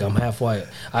half black, I'm half white.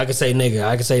 I could say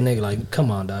nigga. Like,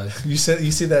 come on, dog. You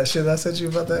see that shit I sent you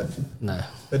about that? Nah.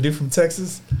 That dude from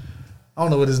Texas. I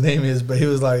don't know what his name is, but he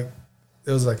was like,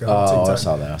 it was like a TikTok. I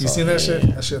saw that. You seen that shit?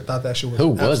 Yeah. I should have thought that shit was. Who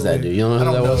was that dude? You don't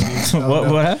know who that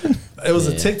was? What happened? It was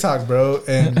a TikTok, bro,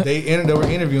 and they were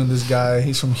interviewing this guy.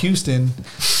 He's from Houston,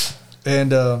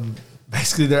 and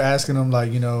basically they're asking him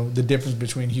like, you know, the difference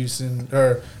between Houston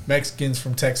or Mexicans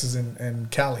from Texas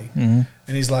and Cali. And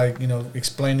he's like, you know,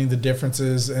 explaining the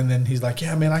differences. And then he's like,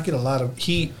 yeah, man, I get a lot of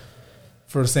heat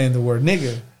for saying the word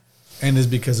nigga. And it's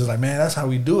because it's like, man, that's how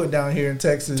we do it down here in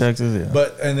Texas. Yeah.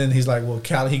 But and then he's like, well,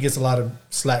 Cali, he gets a lot of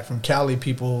slack from Cali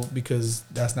people because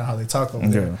that's not how they talk over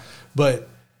there. But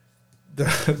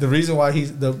the reason why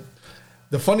he's the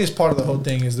funniest part of the whole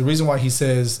thing is the reason why he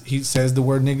says the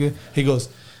word nigga. He goes,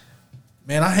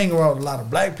 man, I hang around with a lot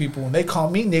of black people and they call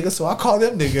me nigga, so I call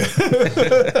them nigga.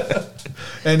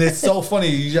 And it's so funny.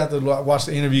 You have to watch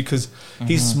the interview because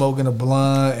he's smoking a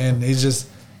blunt and he's just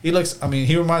he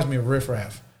reminds me of Riff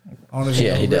Raff.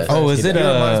 Yeah, he does. Oh, is it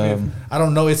I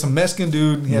don't know. It's a Mexican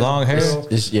dude. He has long hair?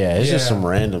 It's just some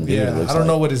random dude. Yeah, I don't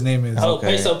know what his name is. Oh,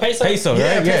 Peso, right?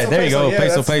 Yeah, there you go. Yeah,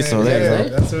 Peso. There you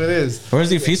go. That's what it is. Where is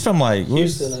he? He's from like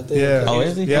Houston, I think. Yeah. Oh,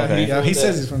 is he? Yeah, Okay. he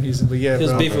says he's from Houston, but yeah, He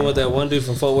was bro. beefing with that one dude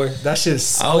from Fort Worth. That shit's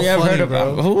so Oh yeah, I've funny, heard bro.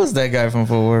 of. Who was that guy from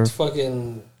Fort Worth?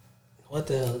 Fucking what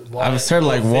the hell? I've heard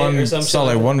like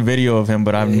one video of him,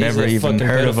 but I've He's never a even fucking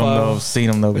heard of him pedophile. though. Seen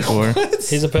him though before.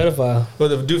 He's a pedophile. What,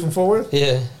 the dude from Fort Worth?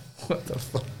 Yeah. What the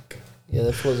fuck? Yeah,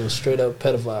 that was a straight up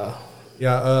pedophile.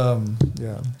 Yeah,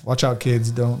 watch out,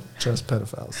 kids. Don't trust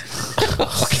pedophiles.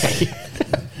 Okay.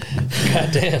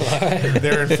 Goddamn. All right.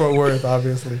 They're in Fort Worth,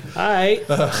 obviously. All right.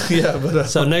 But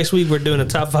So next week we're doing a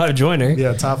top 5 joiner.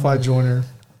 yeah, top 5 joiner.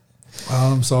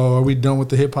 So are we done with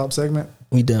the hip hop segment?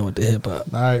 We done with the hip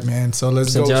hop. All right, man. So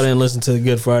let's Since go. y'all didn't listen to the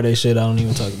Good Friday shit, I don't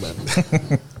even talk about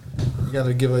it.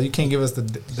 You can't give us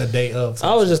the day of.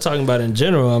 I was just talking about it in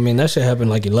general. I mean, that shit happened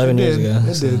like 11 years ago.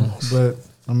 It did, but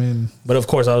I mean, But of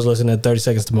course, I was listening to 30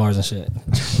 Seconds to Mars and shit.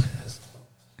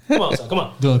 Come on, son, come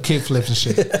on. doing kick flips and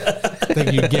shit.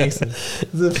 Think you gangster?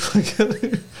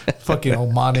 Fucking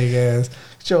old Monig ass.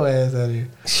 Get your ass out of here.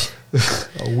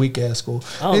 A weak ass school.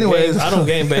 Anyways, I don't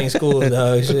game bang school,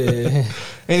 dog. Shit.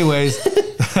 Anyways,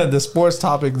 the sports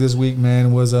topic this week,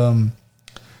 man, was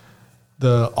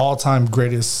the all-time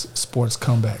greatest sports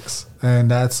comebacks,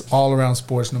 and that's all around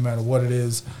sports, no matter what it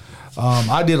is.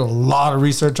 I did a lot of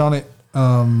research on it.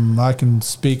 I can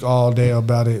speak all day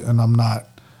about it, and I'm not,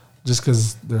 just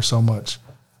because there's so much.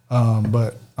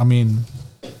 But I mean,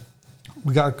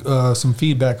 we got some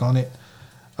feedback on it.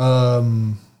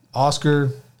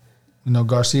 Oscar,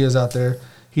 Garcia's out there.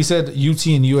 He said UT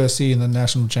and USC in the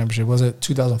national championship. Was it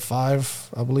 2005,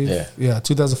 I believe? Yeah,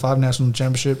 2005 national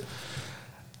championship.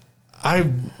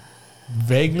 I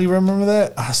vaguely remember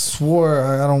that. I swore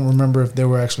I don't remember if they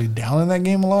were actually down in that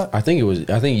game a lot. I think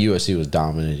USC was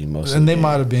dominating most. And they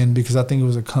might have been because I think it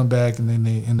was a comeback, and then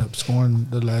they end up scoring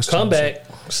the last Comeback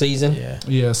season.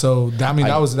 Yeah. So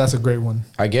that's a great one.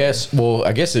 I guess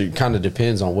it kind of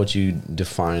depends on what you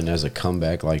define as a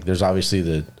comeback. Like, there's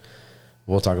obviously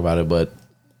we'll talk about it, but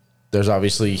there's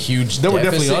obviously huge. They were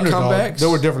definitely underdog. Comebacks. They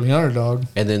were definitely underdog.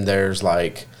 And then there's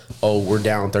like, we're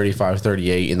down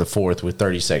 35-38 in the fourth with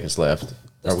 30 seconds left.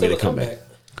 Are we going to come back?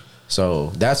 So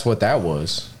that's what that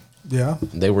was. Yeah.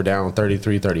 They were down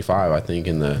 33-35, I think,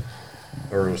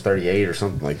 or it was 38 or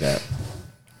something like that.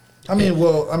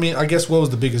 I guess what was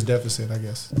the biggest deficit, I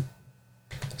guess?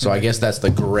 So I guess that's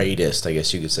the greatest, I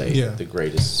guess you could say. Yeah. The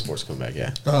greatest sports comeback,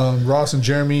 yeah. Ross and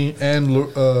Jeremy and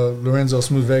Lorenzo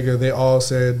Smooth Vega, they all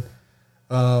said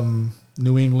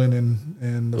New England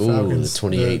and the Falcons. The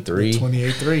 28-3. The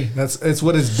 28-3. It's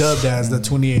what it's dubbed as, the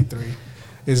 28-3.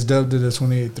 It's dubbed as the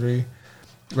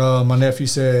 28-3. My nephew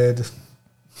said,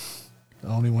 I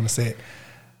don't even want to say it,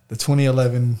 the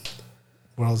 2011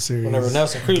 World Series. Whenever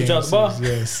Nelson Cruz dropped the ball.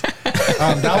 Yes.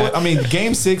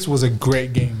 Game 6 was a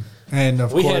great game. And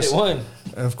of course, had it won.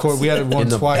 Of course, we had it won In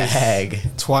the twice. bag.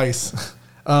 Twice.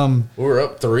 We were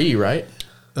up 3, right?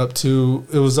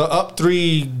 It was up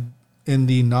 3 in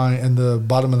the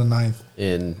bottom of the ninth.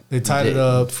 And they tied it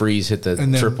up. Freeze hit the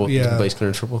triple, base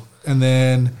clearing triple. And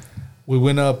then we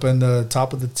went up in the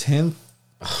top of the 10th.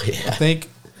 Oh, yeah. I think.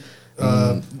 Top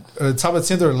of the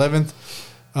 10th or 11th,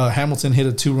 Hamilton hit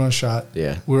a 2-run shot.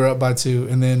 Yeah. We were up by 2.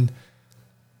 And then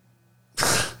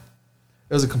it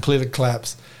was a completed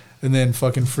collapse. And then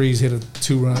fucking Freeze hit a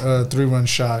 3-run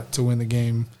shot to win the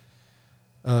game.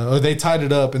 Or they tied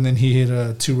it up, and then he hit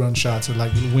a 2-run shot to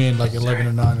win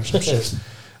 11-9 or some shit.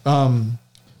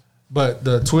 But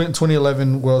the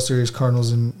 2011 World Series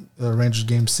Cardinals and Rangers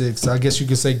Game 6, I guess you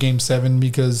could say Game 7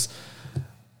 because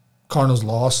Cardinals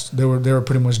lost. They were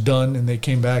pretty much done, and they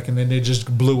came back, and then they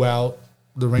just blew out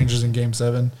the Rangers in Game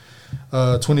 7.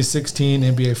 2016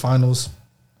 NBA Finals,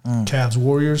 Cavs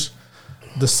Warriors.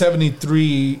 The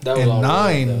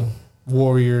 73-9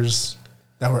 Warriors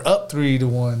that were up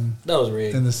 3-1. That was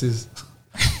rigged. In the season.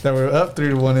 That were up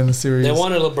 3-1 in the series. They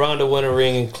wanted LeBron to win a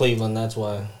ring in Cleveland. That's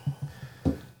why.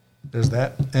 there's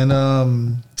that. And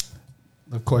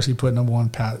of course, he put number one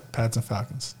Pats and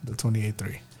Falcons, the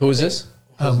 28-3. Who is this?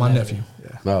 My nephew.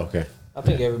 Yeah. Oh, okay. I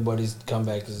think everybody's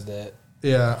comeback is that.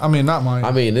 Yeah, I mean, not mine.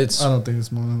 I mean, I don't think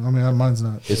it's mine. I mean, mine's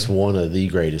not. It's one of the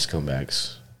greatest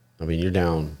comebacks. I mean, you're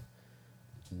down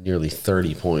nearly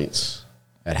 30 points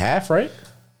at half, right?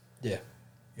 Yeah.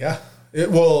 Yeah. It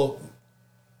was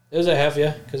a half,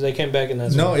 yeah, because they came back in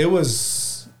that. No, it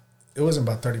wasn't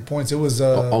about 30 points. It was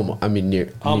almost. I mean,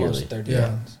 almost nearly. 30.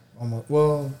 Yeah, almost.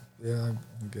 Well, yeah, I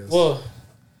guess. Well,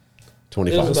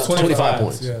 25. It was about 25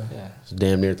 points. Yeah. It's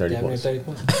damn near 30 Damn near points. 30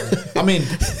 points. I mean,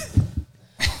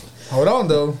 hold on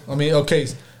though. I mean, okay,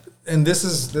 and this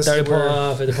is 30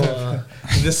 where 50 point.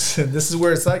 this is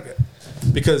where it's like,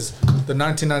 because the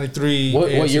 1993 What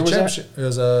AFC year was that? championship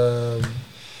was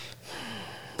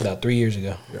About 3 years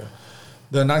ago. Yeah.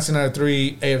 The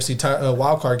 1993 AFC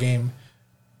wildcard game,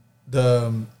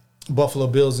 the Buffalo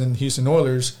Bills and Houston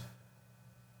Oilers.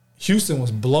 Houston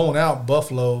was blown out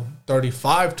Buffalo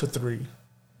 35-3.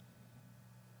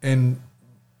 And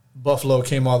Buffalo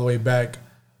came all the way back,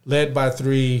 led by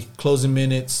 3, closing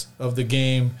minutes of the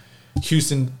game.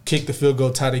 Houston kicked the field goal,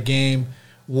 tied the game.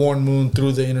 Warren Moon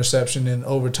threw the interception in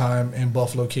overtime, and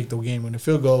Buffalo kicked the game-winning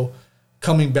field goal,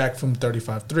 coming back from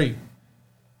 35-3.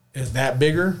 Is that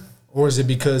bigger? Or is it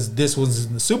because this was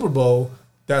in the Super Bowl,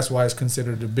 that's why it's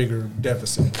considered a bigger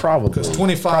deficit? Probably. Because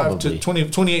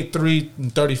 28-3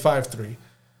 and 35-3.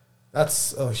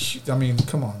 That's a huge, I mean,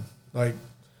 come on. Like,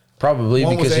 Probably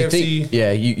one was because you AFC.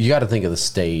 think, you got to think of the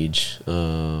stage.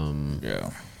 Yeah.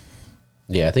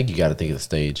 Yeah, I think you got to think of the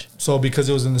stage. so because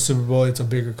it was in the Super Bowl, it's a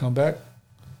bigger comeback?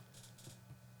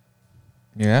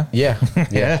 Yeah. Yeah,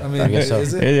 yeah. I mean, I guess so.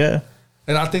 is it? Yeah.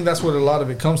 And I think that's what a lot of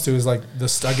it comes to is like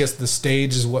this. I guess the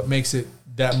stage is what makes it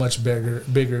that much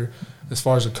bigger as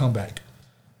far as a comeback.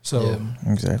 So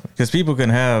Exactly. Because people can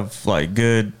have like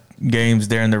good games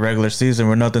during the regular season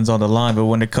where nothing's on the line, but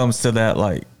when it comes to that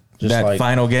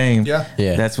final game, Yeah.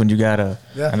 that's when you gotta.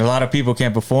 Yeah. And a lot of people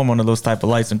can't perform under those type of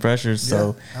lights and pressures.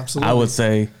 So absolutely. I would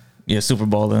say, Super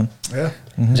Bowl then. yeah,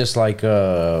 Just like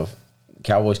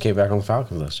Cowboys came back on the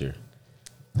Falcons last year.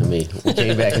 I mean, we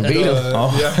came back and beat them.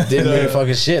 yeah. Didn't mean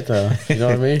fucking shit though. You know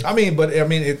what I mean? I mean, but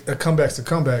a comeback's a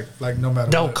comeback. Like no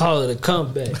matter. Don't what. call it a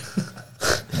comeback.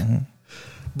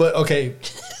 But okay,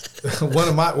 one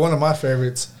of my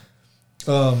favorites is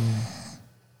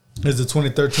the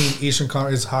 2013 Eastern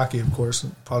Conference. It's hockey, of course.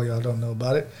 Probably y'all don't know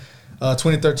about it.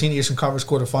 2013 Eastern Conference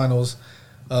quarterfinals.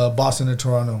 Boston and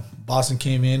Toronto. Boston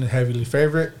came in heavily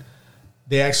favorite.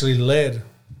 They actually led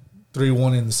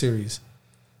 3-1 in the series.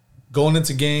 Going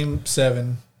into Game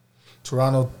 7,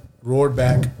 Toronto roared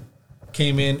back,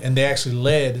 came in, and they actually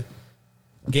led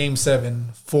Game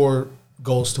 7 4-1.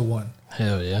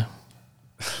 Hell yeah.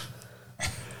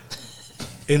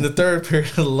 In the third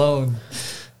period alone,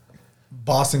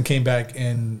 Boston came back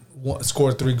and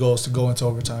scored 3 goals to go into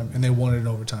overtime, and they won it in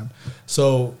overtime.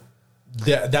 So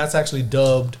that's actually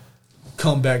dubbed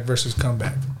comeback versus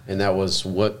comeback. And that was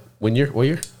what year?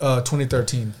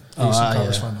 2013 Eastern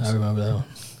Conference Finals. I remember that one.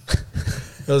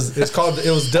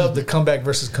 It was dubbed the comeback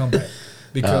versus comeback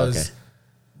because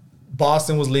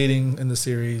Boston was leading in the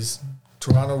series.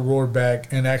 Toronto roared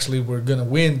back and actually were gonna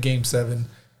win Game 7,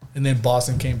 and then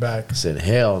Boston came back. Said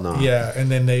hell no. Yeah,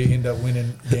 and then they end up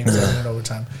winning Game 7 in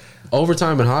overtime.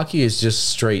 Overtime in hockey is just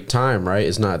straight time, right?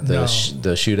 It's not the No.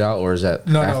 the shootout, or is that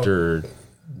No. after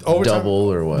Overtime,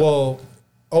 double or what? Well,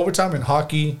 overtime in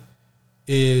hockey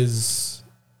is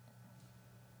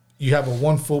you have a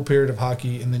 1 full period of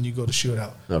hockey and then you go to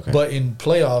shootout. Okay. But in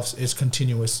playoffs, it's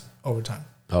continuous overtime.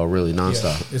 Oh, really?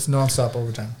 Nonstop. Yeah, it's nonstop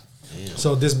overtime.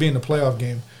 So this being a playoff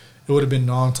game, it would have been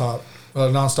nonstop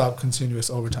continuous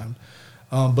overtime.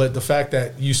 But the fact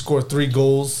that you score 3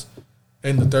 goals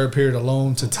in the third period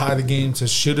alone to tie the game, to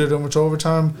shoot it over to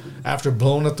overtime after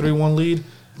blowing a 3-1 lead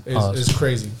is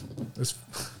crazy.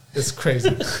 It's crazy.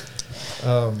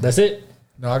 That's it?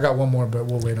 No, I got one more, but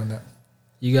we'll wait on that.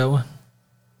 You got one?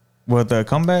 With the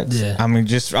comebacks? Yeah. I mean,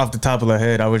 just off the top of the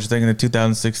head, I was thinking of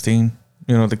 2016,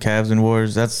 the Cavs and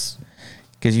Warriors. That's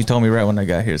because you told me right when I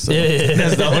got here. So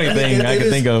that's the only thing I can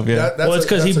think of. Yeah. Well, it's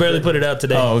because he barely put it out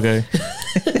today. Oh, okay.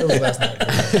 It was last night.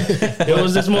 It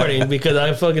was this morning because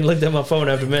I fucking looked at my phone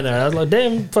after midnight. I was like,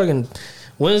 damn, fucking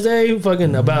Wednesday,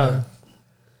 fucking about.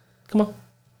 Come on.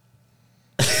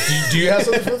 Do you have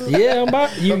something for this? Yeah, I'm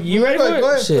about. You ready for it?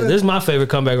 Go ahead. Shit, this is my favorite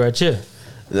comeback right here.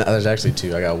 No, there's actually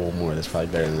 2. I got one more that's probably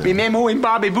better than that. Remember when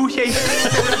Bobby Boucher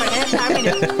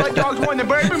hot dogs won the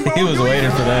Bourbon Bowl? He was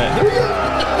waiting for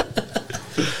that.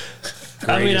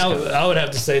 I mean, I would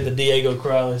have to say the Diego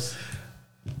Corrales.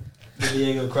 The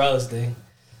Diego Corrales thing.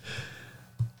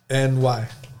 And why?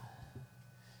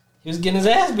 He was getting his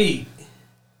ass beat.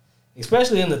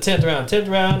 Especially in the 10th round. 10th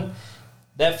round,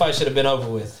 that fight should have been over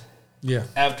with. Yeah.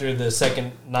 After the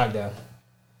second knockdown.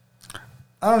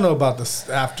 I don't know about this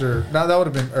after. Now that would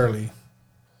have been early.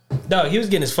 No, he was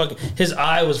getting his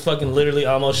eye was fucking literally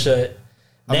almost shut.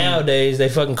 Nowadays, they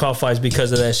fucking call fights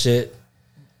because of that shit.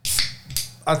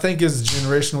 I think it's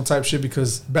generational type shit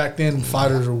because back then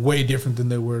fighters were way different than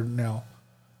they were now.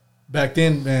 Back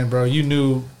then, man, bro, you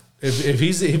knew if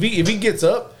he gets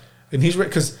up and he's ready,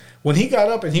 because when he got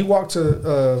up and he walked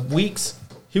to Weeks,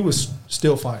 he was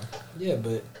still fine. Yeah,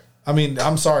 but I mean,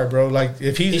 I'm sorry, bro. Like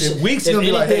if Weeks gonna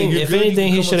be like, hey, if good,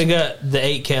 anything, he should have got the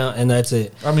 8 count and that's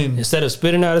it. I mean, instead of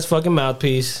spitting out his fucking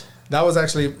mouthpiece. That was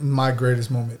actually my greatest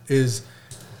moment. Is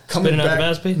coming spitting back.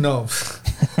 Out the mouthpiece? No,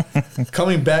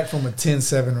 coming back from a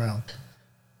 10-7 round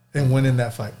and winning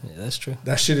that fight. Yeah, that's true.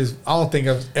 That shit is. I don't think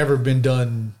I've ever been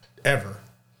done ever,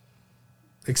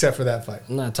 except for that fight.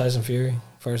 Not Tyson Fury,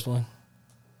 first one.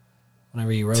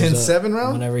 Whenever he rose 10-7 up.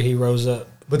 round? Whenever he rose up.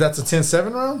 But that's a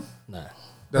 10-7 round? Nah.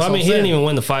 Well, I mean, he didn't even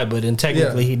win the fight, but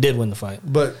technically he did win the fight.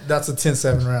 But that's a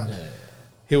 10-7 round. Yeah.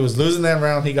 He was losing that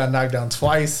round. He got knocked down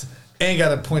twice and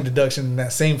got a point deduction in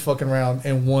that same fucking round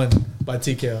and won by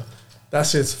TKO.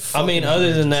 That's just. I mean,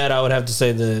 other than that, I would have to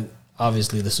say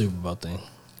obviously the Super Bowl thing.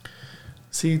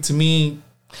 See, to me.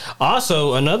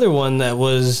 Also, another one that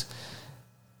was.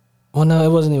 Well, no, it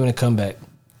wasn't even a comeback.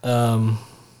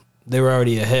 They were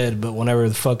already ahead, but whenever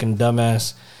the fucking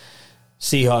dumbass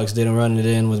Seahawks didn't run it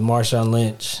in with Marshawn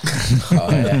Lynch.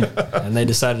 And they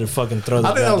decided to fucking throw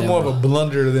that. I think that was more of a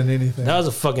blunder than anything. That was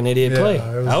a fucking idiot play.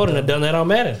 I wouldn't have done that on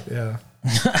Madden. Yeah.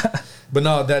 But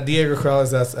no, that Diego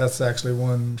Corrales, that's actually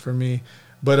one for me.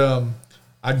 But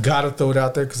I gotta throw it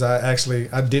out there because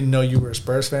I didn't know you were a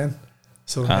Spurs fan.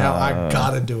 So now I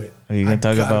gotta do it. Are you gonna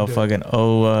talk about fucking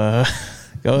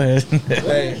go ahead.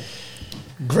 Hey,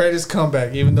 greatest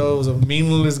comeback, even though it was a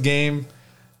meaningless game.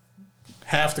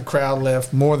 Half the crowd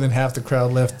left, more than half the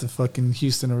crowd left the fucking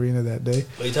Houston arena that day.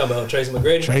 What are you talking about, Tracy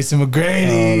McGrady? Tracy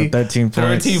McGrady. 13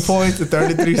 points. 13 points in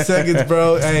 33 seconds,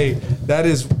 bro. Hey, that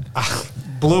is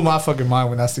blew my fucking mind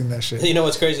when I seen that shit. You know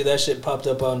what's crazy? That shit popped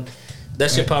up on my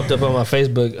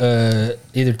Facebook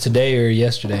either today or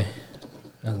yesterday.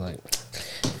 I was like,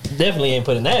 definitely ain't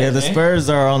putting that in. Yeah, the Spurs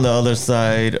are on the other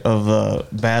side of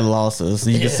bad losses.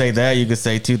 You could say that. You could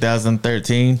say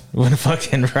 2013 when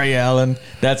fucking Ray Allen.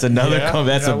 That's another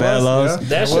that's a bad loss. Yeah.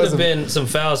 That should have been some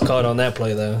fouls called on that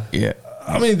play, though. Yeah.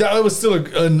 I mean, that was still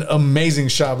an amazing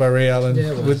shot by Ray Allen.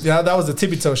 Yeah, that was a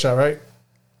tippy toe shot, right?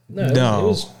 No, it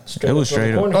was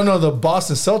straight up. Oh, no, the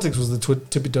Boston Celtics was the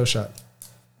tippy toe shot.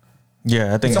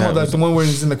 Yeah, I think that's the one where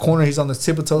he's in the corner, he's on the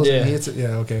tippy toes and he hits it.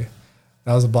 Yeah, okay.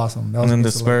 That was a Boston. And then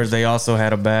the Spurs, they also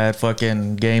had a bad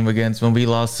fucking game against when we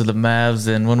lost to the Mavs.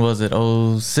 And when was it?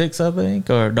 06, I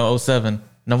think? Or no, 07.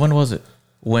 No, when was it?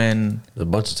 When? A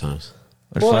bunch of times.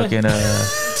 Fucking,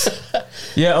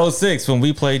 06 when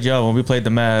we played y'all, when we played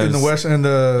the Mavs. In the West and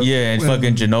and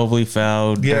fucking Ginobili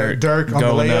fouled. Yeah, Dirk on the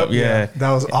layup. Yeah.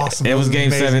 That was awesome. It was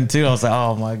game 7 too. I was like,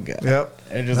 oh my God. Yep.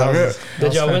 Did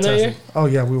y'all win that year? Oh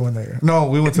yeah, we won that year. No,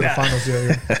 we went to the finals that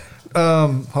year.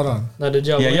 Hold on. No, did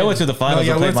y'all win? Y'all went to the finals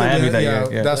and played Miami that year.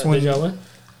 Yeah. That's when did y'all win?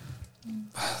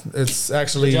 It's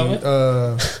actually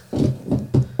the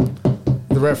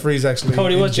referees actually.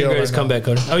 Cody, what's your greatest comeback,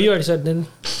 Cody? Oh, you already said, didn't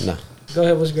you? No. Go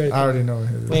ahead. What's your greatest? I already know.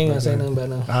 We ain't gonna say nothing about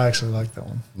now. I actually like that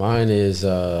one. Mine is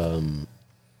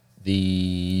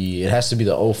it has to be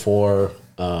the 04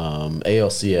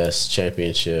 ALCS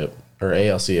championship or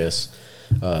ALCS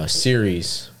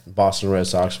series, Boston Red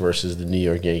Sox versus the New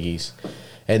York Yankees.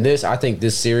 And I think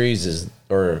this series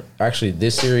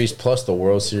this series plus the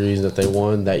World Series that they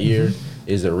won that year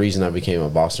is the reason I became a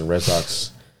Boston Red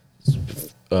Sox.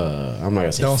 I'm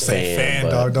not gonna say fan,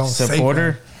 dog. Don't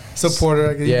supporter.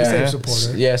 Supporter, yeah,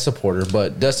 supporter. Yeah, supporter.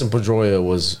 But Dustin Pedroia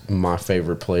was my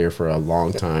favorite player for a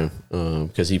long time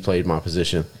because he played my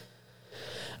position.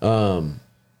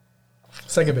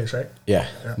 Second base, right? Yeah.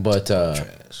 But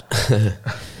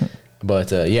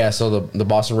yeah. So the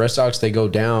Boston Red Sox, they go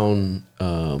down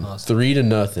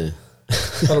 3-0.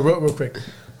 Hold on, real quick.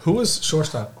 Who was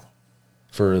shortstop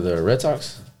for the Red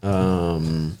Sox?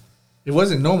 It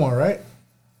wasn't Nomar, right?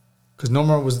 Because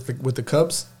Nomar was with the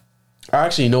Cubs.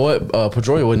 Actually, you know what?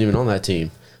 Pedroia wasn't even on that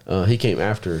team. He came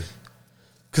after.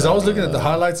 Because I was looking at the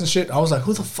highlights and shit. I was like,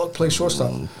 who the fuck plays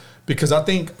shortstop? Because I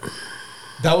think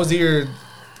that was the year,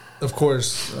 of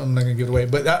course, I'm not going to give it away.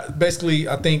 But basically,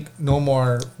 I think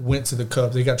Nomar went to the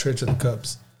Cubs. They got traded to the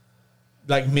Cubs.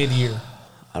 Like mid-year.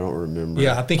 I don't remember.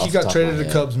 Yeah, I think he got traded to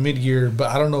the Cubs mid-year. But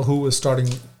I don't know who was starting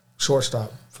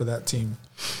shortstop for that team.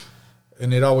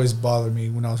 And it always bothered me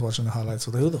when I was watching the highlights.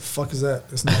 So, who the fuck is that?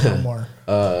 It's not Omar.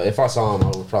 If I saw him,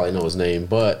 I would probably know his name.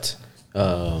 But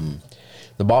the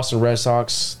Boston Red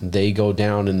Sox, they go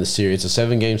down in the series. It's a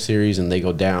 7-game series, and they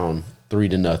go down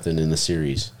 3-0 in the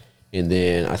series. And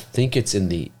then I think it's in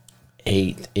the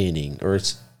 8th inning, or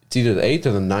it's either the 8th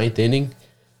or the 9th inning.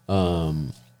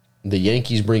 The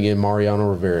Yankees bring in Mariano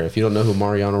Rivera. If you don't know who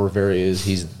Mariano Rivera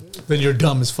is, then you're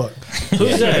dumb as fuck.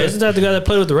 Who's that? Isn't that the guy that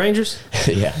played with the Rangers?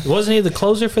 Yeah. Wasn't he the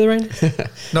closer for the Rangers?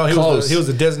 No, he was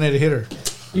a designated hitter.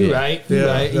 You're right. You're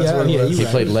right. Yeah, he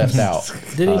played left out.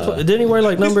 Didn't he wear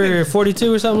like number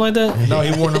 42 or something like that? No,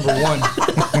 he wore number 1.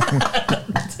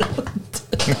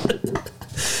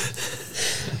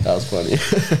 That was funny.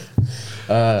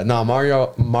 No,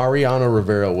 Mariano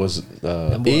Rivera he was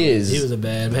a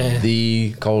bad man.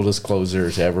 The coldest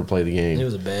closer to ever play the game. He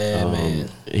was a bad man.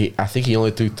 I think he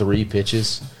only threw 3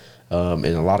 pitches, and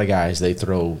a lot of guys they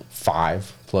throw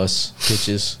 5+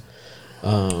 pitches.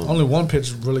 Only one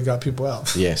pitch really got people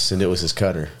out. Yes, and it was his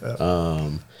cutter.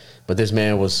 But this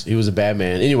man was a bad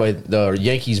man. Anyway, the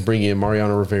Yankees bring in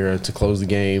Mariano Rivera to close the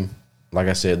game. Like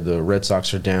I said, the Red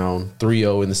Sox are down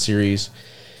 3-0 in the series.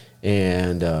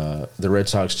 And the Red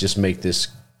Sox just make this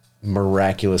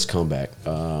miraculous comeback.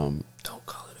 Don't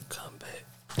call it a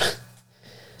comeback.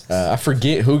 I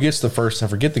forget who gets the first. I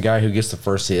forget the guy who gets the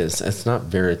first hit. It's not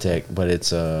Veritek, but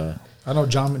it's. I know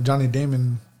Johnny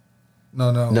Damon.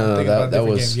 No. That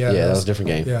was that was a different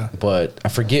game. Yeah, but I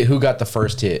forget who got the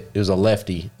first hit. It was a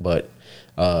lefty, but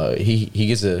he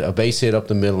gets a base hit up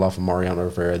the middle off of Mariano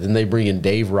Rivera. Then they bring in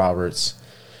Dave Roberts,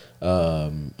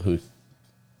 who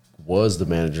was the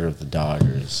manager of the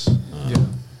Dodgers.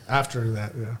 After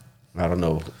that, yeah. I don't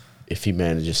know if he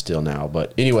manages still now,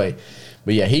 but anyway,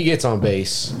 he gets on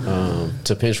base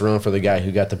to pinch run for the guy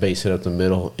who got the base hit up the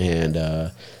middle, and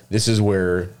this is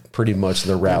where pretty much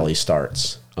the rally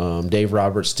starts. Dave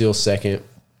Roberts still second,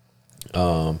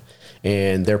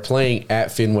 and they're playing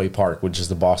at Fenway Park, which is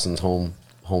the Boston's home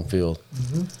field.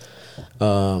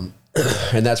 Mm-hmm.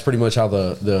 And that's pretty much how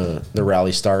the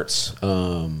rally starts.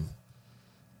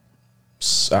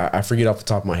 I forget off the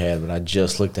top of my head, but I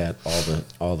just looked at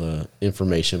all the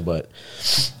information. But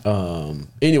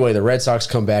anyway, the Red Sox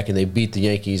come back and they beat the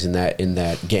Yankees in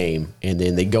that game, and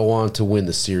then they go on to win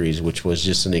the series, which was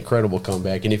just an incredible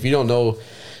comeback. And if you don't know,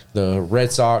 the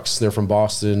Red Sox, they're from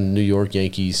Boston, New York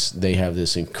Yankees. They have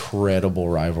this incredible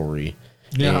rivalry.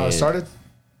 You know how it started?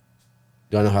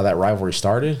 Do I know how that rivalry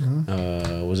started?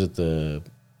 Mm-hmm. Was it the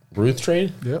Ruth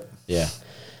trade? Yep. Yeah.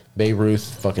 Babe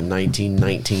Ruth, fucking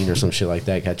 1919 or some shit like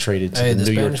that, got traded to the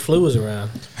New York. Spanish flu was around.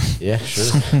 Yeah,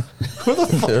 sure.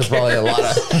 There's probably a lot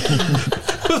of.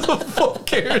 Who the fuck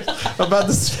cares about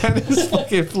the Spanish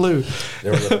fucking flu?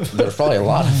 There's probably a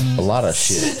lot of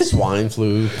shit. Swine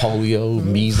flu, polio,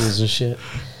 measles, and shit.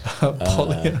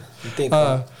 Polio. You think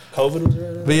COVID was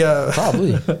around? But yeah,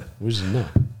 probably. We just know.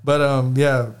 But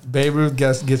Babe Ruth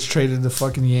gets traded to the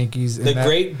fucking Yankees. The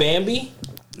great Bambi.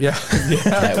 Yeah.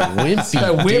 That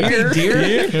wimpy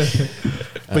deer.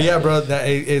 But yeah, bro,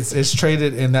 it's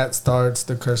traded, and that starts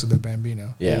the curse of the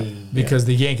Bambino. Yeah. Because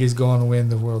the Yankees go on to win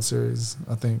the World Series,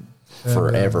 I think.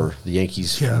 Forever. The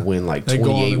Yankees win like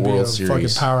 28 World Series. Fucking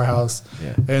powerhouse.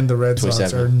 Yeah. And the Red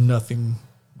Sox are nothing.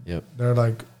 Yep. They're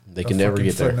like they can never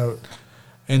get there.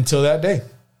 Until that day.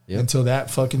 Yep. Until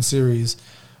that fucking series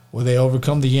where they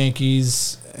overcome the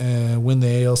Yankees and win the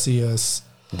ALCS.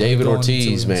 David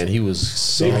Ortiz, man, he was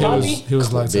so he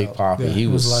was lights Big out. Poppy. Yeah, he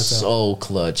was so out.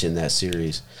 clutch in that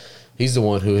series. He's the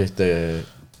one who hit the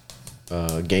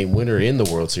game winner in the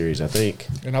World Series, I think.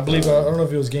 And I believe I don't know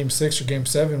if it was Game 6 or Game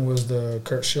 7 was the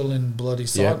Kurt Schilling bloody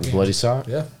sock game. Bloody sock.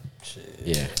 Yeah,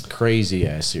 yeah, crazy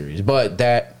ass series. But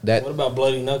that what about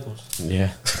Bloody Knuckles?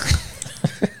 Yeah,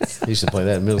 he used to play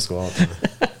that in middle school all the time.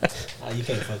 Oh, you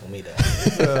can't fuck with me, though.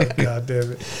 God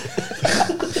damn it.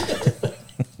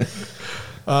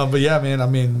 But yeah, man, I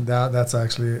mean, that's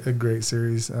actually a great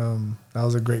series. That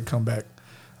was a great comeback.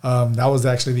 That was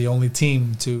actually the only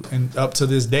team and up to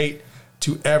this date,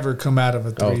 to ever come out of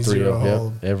a 3-0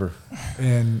 hold ever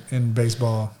in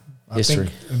baseball. History. I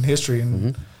think in history.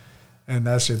 And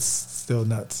that shit's still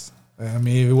nuts. I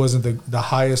mean, it wasn't the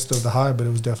highest of the high, but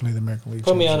it was definitely the American League.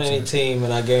 Put me on any team,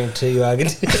 and I guarantee you I can.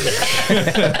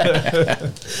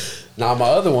 Now, my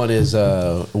other one is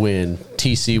when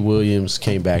T.C. Williams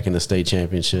came back in the state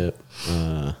championship.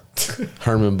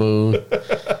 Herman Boone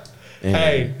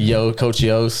and Coach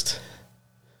Yost.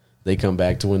 They come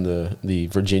back to win the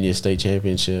Virginia State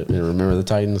Championship. And remember the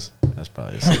Titans? That's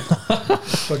probably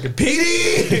fucking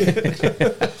Petey.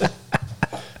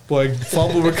 Boy,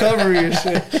 fumble recovery and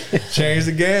shit. Change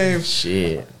the game.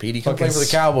 Shit. Petey, come play for the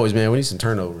Cowboys, man. We need some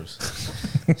turnovers.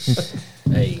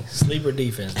 Hey, sleeper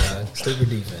defense, dog. Sleeper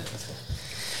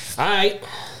defense. All right.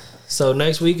 So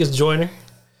next week is Joyner.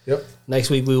 Yep. Next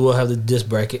week we will have the disc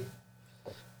bracket.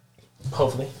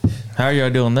 Hopefully. How are y'all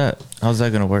doing that? How's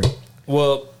that gonna work?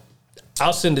 Well,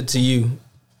 I'll send it to you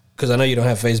because I know you don't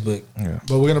have Facebook. Yeah.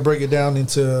 But we're gonna break it down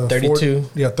into 32.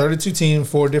 32 teams,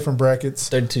 4 different brackets.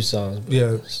 32 songs.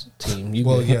 Yeah. Team. You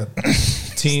Well, good. yeah.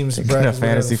 Teams, Thinking brackets, of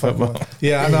fantasy whatever the fuck football.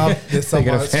 Yeah, I know. It's on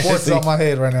Thinking my, of sports is fantasy. on my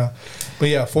head right now. But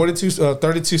yeah,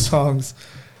 32 songs,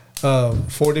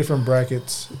 4 different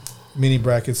brackets, mini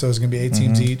brackets. So it's gonna be 8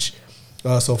 teams each.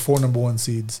 So 4 number 1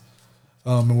 seeds,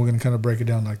 and we're gonna kind of break it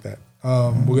down like that.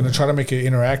 We're gonna try to make it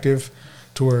interactive,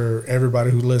 to where everybody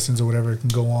who listens or whatever can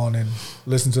go on and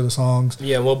listen to the songs.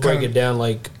 Yeah, we'll break Kinda- it down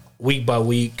like week by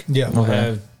week. Yeah. We'll Okay.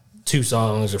 have 2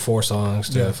 songs or 4 songs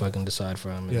to Yeah. fucking decide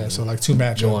from. and Yeah, then so like 2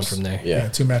 matchups. go on from there. Yeah,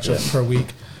 2 matchups per week.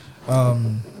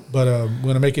 But we're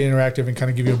gonna make it interactive and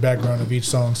kind of give you a background of each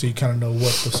song, so you kind of know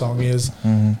what the song is.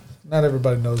 Not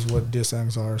everybody knows what diss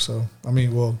songs are, so I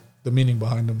mean, well, the meaning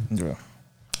behind them. Yeah.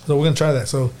 So we're gonna try that.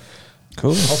 So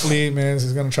Cool. hopefully, man, this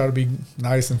is gonna try to be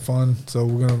nice and fun. So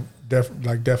we're gonna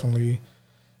definitely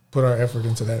put our effort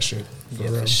into that shit. For Yeah,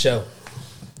 real. for sure.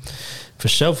 For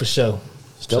sure, for sure.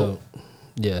 So,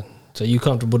 yeah. So you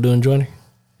comfortable doing Joyner?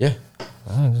 Yeah.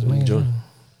 Enjoy.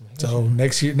 So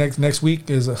next week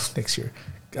is next year.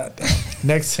 God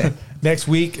damn. Next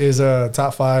week is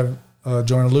top 5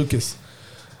 Joyner Lucas.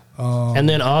 And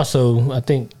then also, I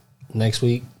think next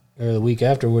week or the week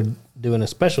after, we're doing a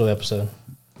special episode.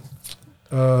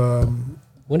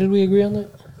 When did we agree on that?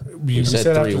 We said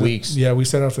said 3 after weeks. Yeah, we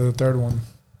said after the 3rd one.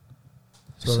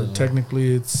 So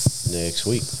technically, it's Next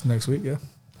week. Next week, yeah.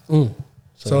 Mm.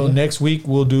 So yeah. next week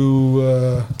we'll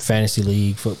do Fantasy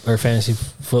League or fantasy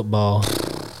football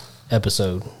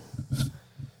episode.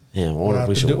 Yeah, I wonder if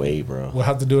we should wait, bro. We'll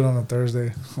have to do it on a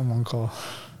Thursday. I'm on call.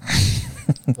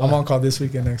 I'm on call this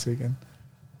weekend, next weekend.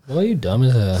 Well, you dumb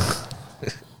as hell.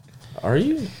 Are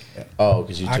you? Oh,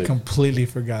 because you I took. completely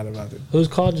forgot about it. Whose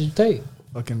call did you take?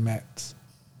 Fucking Matt's.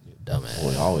 Dumbass.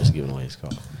 Boy, always giving away his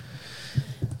call.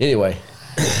 Anyway,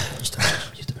 I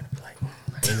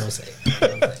ain't gonna say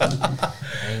it.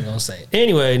 I ain't gonna say it.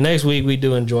 Anyway, next week we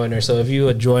doing Joyner. So if you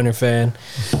a Joyner fan,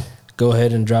 go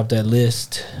ahead and drop that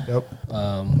list. Yep.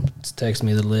 Just text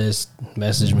me the list,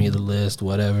 message me the list,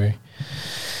 whatever.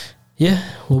 Yeah,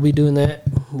 we'll be doing that.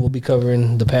 We'll be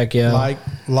covering the Pacquiao.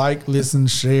 Like, listen,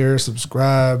 share,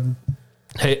 subscribe,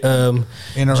 Hey,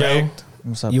 interact. Joe,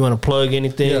 What's up? you want to plug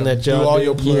anything that do y'all all do?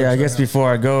 your plugs Yeah, I right guess now.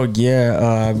 before I go,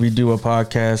 we do a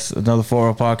podcast, another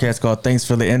 4 podcast called Thanks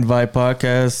for the Invite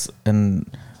podcast, and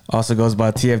also goes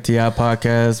by TFTI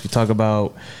podcast. We talk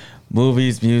about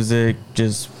movies, music,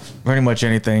 just pretty much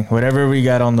anything. Whatever we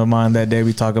got on the mind that day,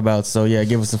 we talk about. So, yeah,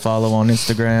 give us a follow on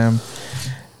Instagram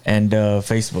and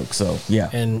Facebook. So, yeah.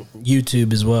 And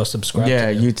YouTube as well. Subscribe.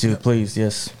 Yeah, to them. YouTube, please.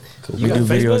 Yes. You We got do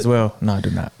video Facebook? as well. No, I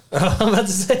do not. I'm about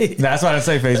to say. That's why I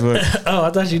say Facebook. Oh, I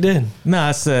thought you did. No,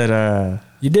 I said,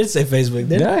 You did say Facebook,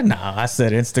 didn't you? no, I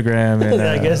said Instagram. And,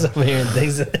 I guess I'm hearing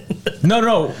things.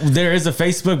 No, there is a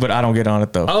Facebook, but I don't get on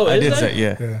it though. Oh, I is did there? say,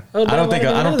 yeah. Yeah. Oh, I don't think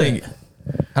that.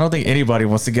 I don't think anybody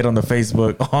wants to get on the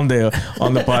Facebook on the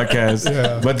podcast.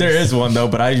 Yeah. But there is one though.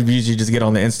 But I usually just get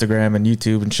on the Instagram and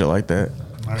YouTube and shit like that.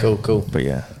 cool. But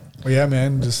yeah, Well, yeah,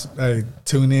 man. Just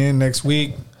tune in next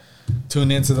week.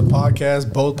 Tune into the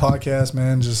podcast, both podcasts,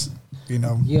 man. Just You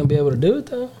gonna be able to do it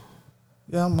though?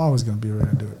 yeah, I'm always gonna be ready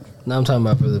to do it. No, I'm talking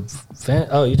about for the fan.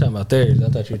 Oh, you're talking about theirs. I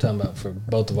thought you were talking about for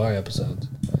both of our episodes.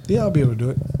 Yeah, I'll be able to do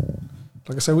it.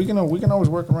 Like I said, we can always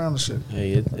work around the shit.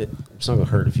 Hey, it's not gonna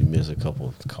hurt if you miss a couple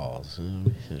of calls.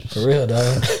 For real,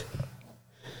 dog.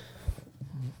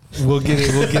 We'll get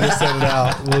it set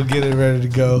out. We'll get it ready to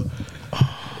go.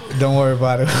 Don't worry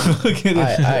about it. We'll get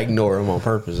it. I ignore him on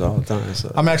purpose all the time.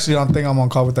 So I'm actually on I'm on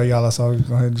call with Ayala, so I'll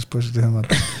go ahead and just push it to him. I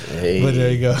think. hey, But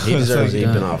there you go. He deserves So, it.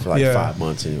 He's been off for like yeah. 5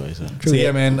 months anyway. So So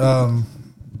yeah, man.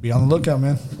 Be on the lookout,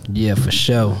 man. Yeah, for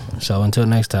sure. So until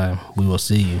next time, we will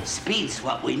see you. Speed's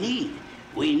what we need.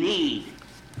 We need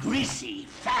greasy,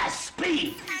 fast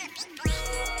speed.